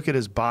 Like you look at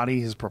his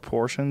body, his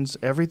proportions,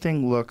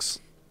 everything looks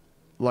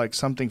like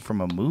something from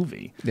a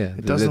movie. Yeah,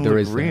 it doesn't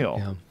look real.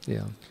 Yeah,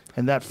 yeah.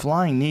 And that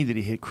flying knee that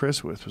he hit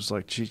Chris with was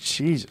like,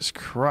 Jesus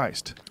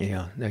Christ.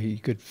 Yeah, no, you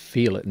could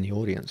feel it in the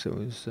audience. It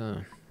was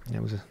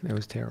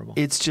terrible.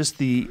 It's just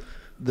the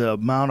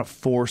amount of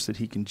force that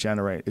he can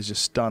generate is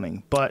just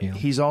stunning. But Yeah.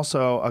 he's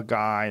also a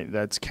guy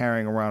that's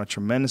carrying around a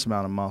tremendous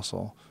amount of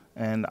muscle,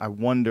 and I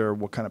wonder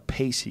what kind of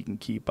pace he can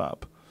keep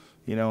up.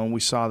 And we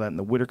saw that in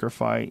the Whitaker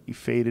fight. He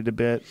faded a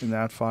bit in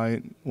that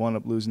fight, wound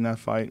up losing that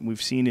fight.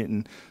 We've seen it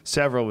in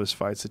several of his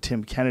fights. The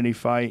Tim Kennedy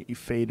fight, he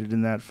faded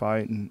in that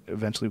fight and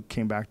eventually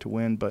came back to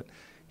win. But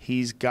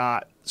he's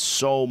got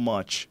so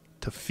much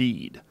to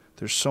feed.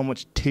 There's so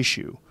much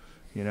tissue,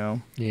 Yeah,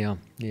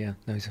 yeah.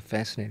 No, he's a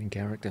fascinating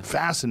character.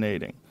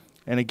 Fascinating.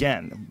 And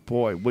again,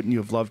 boy, wouldn't you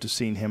have loved to have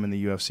seen him in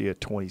the UFC at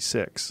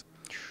 26?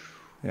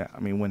 Yeah,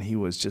 I mean, when he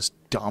was just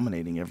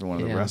dominating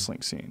everyone in the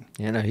wrestling scene.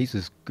 Yeah, no, he's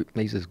as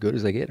good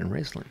as they get in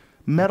wrestling.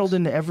 Medaled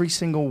in every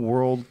single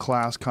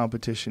world-class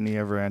competition he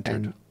ever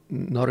entered.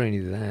 And not only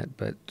that,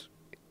 but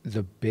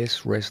the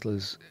best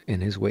wrestlers in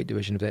his weight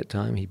division of that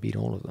time, he beat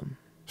all of them.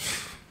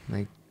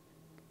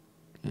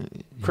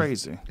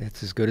 Crazy.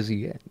 That's as good as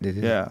he gets.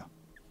 Yeah.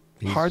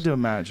 Hard to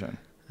imagine.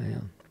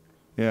 Yeah.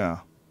 Yeah.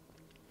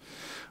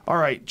 All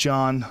right,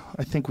 John,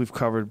 I think we've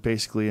covered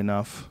basically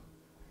enough.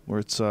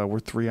 We're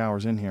 3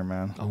 hours in here,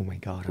 man. Oh my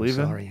God! Believe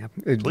I'm it? sorry.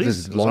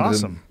 Please, it's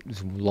awesome.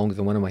 It's longer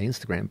than one of my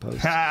Instagram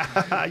posts.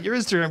 Your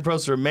Instagram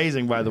posts are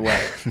amazing, by the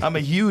way. I'm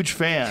a huge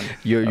fan.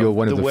 You're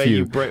one of the way few.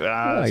 You break.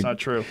 That's not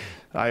true.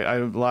 I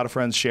a lot of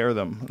friends share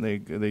them.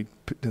 They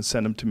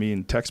send them to me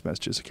in text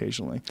messages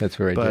occasionally. That's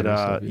very generous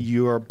of you.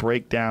 Your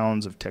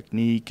breakdowns of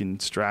technique and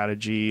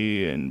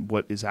strategy and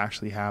what is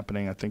actually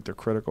happening, I think they're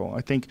critical.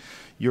 I think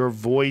your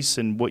voice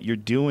and what you're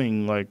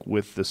doing, like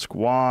with the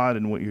squad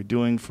and what you're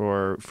doing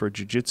for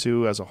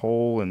jiu-jitsu as a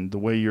whole, and the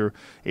way you're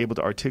able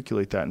to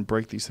articulate that and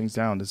break these things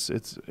down,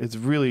 it's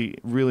really,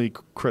 really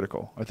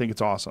critical. I think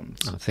it's awesome.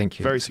 Oh, thank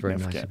you. Very it's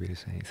significant. Very nice of you to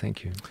say.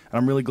 Thank you. And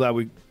I'm really glad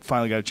we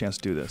finally got a chance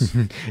to do this.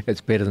 It's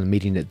better than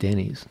meeting at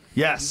Denny's.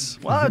 Yes.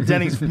 Well,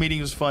 Denny's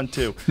meeting was fun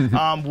too.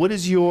 What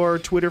is your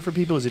Twitter for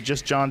people? Is it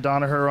just John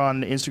Danaher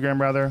on Instagram,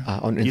 rather?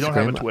 On Instagram, you don't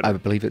have a Twitter. I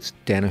believe it's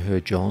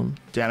Danaher John.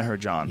 Danaher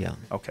John. Yeah.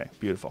 Okay,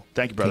 beautiful.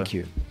 Thank you, brother. Thank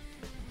you.